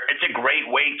doctor, it's a great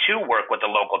way to work with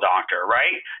the local doctor,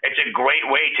 right? It's a great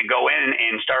way to go in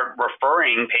and start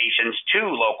referring patients to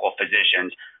local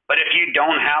physicians. But if you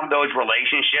don't have those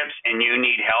relationships and you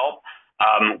need help,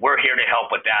 we're here to help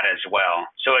with that as well.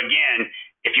 So again,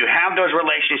 if you have those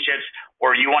relationships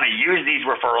or you want to use these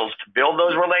referrals to build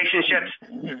those relationships,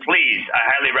 please, I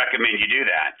highly recommend you do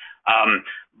that.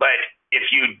 But if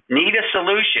you need a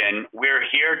solution, we're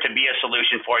here to be a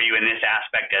solution for you in this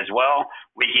aspect as well.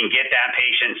 We can get that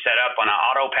patient set up on an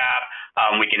auto PAP.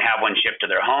 We can have one shipped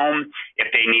to their home. If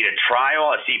they need a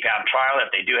trial, a CPAP trial, if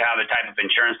they do have a type of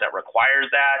insurance that requires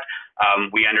that,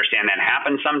 we understand that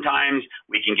happens sometimes.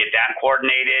 We can get that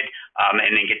coordinated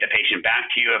and then get the patient back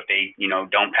to you if they,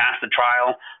 don't pass the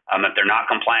trial, if they're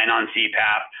not compliant on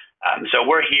CPAP. So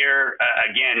we're here,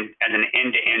 again, as an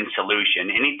end-to-end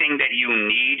solution. Anything that you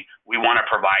need, we want to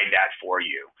provide that for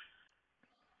you.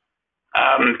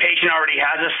 Patient already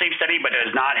has a sleep study but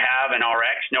does not have an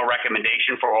RX, no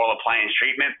recommendation for oral appliance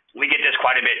treatment. We get this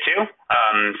quite a bit too.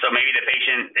 So maybe the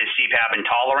patient is CPAP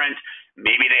intolerant.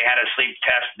 Maybe they had a sleep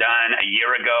test done a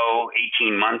year ago,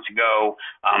 18 months ago,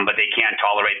 but they can't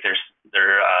tolerate their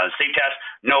sleep test.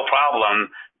 No problem.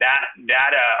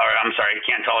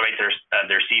 Can't tolerate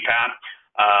their CPAP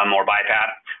or BiPAP.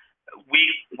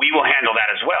 We will handle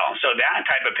that as well. So that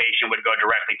type of patient would go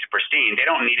directly to Pristine. They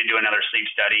don't need to do another sleep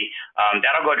study.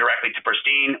 That'll go directly to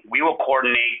Pristine. We will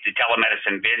coordinate the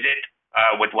telemedicine visit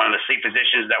with one of the sleep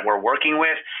physicians that we're working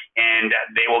with, and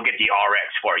they will get the RX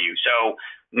for you. So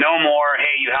no more,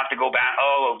 hey, you have to go back.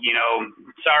 Oh,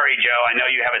 sorry, Joe, I know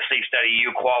you have a sleep study.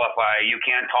 You qualify. You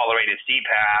can't tolerate a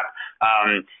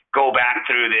CPAP. Go back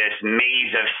through this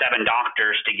maze of 7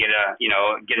 doctors to get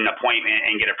an appointment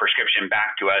and get a prescription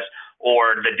back to us,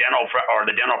 or the dental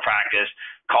practice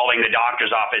calling the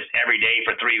doctor's office every day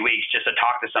for 3 weeks just to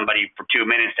talk to somebody for 2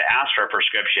 minutes to ask for a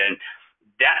prescription.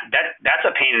 That's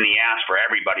a pain in the ass for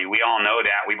everybody. We all know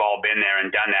that. We've all been there and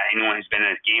done that. Anyone who's been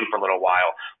in this game for a little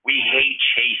while. We hate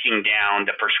chasing down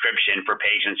the prescription for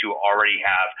patients who already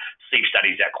have sleep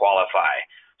studies that qualify.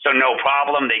 So no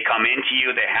problem. They come into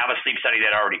you. They have a sleep study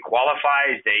that already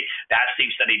qualifies. That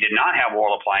sleep study did not have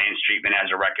oral appliance treatment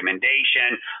as a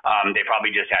recommendation. They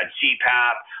probably just had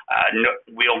CPAP.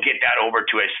 We'll get that over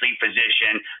to a sleep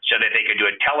physician so that they could do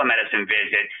a telemedicine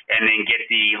visit and then get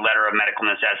the letter of medical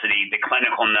necessity, the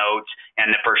clinical notes,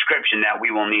 and the prescription that we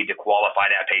will need to qualify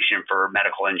that patient for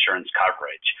medical insurance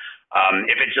coverage.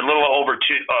 If it's a little over 2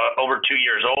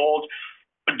 years old,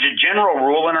 the general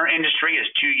rule in our industry is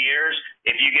 2 years.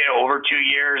 If you get over 2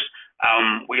 years,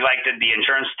 the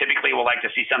insurance typically will like to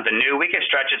see something new. We can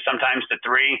stretch it sometimes to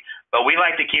 3, but we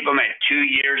like to keep them at 2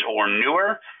 years or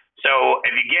newer. So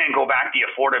if you, again, go back to the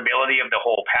affordability of the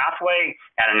whole pathway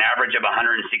at an average of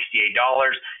 $168,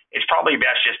 it's probably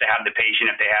best just to have the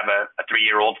patient, if they have a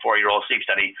 3-year-old, 4-year-old sleep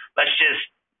study, let's just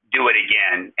do it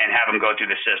again and have them go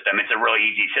through the system. It's a really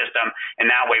easy system,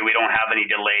 and that way we don't have any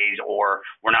delays, or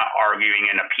we're not arguing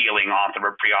and appealing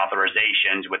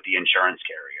pre-authorizations with the insurance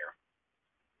carrier.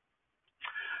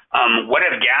 What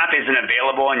if GAP isn't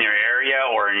available in your area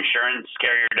or an insurance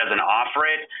carrier doesn't offer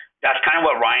it? That's kind of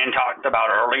what Ryan talked about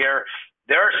earlier.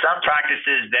 There are some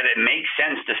practices that it makes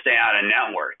sense to stay out of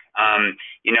network.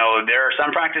 There are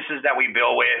some practices that we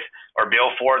bill with or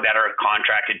bill for that are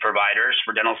contracted providers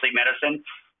for dental sleep medicine.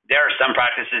 There are some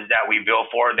practices that we bill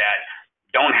for that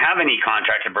don't have any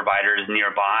contracted providers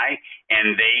nearby,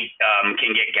 and they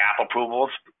can get GAP approvals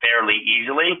fairly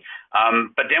easily.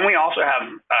 But then we also have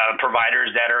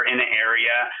providers that are in an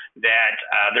area that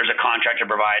there's a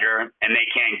contracted provider and they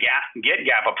can't get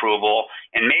GAP approval,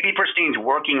 and maybe Pristine's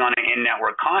working on an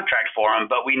in-network contract for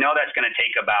them, but we know that's going to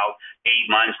take about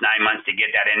 8 months, 9 months to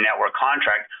get that in-network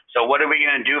contract. So what are we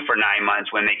going to do for 9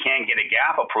 months when they can't get a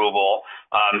GAP approval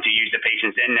to use the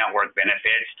patient's in-network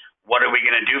benefits? What are we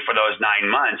going to do for those 9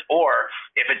 months? Or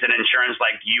if it's an insurance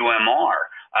like UMR,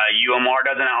 UMR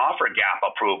doesn't offer GAP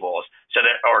approvals,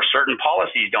 or certain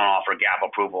policies don't offer GAP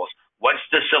approvals. What's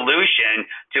the solution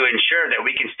to ensure that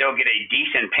we can still get a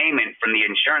decent payment from the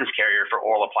insurance carrier for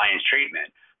oral appliance treatment?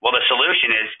 Well, the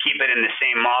solution is keep it in the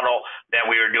same model that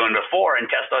we were doing before and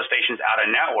test those patients out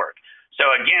of network. So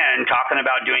again, talking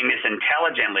about doing this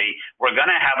intelligently, we're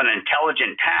going to have an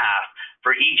intelligent path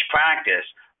for each practice.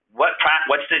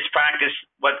 What's this practice?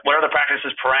 What are the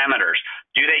practice's parameters?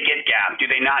 Do they get GAP? Do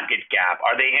they not get GAP?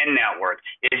 Are they in network?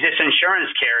 Is this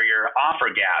insurance carrier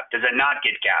offer GAP? Does it not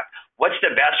get GAP? What's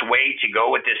the best way to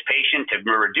go with this patient to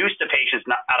reduce the patient's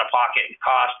out-of-pocket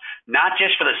cost, not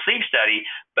just for the sleep study,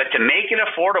 but to make it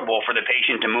affordable for the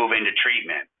patient to move into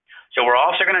treatment? So we're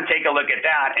also going to take a look at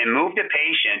that and move the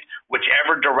patient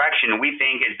whichever direction we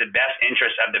think is the best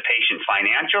interest of the patient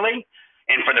financially,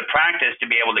 and for the practice to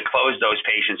be able to close those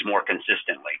patients more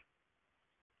consistently.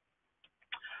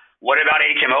 What about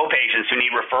HMO patients who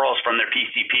need referrals from their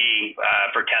PCP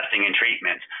for testing and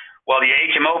treatment? Well, the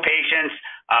HMO patients,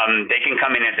 they can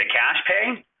come in as a cash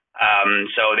pay.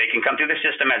 So they can come through the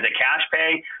system as a cash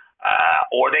pay,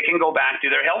 or they can go back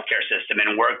through their healthcare system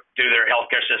and work through their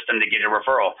healthcare system to get a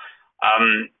referral.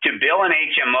 To bill an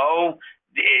HMO,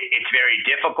 it's very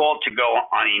difficult to go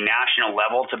on a national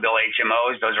level to bill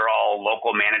HMOs. Those are all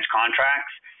local managed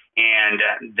contracts.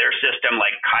 And their system,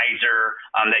 like Kaiser,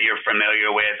 that you're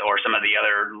familiar with, or some of the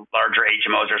other larger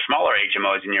HMOs or smaller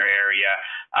HMOs in your area,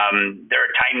 they're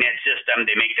a tight-knit system.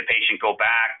 They make the patient go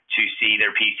back to see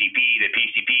their PCP. The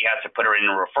PCP has to put her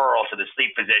in a referral to the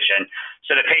sleep physician.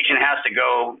 So the patient has to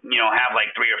go, have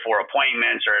like 3 or 4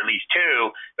 appointments, or at least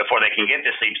 2, before they can get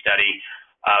the sleep study.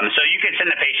 So you can send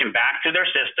the patient back to their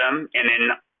system, and then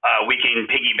we can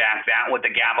piggyback that with a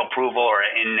gap approval or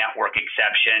an in-network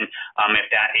exception if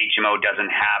that HMO doesn't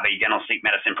have a dental sleep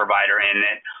medicine provider in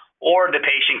it. Or the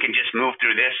patient can just move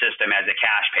through this system as a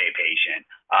cash pay patient.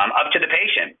 Up to the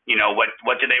patient.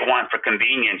 What do they want for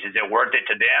convenience? Is it worth it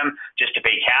to them just to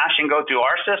pay cash and go through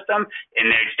our system, and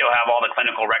they still have all the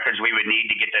clinical records we would need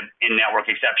to get the in-network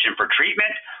exception for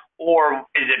treatment? Or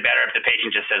is it better if the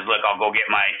patient just says, look, I'll go get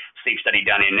my sleep study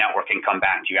done in network and come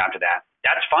back to you after that?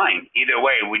 That's fine. Either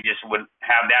way, we just would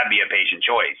have that be a patient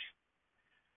choice.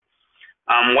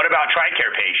 What about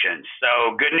TRICARE patients?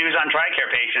 So good news on TRICARE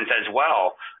patients as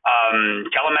well.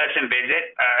 Telemedicine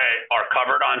visit are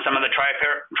covered on some of the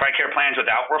TRICARE plans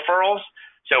without referrals.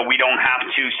 So we don't have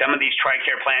to, some of these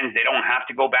TRICARE plans, they don't have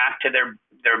to go back to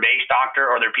their base doctor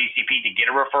or their PCP to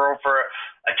get a referral for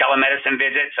a telemedicine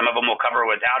visit. Some of them will cover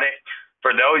without it.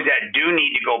 For those that do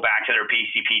need to go back to their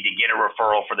PCP to get a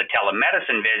referral for the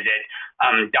telemedicine visit,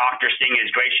 Dr. Singh has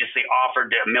graciously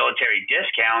offered a military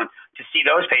discount to see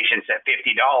those patients at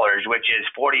 $50, which is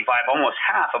 45, almost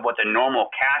half of what the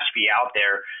normal cash fee out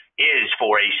there is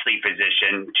for a sleep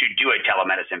physician to do a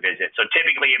telemedicine visit. So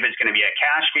typically, if it's going to be a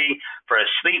cash fee for a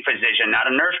sleep physician, not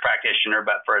a nurse practitioner,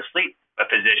 but for a sleep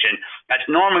physician, that's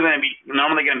normally going to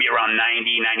be around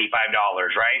 $90,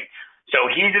 $95, right? So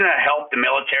he's going to help the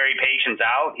military patients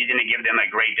out. He's going to give them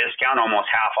a great discount, almost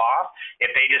half off,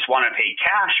 if they just want to pay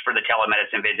cash for the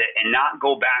telemedicine visit and not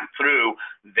go back through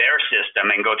their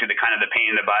system and go through the kind of the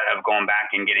pain in the butt of going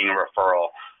back and getting a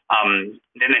referral.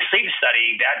 Then the sleep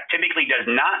study, that typically does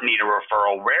not need a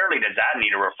referral. Rarely does that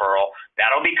need a referral.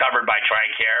 That'll be covered by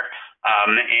TRICARE.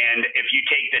 And if you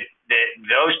take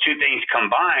those two things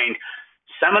combined,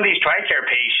 some of these TRICARE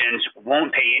patients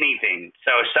won't pay anything. So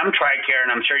some TRICARE,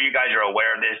 and I'm sure you guys are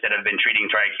aware of this that have been treating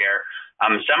TRICARE,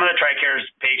 some of the TRICARE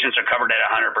patients are covered at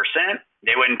 100%.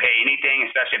 They wouldn't pay anything,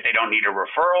 especially if they don't need a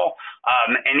referral.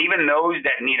 And even those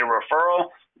that need a referral,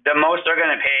 the most they're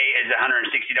going to pay is $160.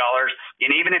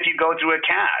 And even if you go through a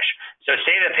cash, so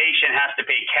say the patient has to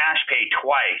pay cash pay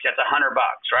twice, that's $100,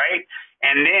 right?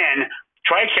 And then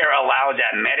TRICARE allows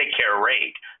that Medicare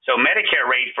rate. So Medicare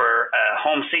rate for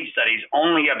home sleep studies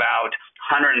only about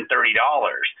 $130.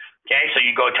 Okay, so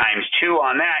you go times 2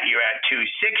 on that, you're at $260,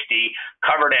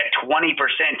 covered at 20%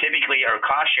 typically, or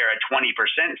cost share at 20%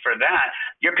 for that.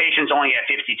 Your patient's only at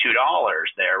 $52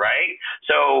 there, right?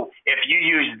 So if you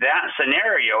use that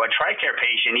scenario, a TRICARE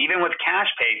patient, even with cash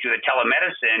pay through the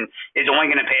telemedicine, is only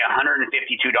going to pay $152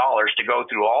 to go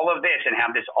through all of this and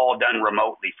have this all done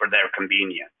remotely for their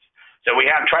convenience. So we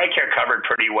have TRICARE covered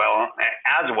pretty well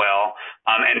as well,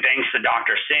 and thanks to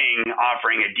Dr. Singh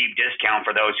offering a deep discount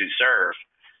for those who serve.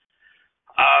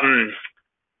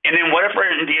 And then what if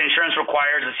the insurance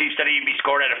requires a sleep study to be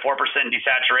scored at a 4%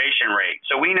 desaturation rate?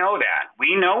 So we know that.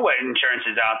 We know what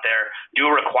insurances out there do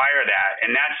require that,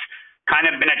 and that's kind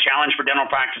of been a challenge for dental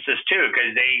practices too,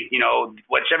 because they,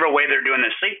 whichever way they're doing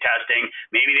the sleep testing,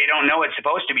 maybe they don't know it's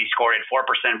supposed to be scored at 4%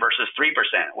 versus 3%.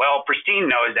 Well, Pristine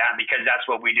knows that because that's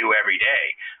what we do every day.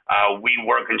 We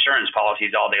work insurance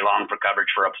policies all day long for coverage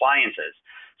for appliances.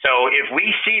 So if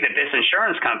we see that this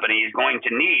insurance company is going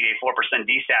to need a 4%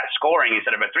 DSAT scoring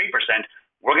instead of a 3%,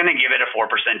 we're going to give it a 4%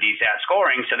 DSAT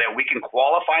scoring so that we can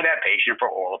qualify that patient for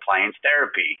oral appliance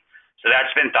therapy. So that's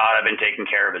been thought of and taken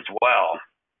care of as well.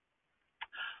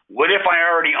 What if I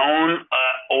already own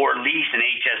or lease an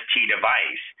HST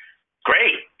device?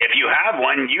 Great. If you have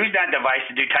one, use that device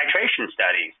to do titration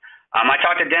studies. I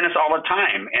talk to dentists all the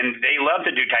time, and they love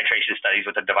to do titration studies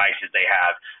with the devices they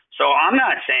have. So I'm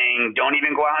not saying don't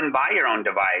even go out and buy your own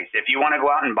device. If you want to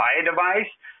go out and buy a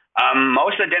device,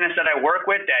 most of the dentists that I work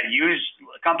with that use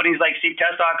companies like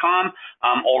sleeptest.com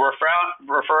or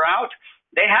refer out,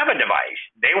 they have a device.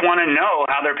 They want to know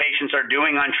how their patients are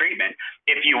doing on treatment.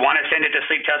 If you want to send it to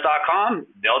sleeptest.com,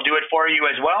 they'll do it for you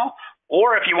as well.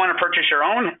 Or if you want to purchase your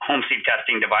own home sleep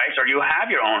testing device, or you have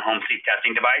your own home sleep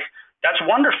testing device, that's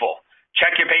wonderful.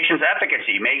 Check your patient's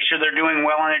efficacy. Make sure they're doing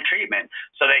well on their treatment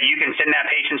so that you can send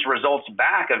that patient's results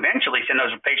back, eventually send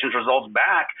those patient's results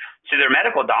back to their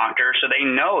medical doctor so they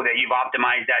know that you've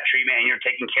optimized that treatment and you're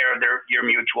taking care of your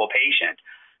mutual patient.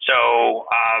 So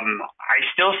I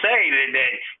still say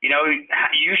that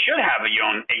you should have your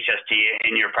own HST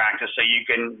in your practice so you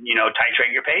can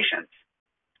titrate your patients.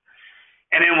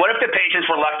 And then what if the patient's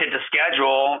reluctant to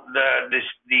schedule the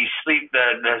sleep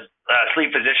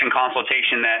physician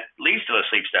consultation that leads to the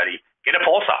sleep study? Get a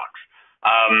pulse ox.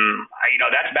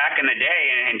 That's back in the day,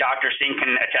 and Dr. Singh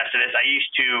can attest to this. I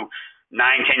used to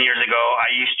 9-10 years ago, I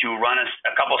used to run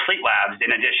a couple sleep labs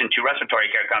in addition to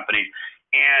respiratory care companies,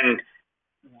 and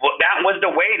that was the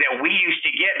way that we used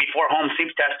to get before home sleep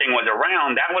testing was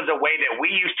around. That was the way that we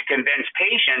used to convince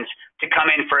patients to come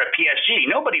in for a PSG.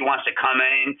 Nobody wants to come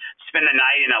in, spend the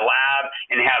night in a lab,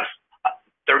 and have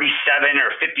 37 or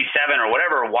 57 or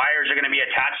whatever wires are going to be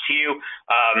attached to you,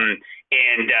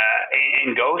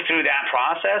 and go through that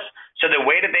process. So the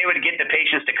way that they would get the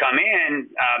patients to come in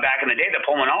back in the day, the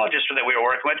pulmonologists that we were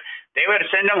working with, they would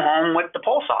send them home with the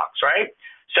pulse ox, right?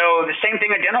 So the same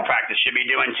thing a dental practice should be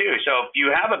doing too. So if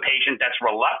you have a patient that's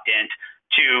reluctant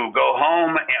to go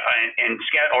home and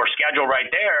schedule right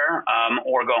there,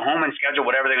 or go home and schedule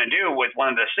whatever they're going to do with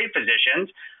one of the sleep physicians,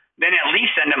 then at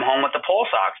least send them home with the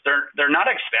pulse ox. They're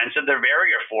not expensive. They're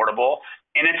very affordable.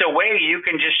 And it's a way you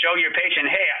can just show your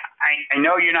patient, hey, I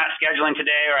know you're not scheduling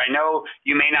today, or I know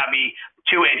you may not be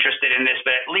too interested in this,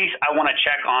 but at least I want to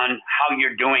check on how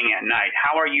you're doing at night.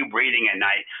 How are you breathing at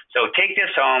night? So take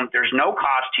this home. There's no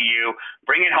cost to you.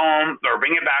 Bring it home or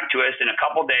bring it back to us in a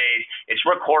couple days. It's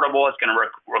recordable. It's going to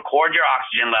record your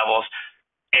oxygen levels.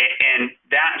 And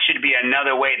that should be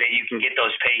another way that you can get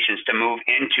those patients to move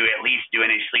into at least doing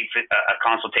a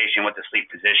consultation with a sleep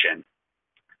physician.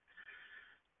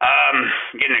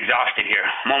 Getting exhausted here.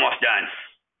 I'm almost done.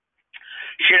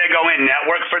 Should I go in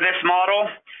network for this model?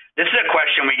 This is a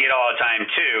question we get all the time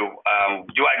too.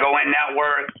 Do I go in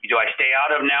network? Do I stay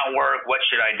out of network? What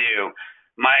should I do?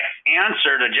 My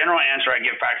answer, the general answer I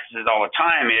give practices all the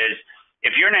time is,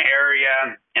 if you're in an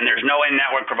area and there's no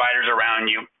in-network providers around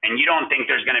you, and you don't think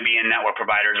there's going to be in-network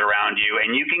providers around you,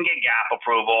 and you can get gap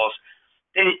approvals,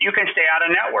 then you can stay out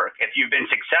of network. If you've been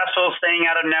successful staying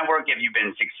out of network, if you've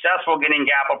been successful getting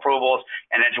gap approvals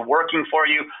and it's working for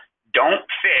you, don't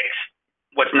fix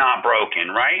what's not broken,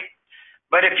 right?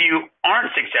 But if you aren't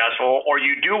successful, or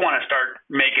you do want to start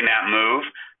making that move,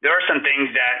 there are some things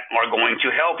that are going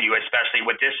to help you, especially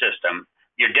with this system.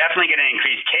 You're definitely going to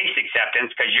increase case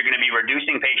acceptance because you're going to be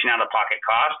reducing patient out-of-pocket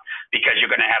costs, because you're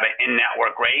going to have an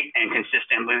in-network rate and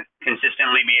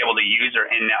consistently be able to use their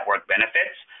in-network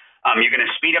benefits. You're going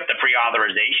to speed up the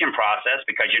pre-authorization process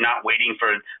because you're not waiting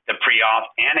for the pre-auth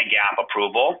and a gap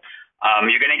approval.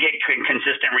 You're going to get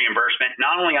consistent reimbursement,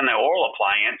 not only on the oral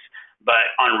appliance,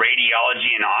 but on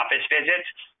radiology and office visits.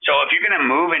 So if you're going to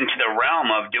move into the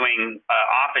realm of doing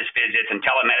office visits and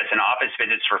telemedicine office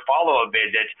visits for follow-up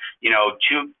visits,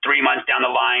 2-3 months down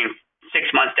the line,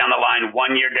 6 months down the line,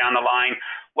 1 year down the line,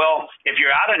 well, if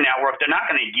you're out of network, they're not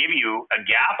going to give you a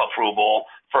gap approval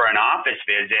for an office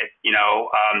visit.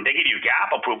 They give you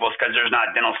gap approvals because there's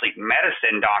not dental sleep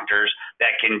medicine doctors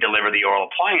that can deliver the oral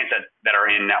appliance that are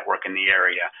in network in the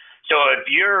area. So if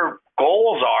your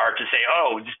goals are to say,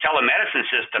 oh, this telemedicine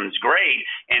system's great,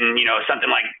 and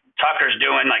something like Tucker's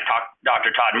doing, like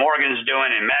Dr. Todd Morgan's doing,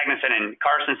 and Magnuson and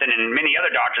Carstensen and many other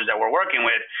doctors that we're working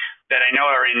with that I know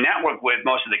are in network with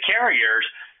most of the carriers,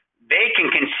 they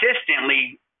can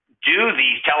consistently do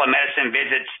these telemedicine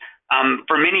visits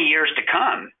for many years to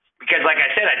come. Because like I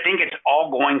said, I think it's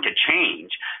all going to change.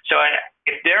 So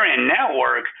if they're in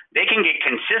network, they can get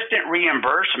consistent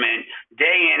reimbursement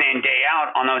day in and day out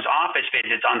on those office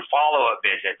visits, on follow-up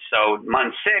visits. So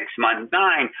month 6, month 9,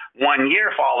 1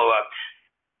 year follow-up.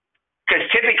 Because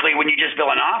typically when you just bill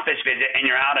an office visit and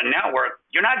you're out of network,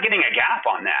 you're not getting a gap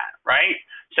on that, right?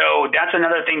 So that's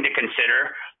another thing to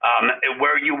consider,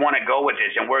 where you want to go with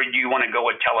this and where do you want to go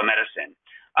with telemedicine.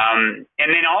 And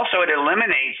then also it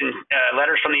eliminates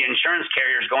letters from the insurance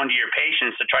carriers going to your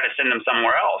patients to try to send them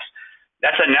somewhere else.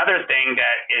 That's another thing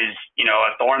that is,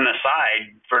 a thorn in the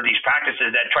side for these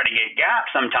practices that try to get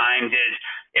gaps sometimes is,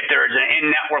 if there's an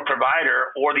in-network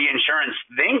provider or the insurance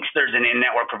thinks there's an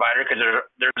in-network provider because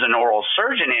there's an oral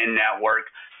surgeon in-network,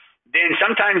 then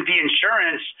sometimes the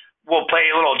insurance will play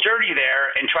a little dirty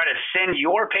there and try to send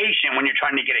your patient, when you're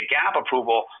trying to get a gap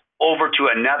approval, over to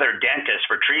another dentist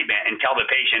for treatment and tell the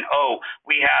patient, oh,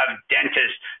 we have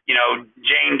dentist,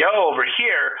 Jane Doe over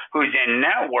here who's in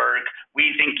network. We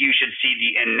think you should see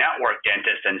the in-network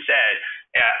dentist instead.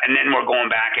 And then we're going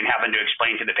back and having to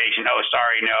explain to the patient, oh,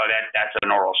 sorry, no, that's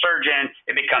an oral surgeon.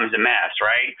 It becomes a mess,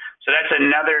 right? So that's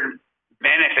another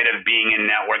benefit of being in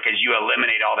network, is you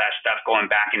eliminate all that stuff going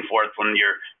back and forth when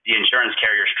the insurance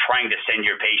carrier is trying to send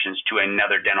your patients to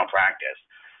another dental practice.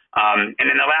 And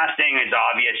then the last thing is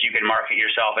obvious. You can market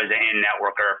yourself as an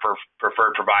in-network or a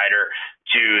preferred provider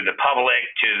to the public,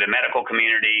 to the medical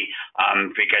community,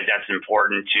 because that's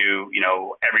important to,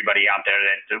 everybody out there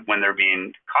that when they're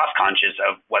being cost conscious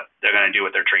of what they're going to do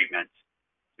with their treatments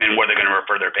and where they're going to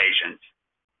refer their patients.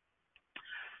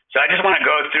 So I just want to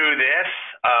go through this.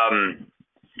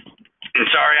 And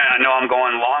sorry, I know I'm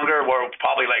going longer. We're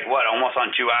probably almost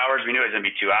on 2 hours. We knew it was going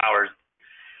to be 2 hours.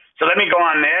 So let me go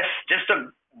on this just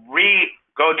to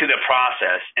go through the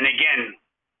process. And again,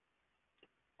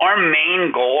 our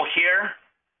main goal here,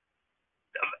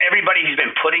 everybody who's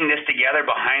been putting this together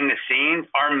behind the scenes,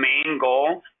 our main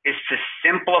goal is to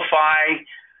simplify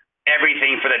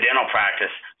everything for the dental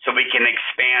practice so we can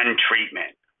expand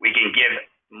treatment. We can give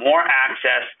more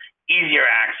access, easier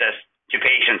access to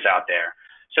patients out there.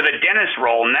 So the dentist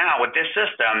role now with this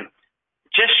system,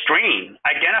 just screen,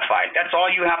 identify. That's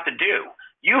all you have to do.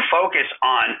 You focus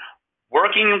on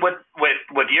working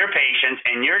with your patients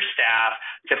and your staff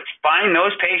to find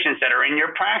those patients that are in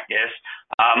your practice,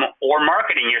 or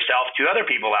marketing yourself to other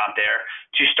people out there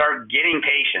to start getting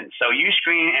patients. So you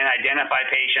screen and identify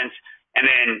patients, and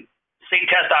then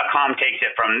sleeptest.com takes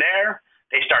it from there.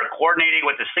 They start coordinating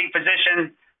with the sleep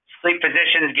physician. Sleep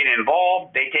physicians get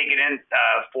involved. They take it in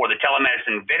for the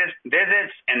telemedicine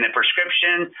visits and the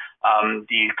prescription,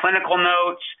 the clinical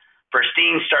notes.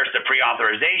 Pristine starts the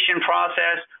pre-authorization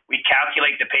process. We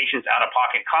calculate the patient's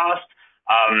out-of-pocket cost.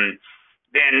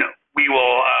 Then we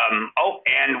will,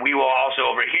 and we will also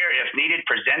over here, if needed,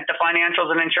 present the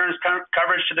financials and insurance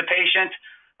coverage to the patient.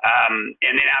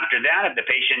 And then after that, if the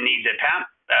patient needs a PAP,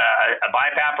 a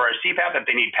BiPAP or a CPAP, if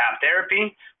they need PAP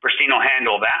therapy, Pristine will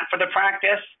handle that for the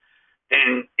practice.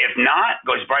 Then if not,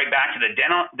 goes right back to the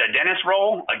dentist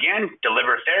role, again,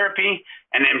 deliver therapy,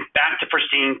 and then back to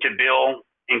Pristine to bill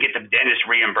and get the dentist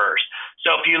reimbursed.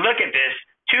 So if you look at this,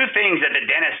 two things that the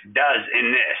dentist does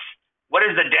in this. What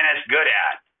is the dentist good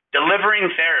at?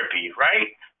 Delivering therapy,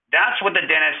 right? That's what the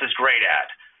dentist is great at.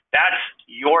 That's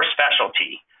your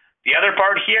specialty. The other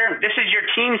part here, this is your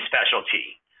team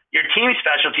specialty. Your team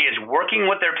specialty is working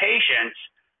with their patients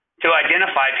to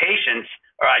identify patients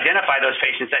or identify those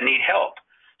patients that need help.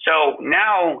 So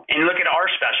now, and look at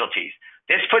our specialties.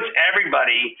 This puts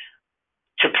everybody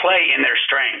to play in their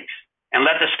strengths and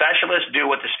let the specialists do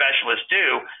what the specialists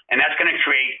do, and that's going to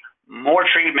create more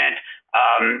treatment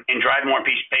and drive more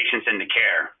patients into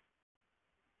care.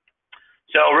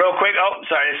 So real quick,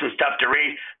 sorry, this is tough to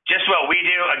read. Just what we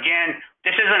do, again,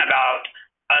 this isn't about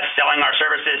us selling our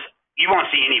services. You won't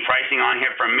see any pricing on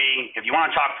here from me. If you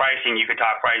want to talk pricing, you could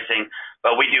talk pricing,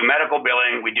 but we do medical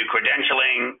billing, we do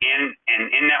credentialing,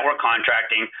 in-network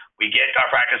contracting, we get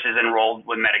our practices enrolled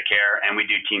with Medicare, and we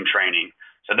do team training.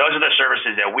 So those are the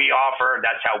services that we offer.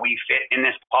 That's how we fit in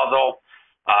this puzzle.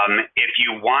 If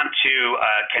you want to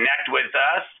connect with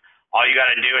us, all you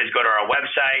got to do is go to our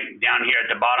website down here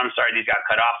at the bottom. Sorry, these got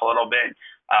cut off a little bit.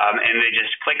 And they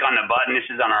just click on the button. This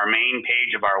is on our main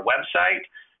page of our website.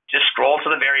 Just scroll to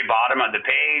the very bottom of the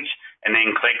page and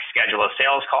then click schedule a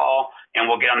sales call, and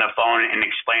we'll get on the phone and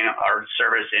explain our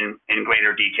service in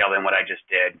greater detail than what I just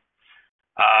did.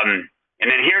 And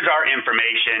then here's our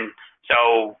information.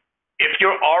 So if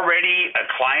you're already a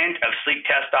client of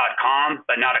sleeptest.com,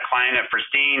 but not a client of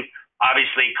Pristine,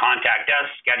 obviously contact us,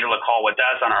 schedule a call with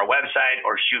us on our website,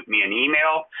 or shoot me an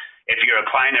email. If you're a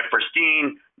client of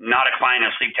Pristine, not a client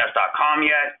of sleeptest.com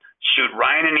yet, shoot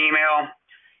Ryan an email.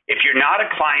 If you're not a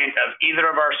client of either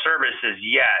of our services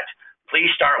yet, please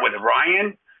start with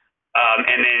Ryan,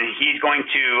 and then he's going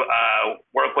to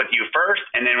work with you first.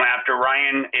 And then after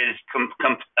Ryan is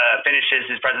finishes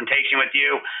his presentation with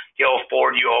you, he'll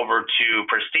forward you over to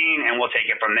Pristine, and we'll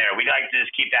take it from there. We like to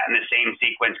just keep that in the same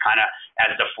sequence, kind of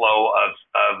as the flow of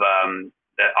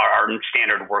our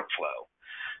standard workflow.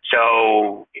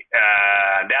 So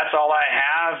that's all I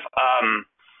have.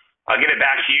 I'll give it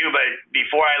back to you, but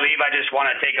before I leave, I just want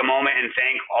to take a moment and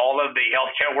thank all of the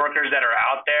healthcare workers that are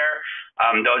out there.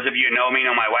 Those of you who know me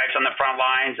know my wife's on the front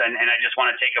lines, and I just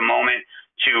want to take a moment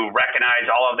to recognize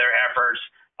all of their efforts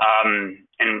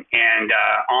and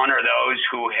honor those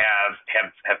who have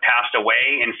passed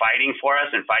away in fighting for us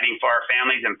and fighting for our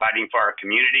families and fighting for our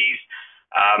communities.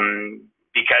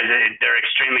 Because they're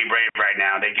extremely brave right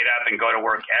now. They get up and go to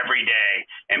work every day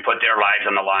and put their lives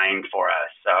on the line for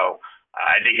us. So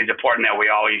I think it's important that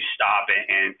we always stop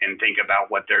and think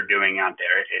about what they're doing out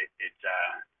there. It's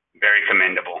very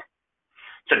commendable.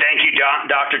 So thank you,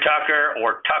 Dr. Tucker,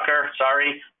 or Tucker,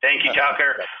 sorry. Thank you,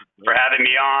 Tucker, for having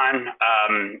me on.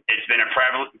 It's been a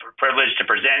privilege to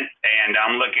present, and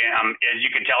as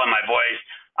you can tell in my voice,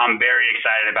 I'm very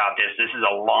excited about this. This is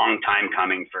a long time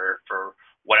coming for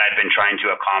what I've been trying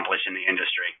to accomplish in the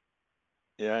industry.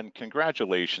 Yeah, and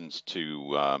congratulations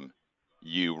to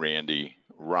you, Randy,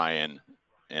 Ryan,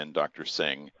 and Dr.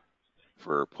 Singh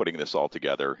for putting this all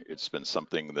together. It's been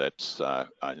something that's,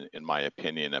 in my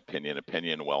opinion,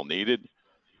 well needed,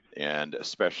 and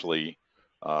especially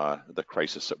the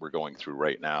crisis that we're going through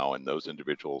right now and those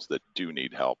individuals that do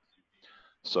need help.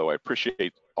 So I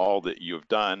appreciate all that you have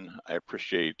done. I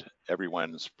appreciate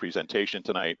everyone's presentation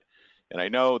tonight. And I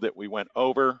know that we went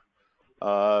over,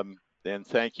 and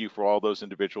thank you for all those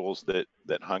individuals that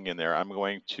hung in there. I'm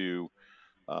going to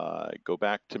go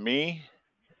back to me,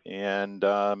 and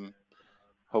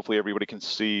hopefully everybody can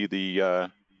see the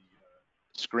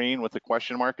screen with the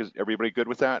question mark. Is everybody good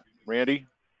with that, Randy?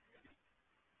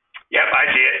 Yep,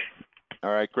 I see it.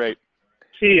 All right, great.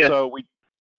 See ya. So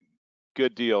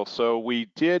good deal. So we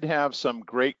did have some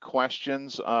great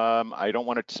questions. I don't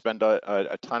want to spend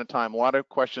a ton of time. A lot of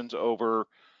questions over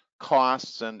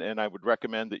costs, and I would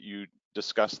recommend that you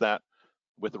discuss that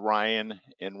with Ryan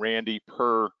and Randy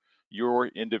per your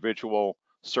individual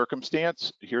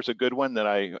circumstance. Here's a good one that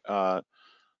I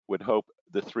would hope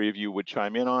the three of you would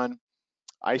chime in on.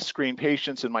 I screen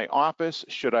patients in my office.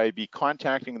 Should I be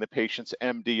contacting the patient's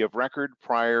MD of record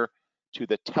prior to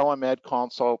the telemed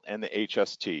consult and the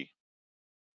HST?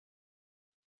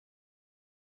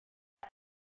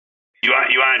 You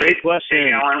want to Great question.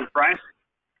 take that one, Brian?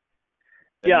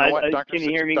 Yeah, You know what, can you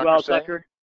hear me well, Tucker?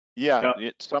 Yeah,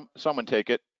 someone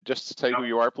take it. Just say who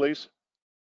you are, please.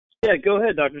 Yeah, go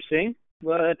ahead, Dr. Singh.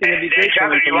 Well, I think it'd be great Tucker,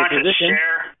 coming you from want your to position.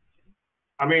 share?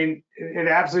 I mean, it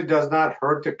absolutely does not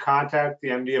hurt to contact the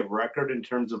MD of record in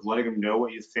terms of letting them know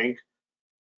what you think.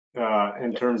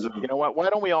 In terms of, you know what?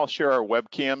 Why don't we all share our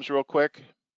webcams real quick?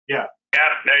 Yeah. Yeah,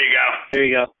 there you go. There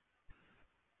you go.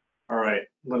 All right,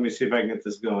 let me see if I can get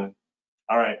this going.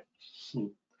 All right.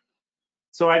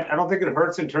 So I don't think it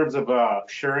hurts in terms of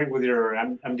sharing with your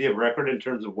MD of record in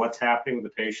terms of what's happening with the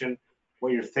patient,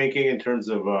 what you're thinking in terms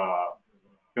of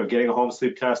getting a home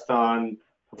sleep test done,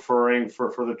 referring for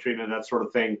further treatment, that sort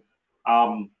of thing.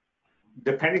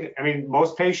 Depending, I mean,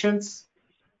 most patients,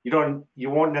 you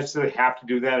won't necessarily have to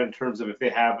do that in terms of if they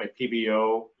have a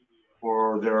PBO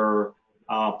or they're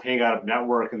paying out of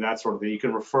network and that sort of thing. You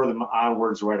can refer them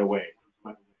onwards right away.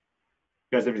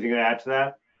 You guys have anything to add to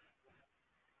that?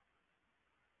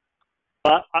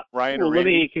 Ryan, well, let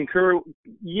me concur.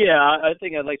 Yeah, I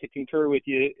think I'd like to concur with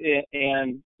you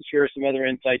and share some other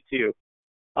insight too.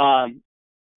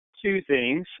 Two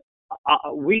things.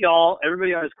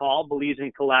 Everybody on this call believes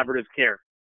in collaborative care.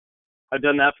 I've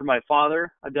done that for my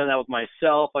father. I've done that with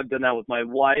myself. I've done that with my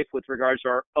wife with regards to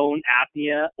our own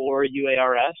apnea or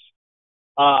UARS.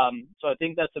 So I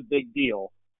think that's a big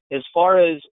deal. As far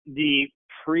as the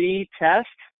pre-test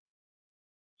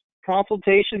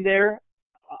consultation there,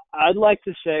 I'd like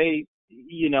to say,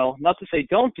 not to say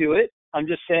don't do it. I'm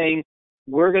just saying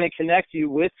we're going to connect you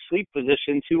with sleep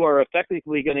physicians who are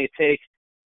effectively going to take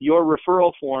your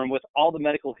referral form with all the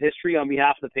medical history on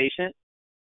behalf of the patient,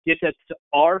 get that to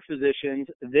our physicians.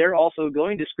 They're also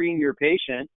going to screen your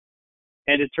patient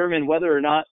and determine whether or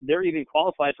not they're even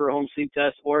qualified for a home sleep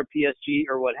test or a PSG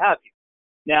or what have you.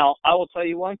 Now, I will tell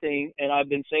you one thing, and I've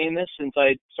been saying this since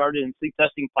I started in sleep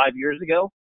testing 5 years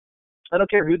ago. I don't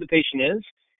care who the patient is.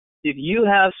 If you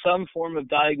have some form of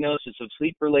diagnosis of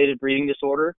sleep-related breathing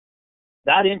disorder,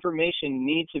 that information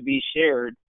needs to be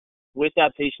shared with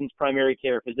that patient's primary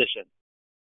care physician.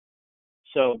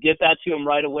 So get that to them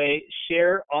right away.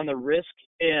 Share on the risk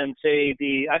and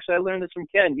actually I learned this from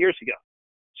Ken years ago.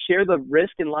 Share the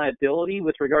risk and liability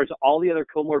with regards to all the other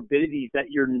comorbidities that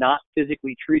you're not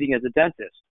physically treating as a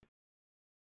dentist.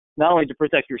 Not only to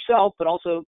protect yourself, but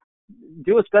also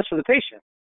do what's best for the patient.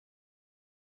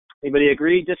 Anybody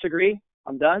agree, disagree?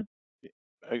 I'm done.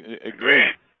 Agree.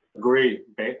 Agree.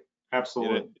 Okay.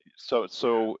 Absolutely.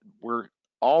 So we're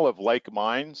all of like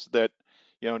minds that,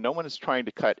 no one is trying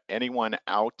to cut anyone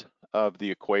out of the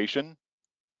equation.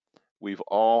 We've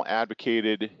all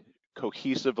advocated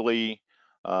cohesively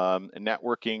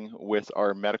networking with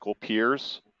our medical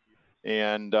peers.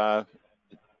 And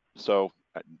so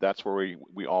that's where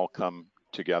we all come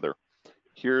together.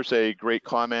 Here's a great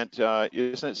comment.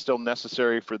 Isn't it still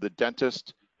necessary for the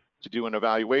dentist to do an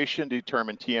evaluation to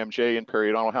determine TMJ and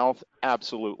periodontal health?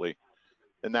 Absolutely.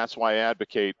 And that's why I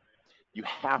advocate you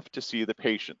have to see the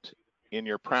patient in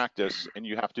your practice, and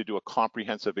you have to do a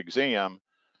comprehensive exam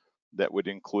that would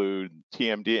include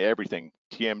TMD, everything.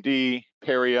 TMD,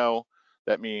 perio,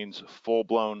 that means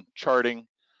full-blown charting,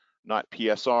 not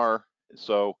PSR.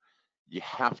 So you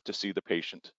have to see the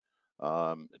patient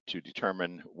to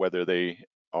determine whether they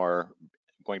are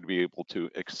going to be able to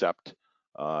accept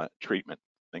treatment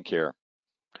and care.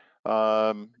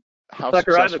 Tucker,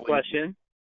 I have a question.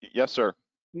 Yes, sir.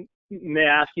 may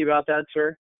I ask you about that,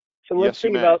 sir? So let's Yes, you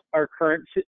think may. about our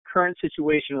current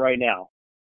situation right now.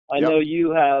 I Yep. know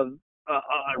you have,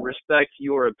 I respect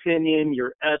your opinion,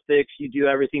 your ethics. You do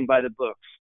everything by the books.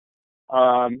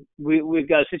 We've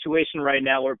got a situation right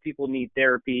now where people need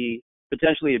therapy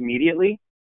potentially immediately.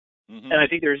 Mm-hmm. And I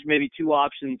think there's maybe two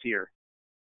options here.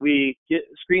 We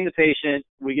screen the patient,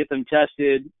 we get them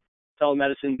tested,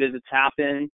 telemedicine visits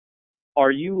happen.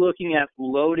 Are you looking at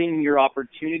loading your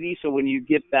opportunity so when you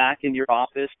get back in your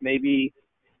office, maybe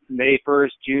May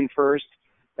 1st, June 1st,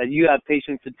 that you have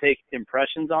patients to take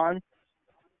impressions on?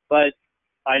 But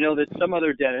I know that some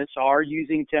other dentists are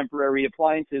using temporary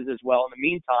appliances as well in the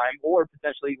meantime, or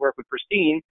potentially work with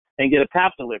Pristine and get a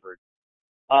PAP delivered.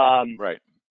 Right.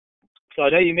 So I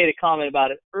know you made a comment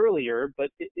about it earlier,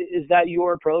 but is that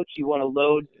your approach? You want to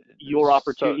load your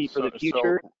opportunity for the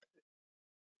future? So,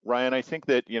 Ryan, I think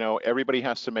that, everybody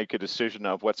has to make a decision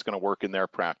of what's going to work in their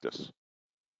practice.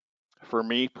 For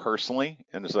me personally,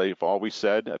 and as I've always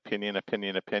said, opinion,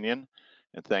 opinion, opinion,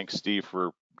 and thanks, Steve,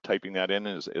 for typing that in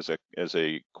as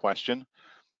a question.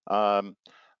 I'm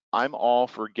all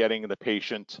for getting the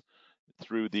patient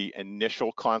through the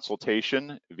initial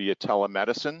consultation via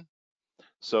telemedicine,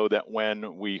 so that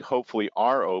when we hopefully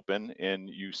are open, and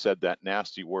you said that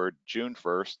nasty word, June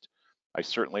 1st, I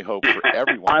certainly hope for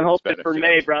everyone's I'm hoping benefit. for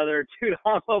May, brother. Dude,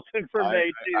 I'm hoping for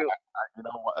May too. You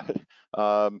know what?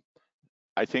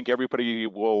 I think everybody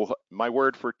will, my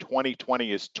word for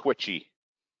 2020 is twitchy.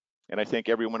 And I think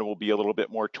everyone will be a little bit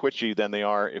more twitchy than they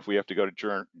are if we have to go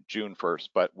to June 1st,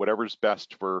 but whatever's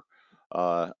best for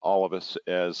all of us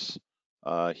as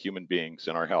human beings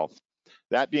in our health.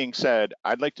 That being said,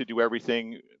 I'd like to do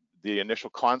everything, the initial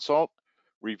consult,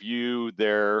 review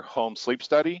their home sleep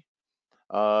study,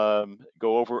 go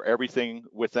over everything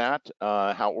with that,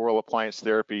 how oral appliance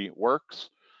therapy works.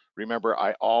 Remember,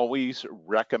 I always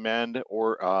recommend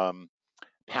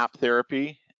PAP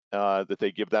therapy, that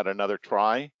they give that another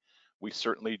try. We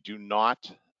certainly do not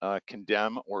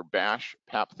condemn or bash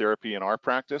PAP therapy in our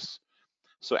practice.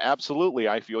 So absolutely,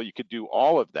 I feel you could do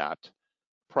all of that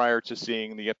prior to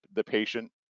seeing the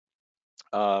patient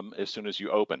as soon as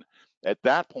you open. At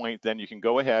that point, then you can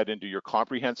go ahead and do your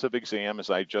comprehensive exam, as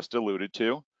I just alluded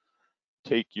to,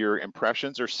 take your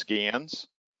impressions or scans,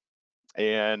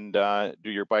 and do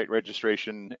your bite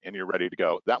registration, and you're ready to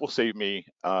go. That will save me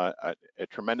a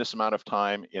tremendous amount of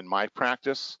time in my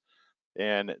practice,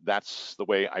 and that's the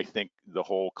way I think the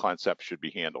whole concept should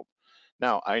be handled.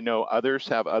 Now, I know others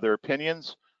have other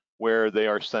opinions where they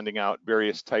are sending out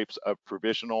various types of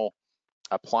provisional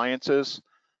appliances.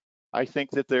 I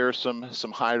think that there's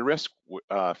some high risk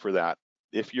for that.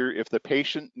 If the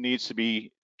patient needs to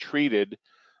be treated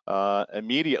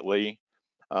immediately,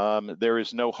 there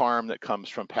is no harm that comes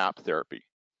from PAP therapy.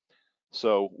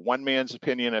 So one man's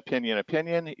opinion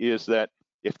is that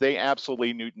if they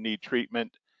absolutely need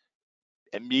treatment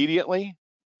immediately,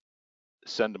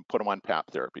 put them on PAP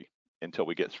therapy until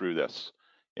we get through this,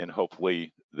 and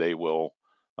hopefully they will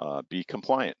be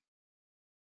compliant.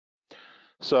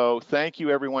 So thank you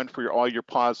everyone for all your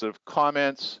positive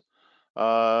comments.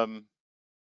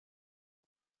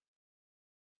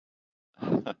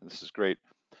 This is great.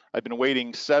 I've been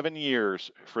waiting 7 years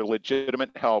for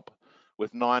legitimate help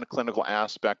with non-clinical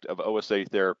aspect of OSA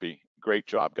therapy. Great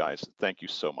job, guys. Thank you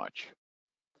so much.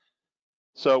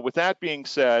 So with that being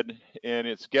said, and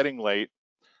it's getting late,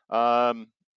 what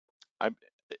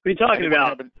are you talking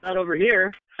about? Not over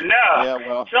here. No, yeah,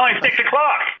 well, it's only 6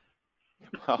 o'clock.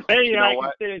 Well, hey, you know I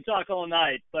what? can sit and talk all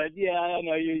night, but yeah, I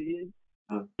know you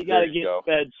got to get to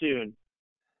bed soon.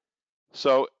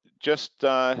 So just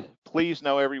please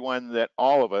know, everyone, that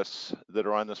all of us that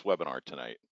are on this webinar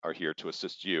tonight are here to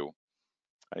assist you.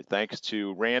 Thanks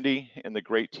to Randy and the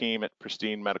great team at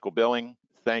Pristine Medical Billing.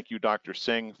 Thank you, Dr.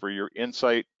 Singh, for your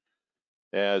insight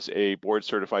as a board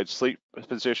certified sleep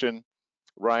physician.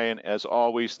 Ryan, as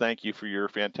always, thank you for your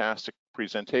fantastic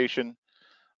presentation.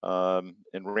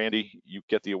 And Randy, you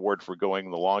get the award for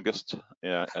going the longest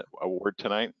award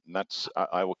tonight. And that's,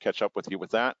 I will catch up with you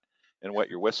with that and wet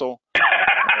your whistle.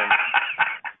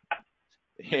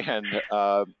 And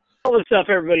all the stuff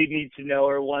everybody needs to know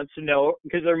or wants to know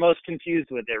because they're most confused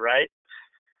with it, right?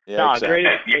 Yeah, exactly.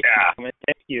 Great comment.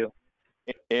 Thank you.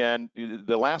 And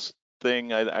the last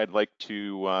thing I'd like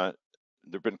to, there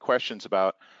have been questions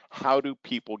about how do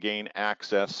people gain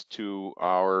access to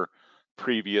our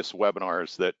previous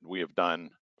webinars that we have done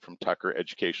from Tucker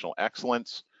Educational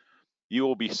Excellence. You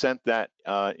will be sent that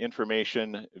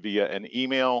information via an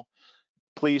email.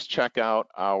 Please check out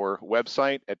our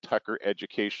website at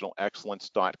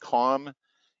tuckereducationalexcellence.com,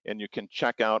 and you can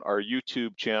check out our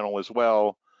YouTube channel as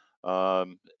well,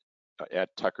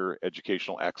 at Tucker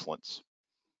Educational Excellence.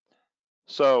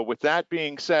 So with that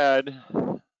being said,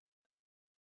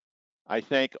 I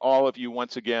thank all of you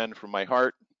once again from my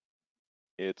heart.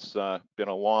 It's been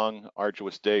a long,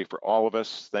 arduous day for all of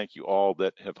us. Thank you all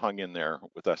that have hung in there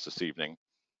with us this evening.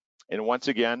 And once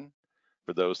again,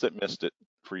 for those that missed it,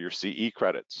 for your CE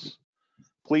credits,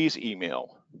 please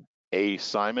email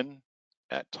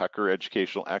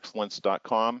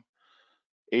asimon@tuckereducationalexcellence.com.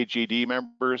 AGD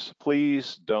members,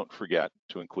 please don't forget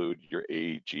to include your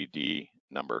AGD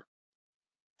number.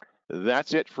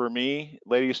 That's it for me,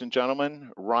 ladies and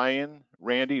gentlemen. Ryan,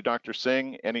 Randy, Dr.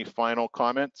 Singh, any final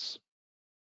comments?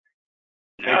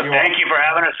 Thank you for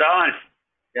having us on.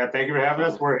 Yeah, thank you for having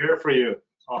us. We're here for you.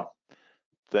 Oh.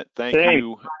 Thank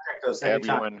you,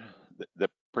 everyone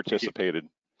that participated.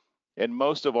 And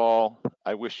most of all,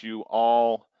 I wish you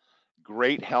all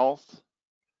great health,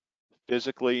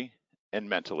 physically and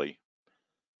mentally.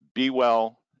 Be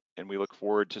well, and we look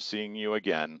forward to seeing you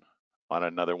again on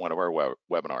another one of our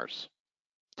webinars.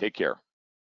 Take care.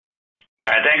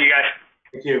 All right, thank you, guys.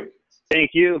 Thank you.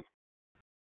 Thank you.